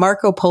 and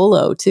Marco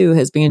Polo too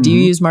has been, do you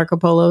use Marco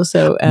Polo?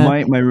 So,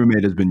 my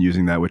roommate has been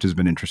using that, which has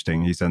been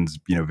interesting. He sends,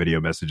 video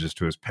messages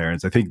to his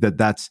parents. I think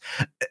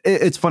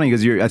it's funny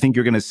because I think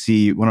you're going to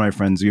see one of my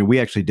friends, we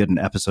actually did an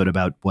episode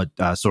about what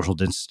social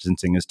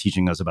distancing is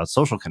teaching us about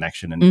social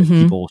connection, and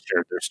people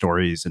shared their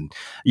stories, and,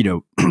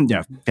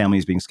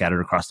 families being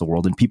scattered across the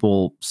world and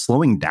people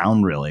slowing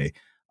down really.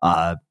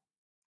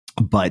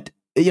 But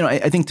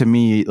I think to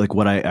me, like,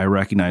 what I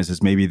recognize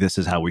is maybe this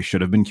is how we should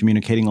have been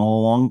communicating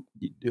all along,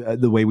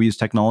 the way we use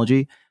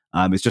technology.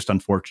 It's just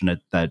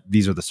unfortunate that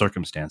these are the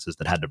circumstances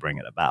that had to bring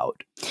it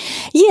about.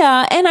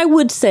 Yeah. And I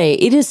would say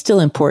it is still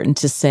important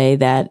to say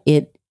that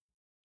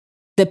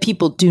that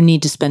people do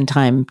need to spend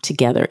time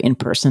together in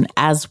person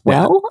as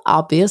well,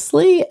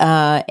 obviously.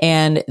 But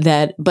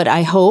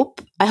I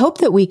hope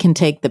that we can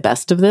take the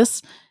best of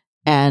this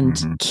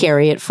and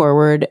carry it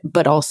forward,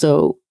 but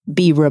also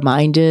be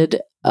reminded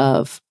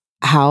of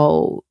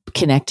how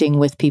connecting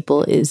with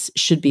people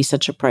should be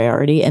such a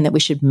priority and that we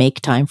should make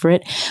time for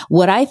it.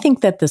 What I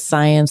think that the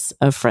science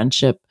of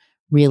friendship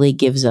really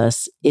gives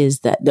us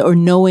is that, or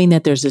knowing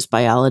that there's this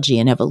biology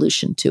and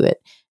evolution to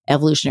it,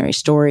 evolutionary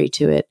story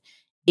to it,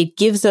 it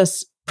gives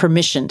us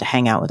permission to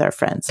hang out with our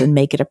friends and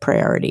make it a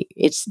priority.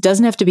 It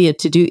doesn't have to be a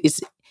to-do.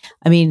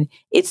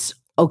 It's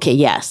okay.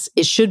 Yes,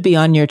 it should be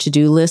on your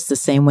to-do list the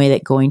same way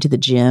that going to the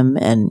gym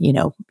and,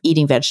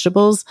 eating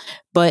vegetables.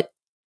 But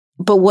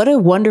what a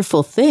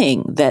wonderful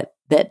thing that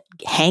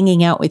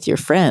hanging out with your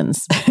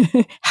friends,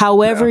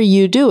 however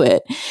you do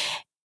it,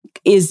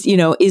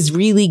 is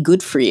really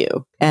good for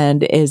you.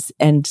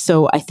 And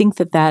so I think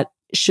that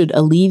should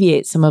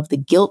alleviate some of the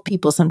guilt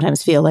people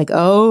sometimes feel, like,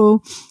 oh,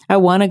 I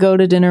want to go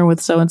to dinner with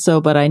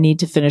so-and-so, but I need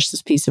to finish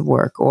this piece of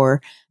work, or,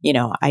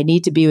 I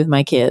need to be with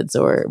my kids,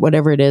 or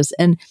whatever it is.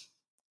 And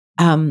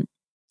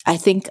I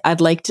think I'd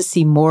like to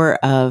see more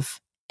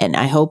of, and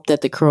I hope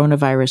that the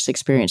coronavirus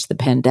experience, the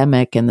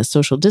pandemic and the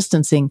social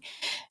distancing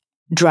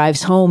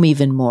drives home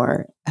even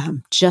more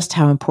just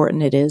how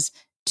important it is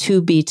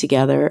to be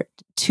together,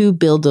 to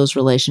build those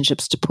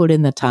relationships, to put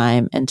in the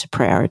time, and to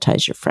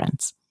prioritize your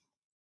friends.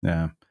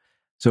 Yeah.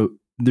 So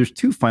there's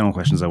two final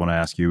questions I want to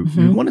ask you.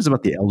 One is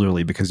about the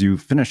elderly, because you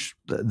finish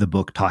the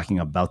book talking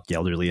about the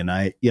elderly. And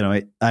I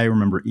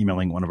remember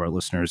emailing one of our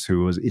listeners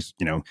who was,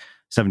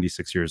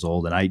 76 years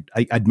old. And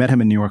I'd met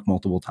him in New York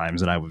multiple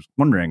times. And I was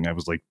wondering, I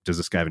was like, does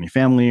this guy have any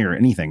family or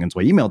anything? And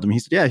so I emailed him. He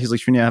said, yeah. He's like,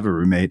 Srini, I have a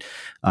roommate.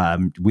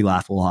 We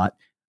laugh a lot.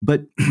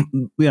 But,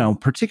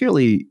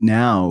 particularly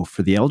now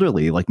for the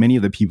elderly, like many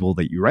of the people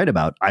that you write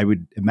about, I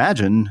would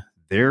imagine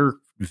they're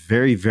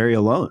very, very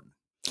alone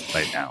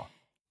right now.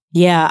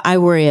 Yeah, I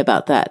worry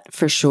about that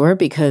for sure,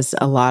 because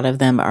a lot of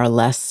them are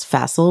less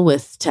facile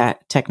with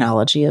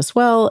technology as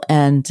well.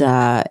 And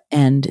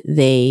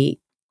they,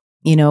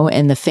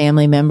 and the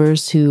family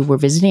members who were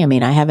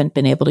visiting, I haven't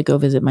been able to go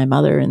visit my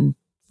mother in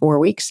 4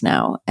 weeks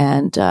now.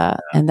 And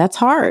that's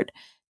hard.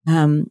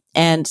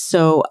 And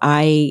so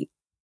I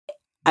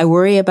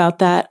worry about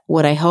that.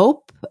 What I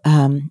hope,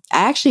 I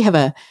actually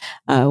have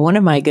one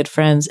of my good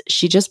friends,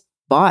 she just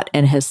bought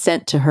and has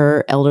sent to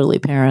her elderly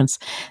parents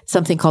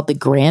something called the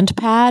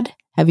GrandPad.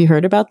 Have you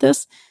heard about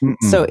this?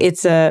 So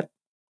it's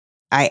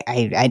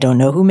I don't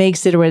know who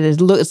makes it or what it is.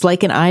 It's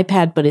like an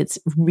iPad, but it's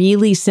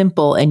really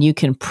simple, and you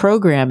can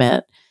program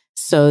it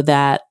so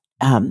that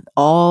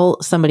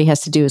all somebody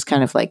has to do is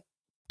kind of like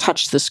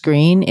touch the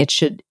screen. It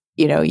should,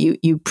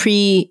 you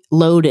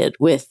pre-load it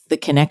with the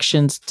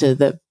connections to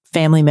the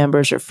family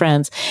members or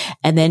friends,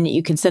 and then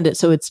you can send it.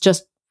 So it's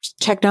just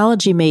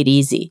technology made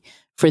easy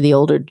for the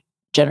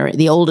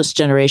oldest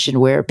generation,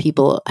 where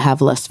people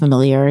have less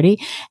familiarity.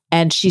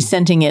 And she's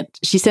sending it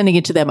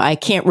to them. I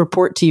can't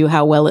report to you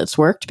how well it's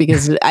worked,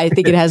 because I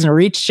think it hasn't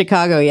reached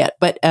Chicago yet.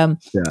 But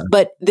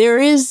there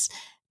is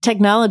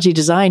technology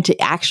designed to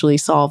actually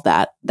solve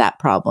that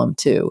problem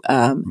too.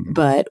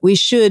 But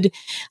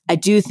I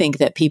do think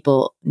that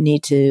people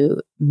need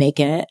to make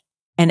an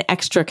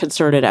extra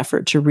concerted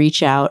effort to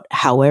reach out,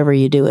 however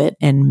you do it.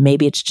 And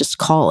maybe it's just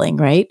calling,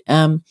 right?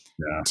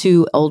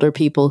 To older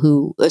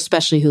people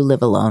especially who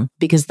live alone,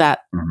 because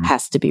that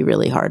has to be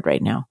really hard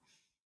right now.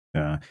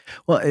 Yeah.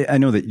 Well, I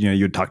know that,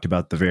 you had talked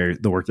about the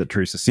work that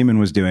Teresa Seaman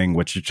was doing,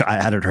 which I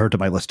added her to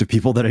my list of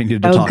people that I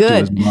needed to talk to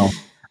as well.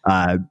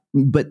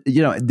 But,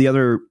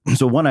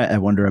 I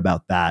wonder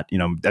about that,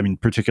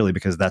 particularly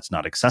because that's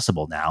not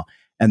accessible now.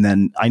 And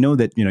then I know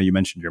that, you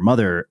mentioned your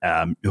mother,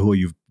 who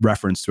you've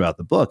referenced throughout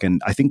the book.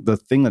 And I think the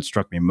thing that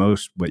struck me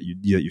most, what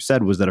you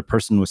said, was that a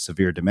person with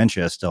severe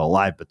dementia is still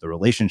alive, but the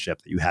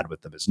relationship that you had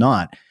with them is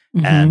not.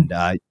 And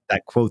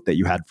that quote that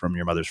you had from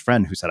your mother's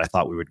friend who said, I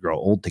thought we would grow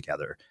old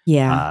together.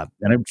 Yeah.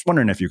 And I'm just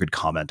wondering if you could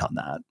comment on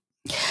that.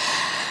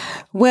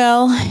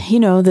 Well,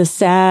 the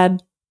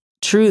sad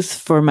truth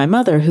for my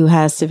mother, who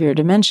has severe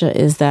dementia,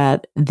 is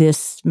that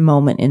this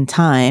moment in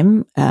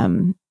time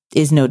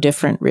is no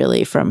different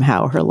really from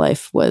how her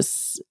life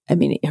was.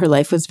 Her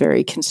life was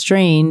very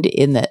constrained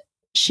in that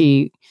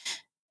she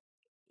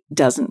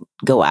doesn't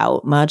go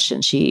out much,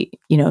 and she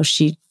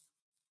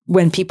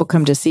when people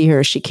come to see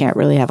her, she can't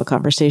really have a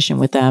conversation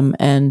with them.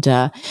 And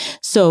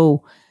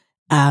so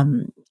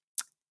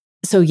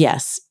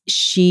yes,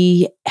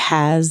 she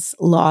has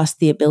lost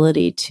the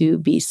ability to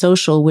be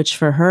social, which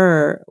for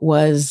her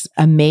was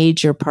a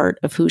major part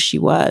of who she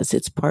was.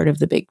 It's part of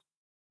the big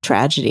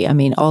tragedy.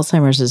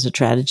 Alzheimer's is a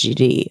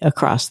tragedy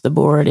across the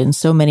board in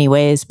so many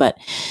ways, but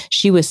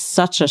she was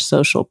such a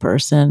social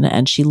person,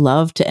 and she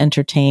loved to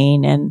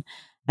entertain. And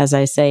as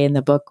I say in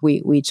the book,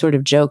 we sort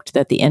of joked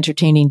that the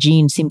entertaining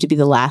gene seemed to be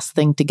the last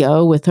thing to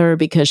go with her,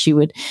 because she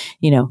would,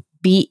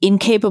 be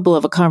incapable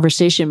of a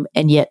conversation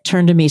and yet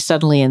turn to me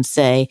suddenly and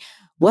say,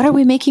 what are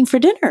we making for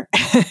dinner?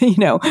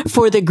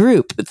 For the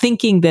group,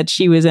 thinking that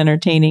she was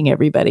entertaining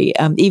everybody,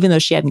 even though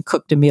she hadn't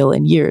cooked a meal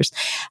in years.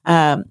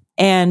 So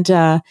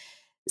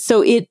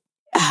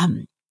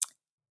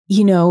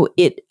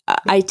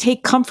I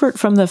take comfort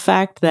from the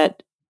fact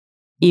that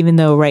even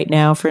though right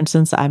now, for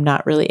instance, I'm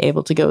not really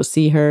able to go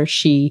see her,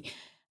 she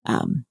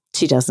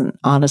doesn't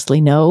honestly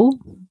know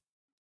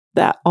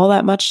that all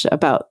that much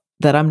about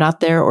that I'm not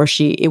there, or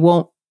it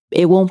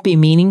won't be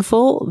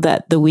meaningful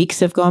that the weeks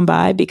have gone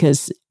by,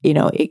 because,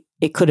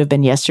 it could have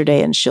been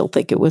yesterday and she'll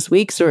think it was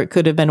weeks, or it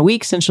could have been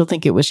weeks and she'll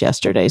think it was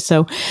yesterday.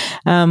 So,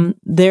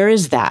 there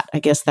is that. I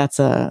guess that's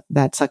a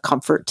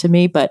comfort to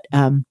me. But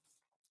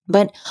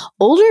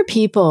older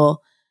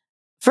people,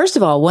 first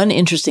of all, one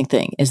interesting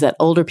thing is that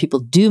older people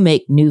do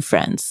make new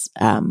friends.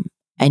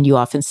 And you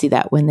often see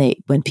that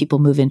when people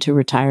move into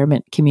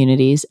retirement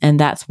communities. And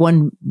that's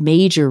one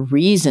major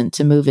reason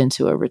to move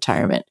into a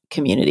retirement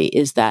community,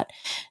 is that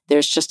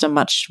there's just a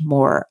much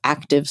more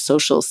active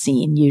social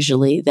scene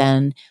usually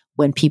than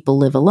when people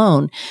live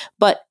alone.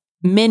 But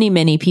many,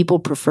 many people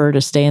prefer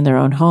to stay in their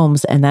own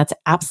homes, and that's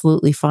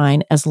absolutely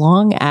fine as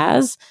long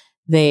as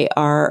they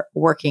are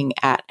working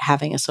at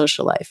having a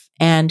social life.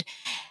 And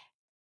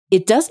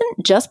it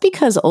doesn't, just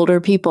because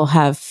older people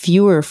have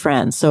fewer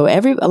friends. So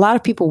a lot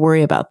of people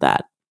worry about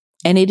that.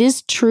 And it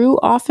is true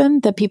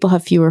often that people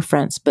have fewer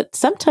friends, but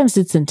sometimes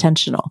it's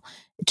intentional.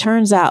 It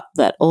turns out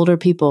that older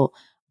people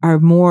are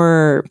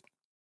more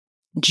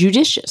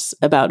judicious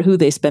about who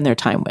they spend their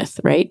time with,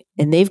 right?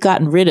 And they've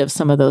gotten rid of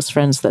some of those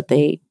friends that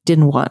they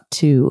didn't want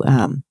to,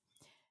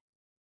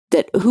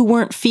 who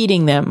weren't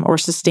feeding them or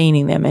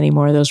sustaining them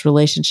anymore. Those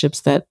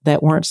relationships that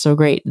weren't so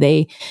great.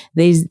 They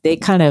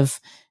kind of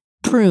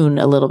prune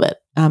a little bit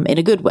in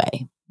a good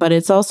way. But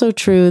it's also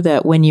true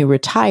that when you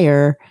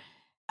retire,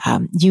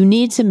 you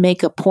need to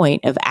make a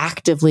point of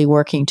actively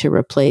working to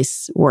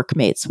replace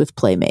workmates with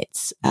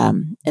playmates.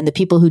 And the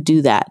people who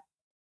do that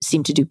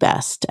seem to do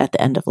best at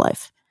the end of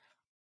life.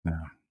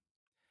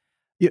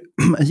 Yeah,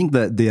 I think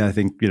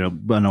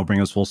and I'll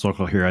bring us full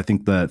circle here. I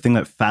think the thing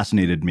that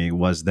fascinated me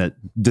was that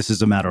this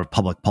is a matter of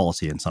public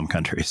policy in some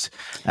countries.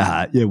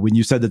 When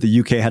you said that the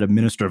UK had a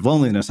minister of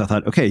loneliness, I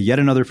thought, okay, yet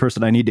another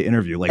person I need to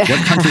interview. Like,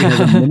 what country has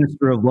a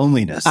minister of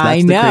loneliness? That's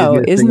I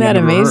know. Isn't that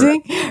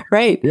amazing?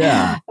 Right.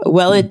 Yeah.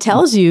 Well, it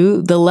tells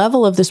you the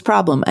level of this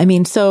problem. I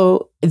mean,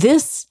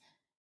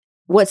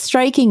 what's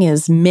striking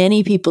is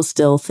many people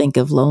still think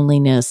of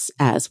loneliness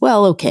as,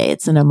 well, okay,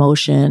 it's an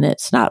emotion.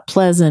 It's not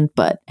pleasant,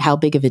 but how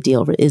big of a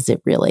deal is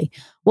it really?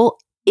 Well,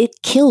 it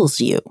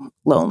kills you,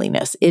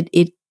 loneliness.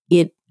 It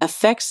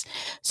affects,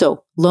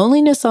 so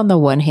loneliness on the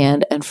one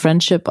hand and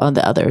friendship on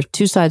the other,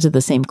 two sides of the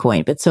same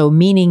coin. But so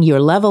meaning your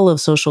level of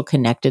social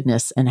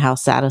connectedness and how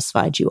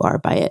satisfied you are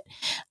by it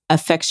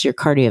affects your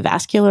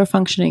cardiovascular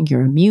functioning,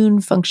 your immune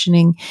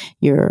functioning,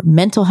 your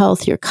mental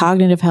health, your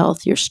cognitive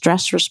health, your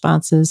stress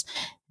responses,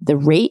 the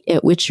rate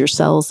at which your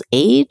cells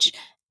age,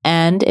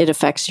 and it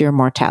affects your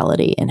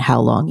mortality and how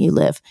long you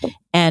live.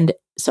 And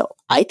so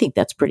I think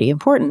that's pretty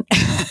important.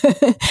 Just,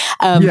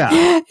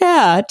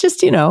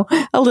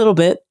 a little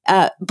bit.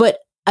 But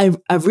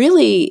a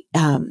really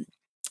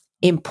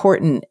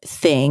important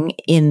thing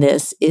in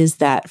this is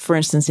that, for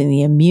instance, in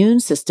the immune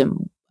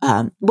system,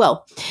 the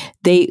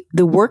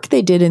work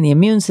they did in the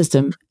immune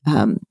system,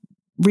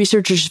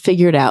 researchers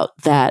figured out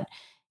that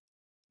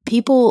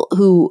people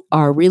who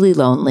are really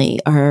lonely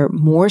are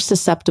more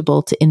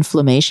susceptible to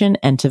inflammation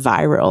and to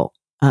viral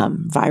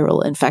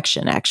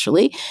infection,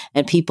 actually.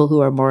 And people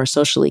who are more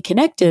socially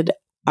connected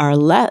are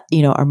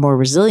more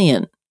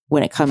resilient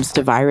when it comes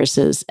to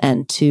viruses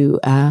and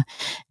to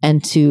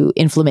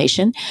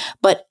inflammation.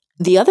 But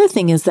the other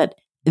thing is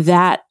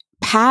that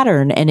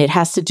pattern, and it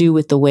has to do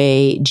with the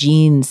way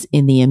genes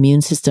in the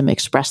immune system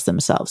express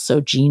themselves.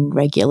 So gene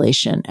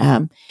regulation,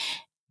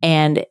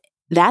 and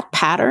that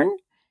pattern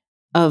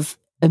of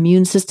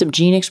immune system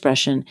gene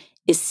expression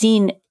is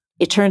seen,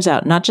 it turns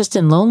out, not just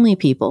in lonely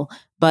people,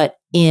 but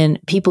in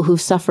people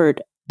who've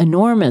suffered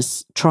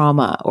enormous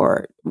trauma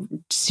or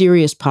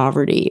serious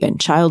poverty,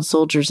 and child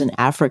soldiers in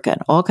Africa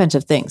and all kinds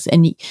of things.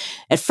 And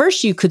at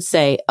first you could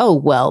say, oh,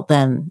 well,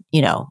 then,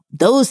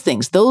 those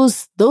things,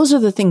 those are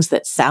the things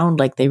that sound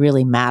like they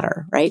really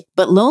matter, right?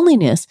 But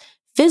loneliness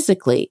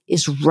physically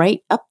is right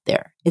up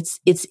there.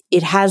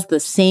 It has the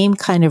same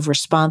kind of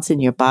response in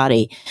your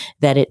body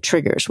that it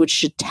triggers, which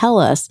should tell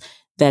us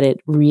that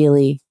it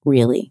really,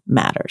 really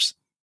matters.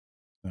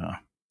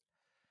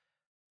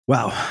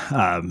 Wow.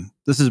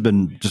 This has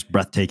been just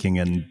breathtaking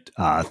and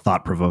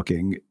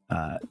thought-provoking.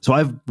 So I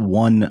have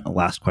one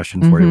last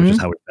question for you, which is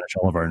how we finish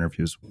all of our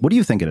interviews. What do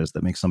you think it is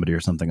that makes somebody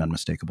or something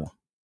unmistakable?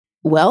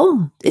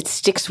 Well, it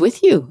sticks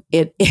with you.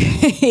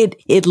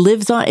 It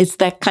lives on. It's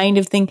that kind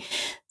of thing,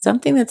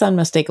 something that's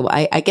unmistakable.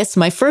 I guess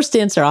my first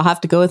answer, I'll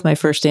have to go with my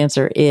first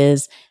answer,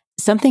 is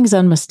something's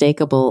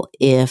unmistakable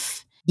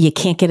if you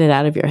can't get it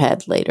out of your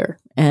head later,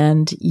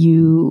 and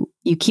you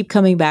keep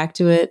coming back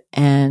to it,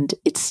 and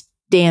it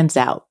stands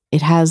out.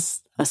 It has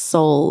a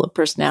soul, a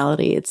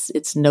personality.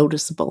 It's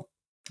noticeable.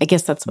 I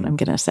guess that's what I'm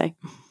going to say.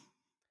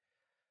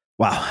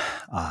 Wow.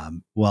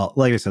 Well,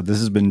 like I said, this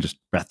has been just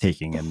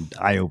breathtaking and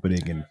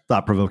eye-opening and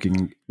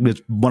thought-provoking.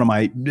 It's one of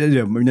my,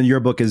 your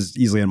book is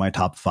easily in my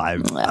top 5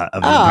 of the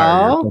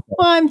entire year. Well,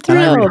 I'm And I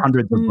read thrilled.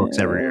 hundreds of books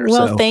every year.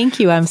 Well, So, thank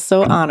you. I'm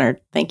so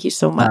honored. Thank you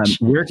so much.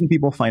 where can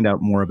people find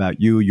out more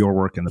about you, your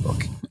work, in the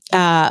book?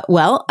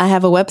 Well, I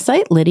have a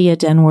website,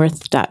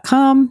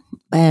 lydiadenworth.com.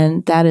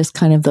 And that is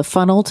kind of the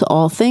funnel to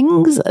all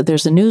things.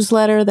 There's a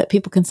newsletter that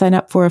people can sign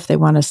up for if they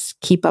want to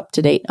keep up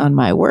to date on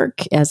my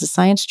work as a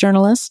science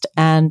journalist.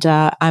 And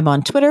I'm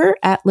on Twitter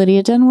at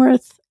Lydia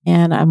Denworth,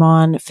 and I'm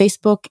on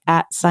Facebook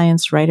at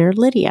Science Writer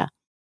Lydia.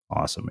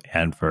 Awesome.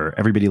 And for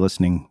everybody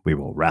listening, we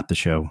will wrap the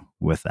show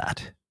with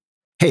that.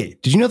 Hey,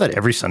 did you know that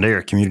every Sunday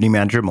our community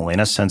manager,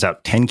 Milena, sends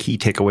out 10 key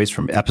takeaways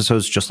from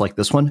episodes just like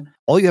this one?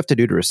 All you have to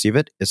do to receive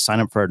it is sign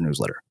up for our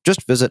newsletter.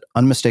 Just visit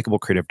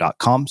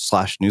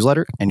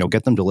unmistakablecreative.com/newsletter and you'll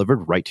get them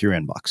delivered right to your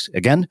inbox.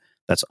 Again,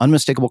 that's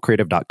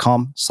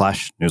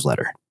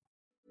unmistakablecreative.com/newsletter.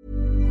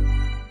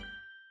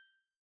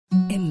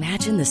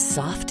 Imagine the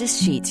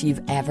softest sheets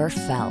you've ever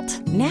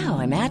felt. Now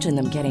imagine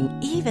them getting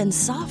even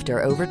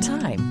softer over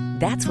time.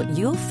 That's what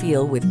you'll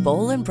feel with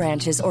Boll &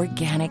 Branch's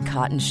organic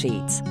cotton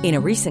sheets. In a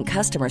recent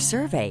customer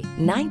survey,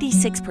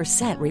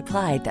 96%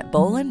 replied that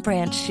Boll &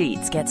 Branch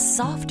sheets get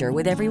softer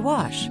with every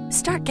wash.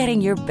 Start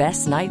getting your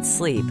best night's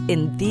sleep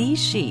in these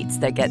sheets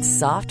that get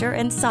softer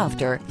and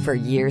softer for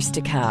years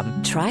to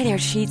come. Try their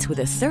sheets with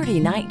a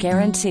 30-night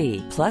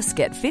guarantee. Plus,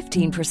 get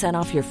 15%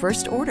 off your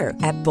first order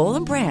at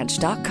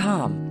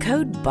bollandbranch.com.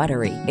 Code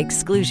BUTTERY.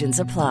 Exclusions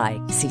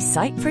apply. See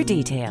site for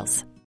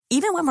details.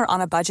 Even when we're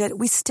on a budget,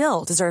 we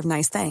still deserve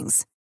nice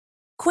things.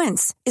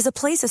 Quince is a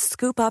place to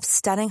scoop up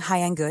stunning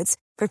high-end goods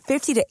for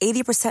 50 to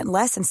 80%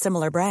 less than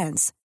similar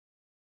brands.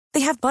 They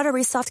have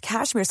buttery soft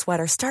cashmere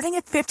sweaters starting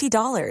at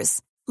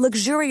 $50,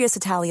 luxurious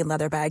Italian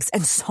leather bags,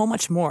 and so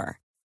much more.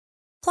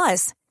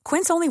 Plus,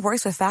 Quince only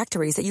works with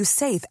factories that use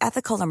safe,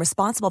 ethical, and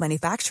responsible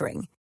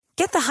manufacturing.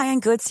 Get the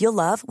high-end goods you'll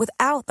love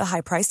without the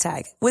high price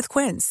tag with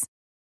Quince.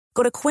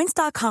 Go to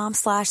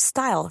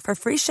quince.com/style for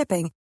free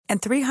shipping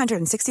and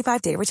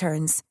 365-day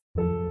returns.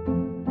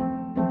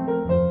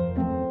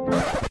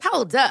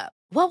 Hold up.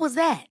 What was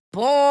that?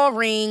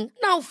 Boring.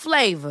 No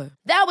flavor.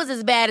 That was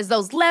as bad as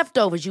those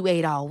leftovers you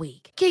ate all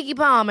week. Keke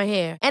Palmer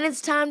here, and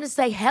it's time to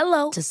say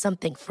hello to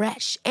something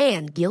fresh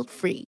and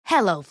guilt-free.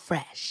 Hello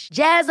Fresh.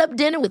 Jazz up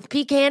dinner with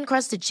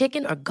pecan-crusted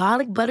chicken or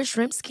garlic butter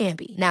shrimp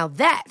scampi. Now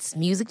that's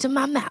music to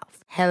my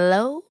mouth.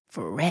 Hello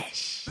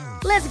Fresh.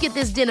 Let's get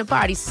this dinner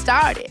party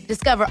started.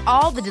 Discover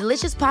all the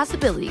delicious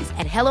possibilities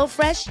at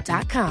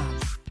hellofresh.com.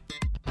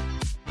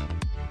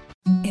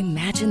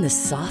 Imagine the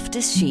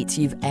softest sheets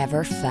you've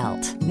ever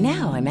felt.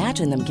 Now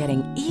imagine them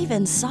getting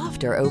even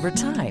softer over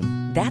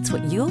time. That's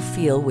what you'll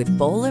feel with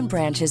Boll &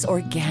 Branch's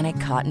organic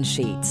cotton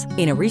sheets.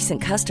 In a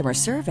recent customer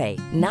survey,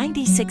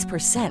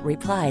 96%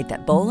 replied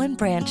that Boll &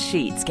 Branch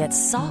sheets get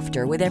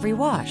softer with every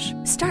wash.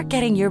 Start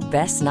getting your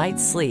best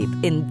night's sleep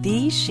in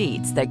these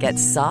sheets that get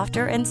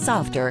softer and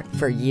softer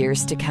for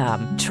years to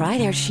come. Try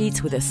their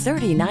sheets with a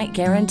 30-night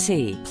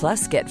guarantee.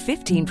 Plus, get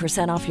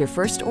 15% off your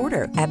first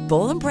order at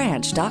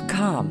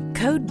bollandbranch.com.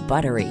 Code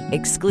BUTTERY.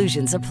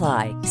 Exclusions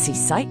apply. See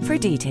site for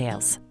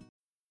details.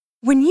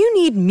 When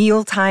you need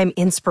mealtime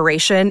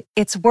inspiration,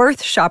 it's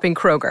worth shopping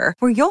Kroger,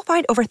 where you'll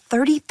find over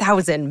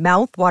 30,000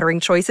 mouth-watering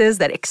choices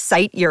that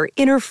excite your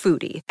inner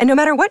foodie. And no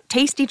matter what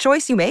tasty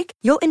choice you make,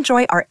 you'll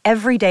enjoy our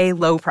everyday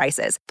low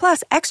prices,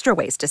 plus extra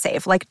ways to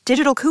save, like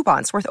digital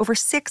coupons worth over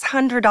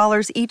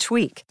 $600 each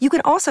week. You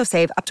can also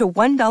save up to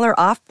 $1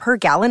 off per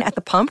gallon at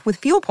the pump with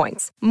fuel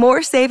points.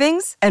 More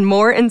savings and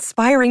more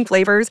inspiring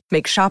flavors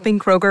make shopping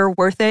Kroger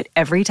worth it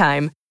every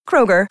time.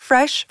 Kroger,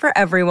 fresh for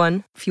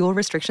everyone. Fuel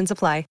restrictions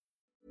apply.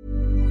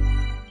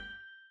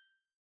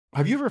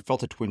 Have you ever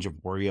felt a twinge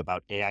of worry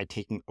about AI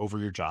taking over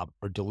your job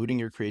or diluting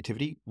your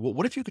creativity? Well,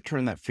 what if you could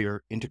turn that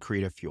fear into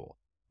creative fuel?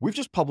 We've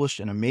just published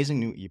an amazing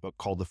new ebook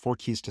called The 4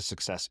 Keys to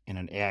Success in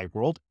an AI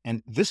World,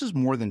 and this is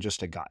more than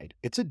just a guide.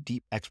 It's a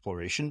deep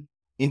exploration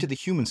into the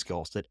human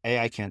skills that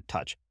AI can't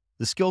touch,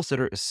 the skills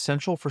that are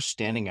essential for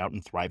standing out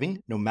and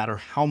thriving, no matter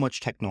how much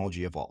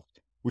technology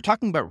evolved. We're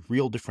talking about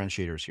real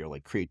differentiators here,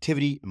 like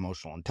creativity,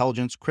 emotional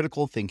intelligence,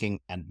 critical thinking,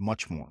 and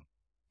much more.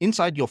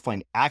 Inside, you'll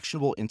find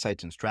actionable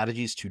insights and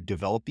strategies to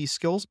develop these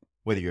skills,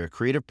 whether you're a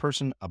creative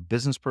person, a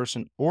business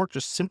person, or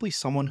just simply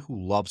someone who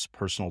loves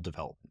personal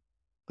development.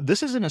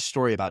 This isn't a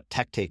story about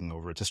tech taking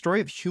over. It's a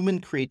story of human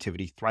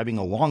creativity thriving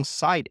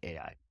alongside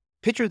AI.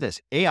 Picture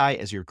this, AI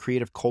as your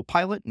creative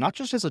co-pilot, not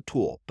just as a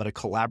tool, but a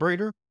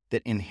collaborator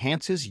that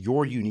enhances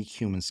your unique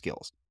human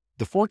skills.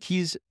 The 4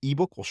 Keys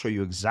ebook will show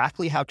you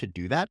exactly how to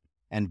do that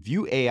and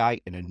view AI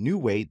in a new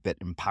way that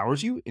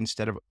empowers you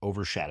instead of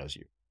overshadows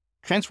you.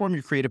 Transform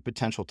your creative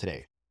potential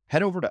today.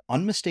 Head over to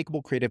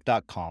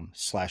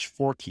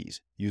unmistakablecreative.com/4keys.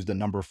 Use the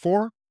number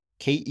 4,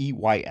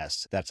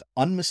 KEYS. That's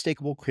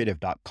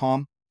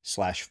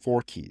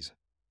unmistakablecreative.com/4keys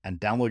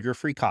and download your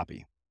free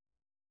copy.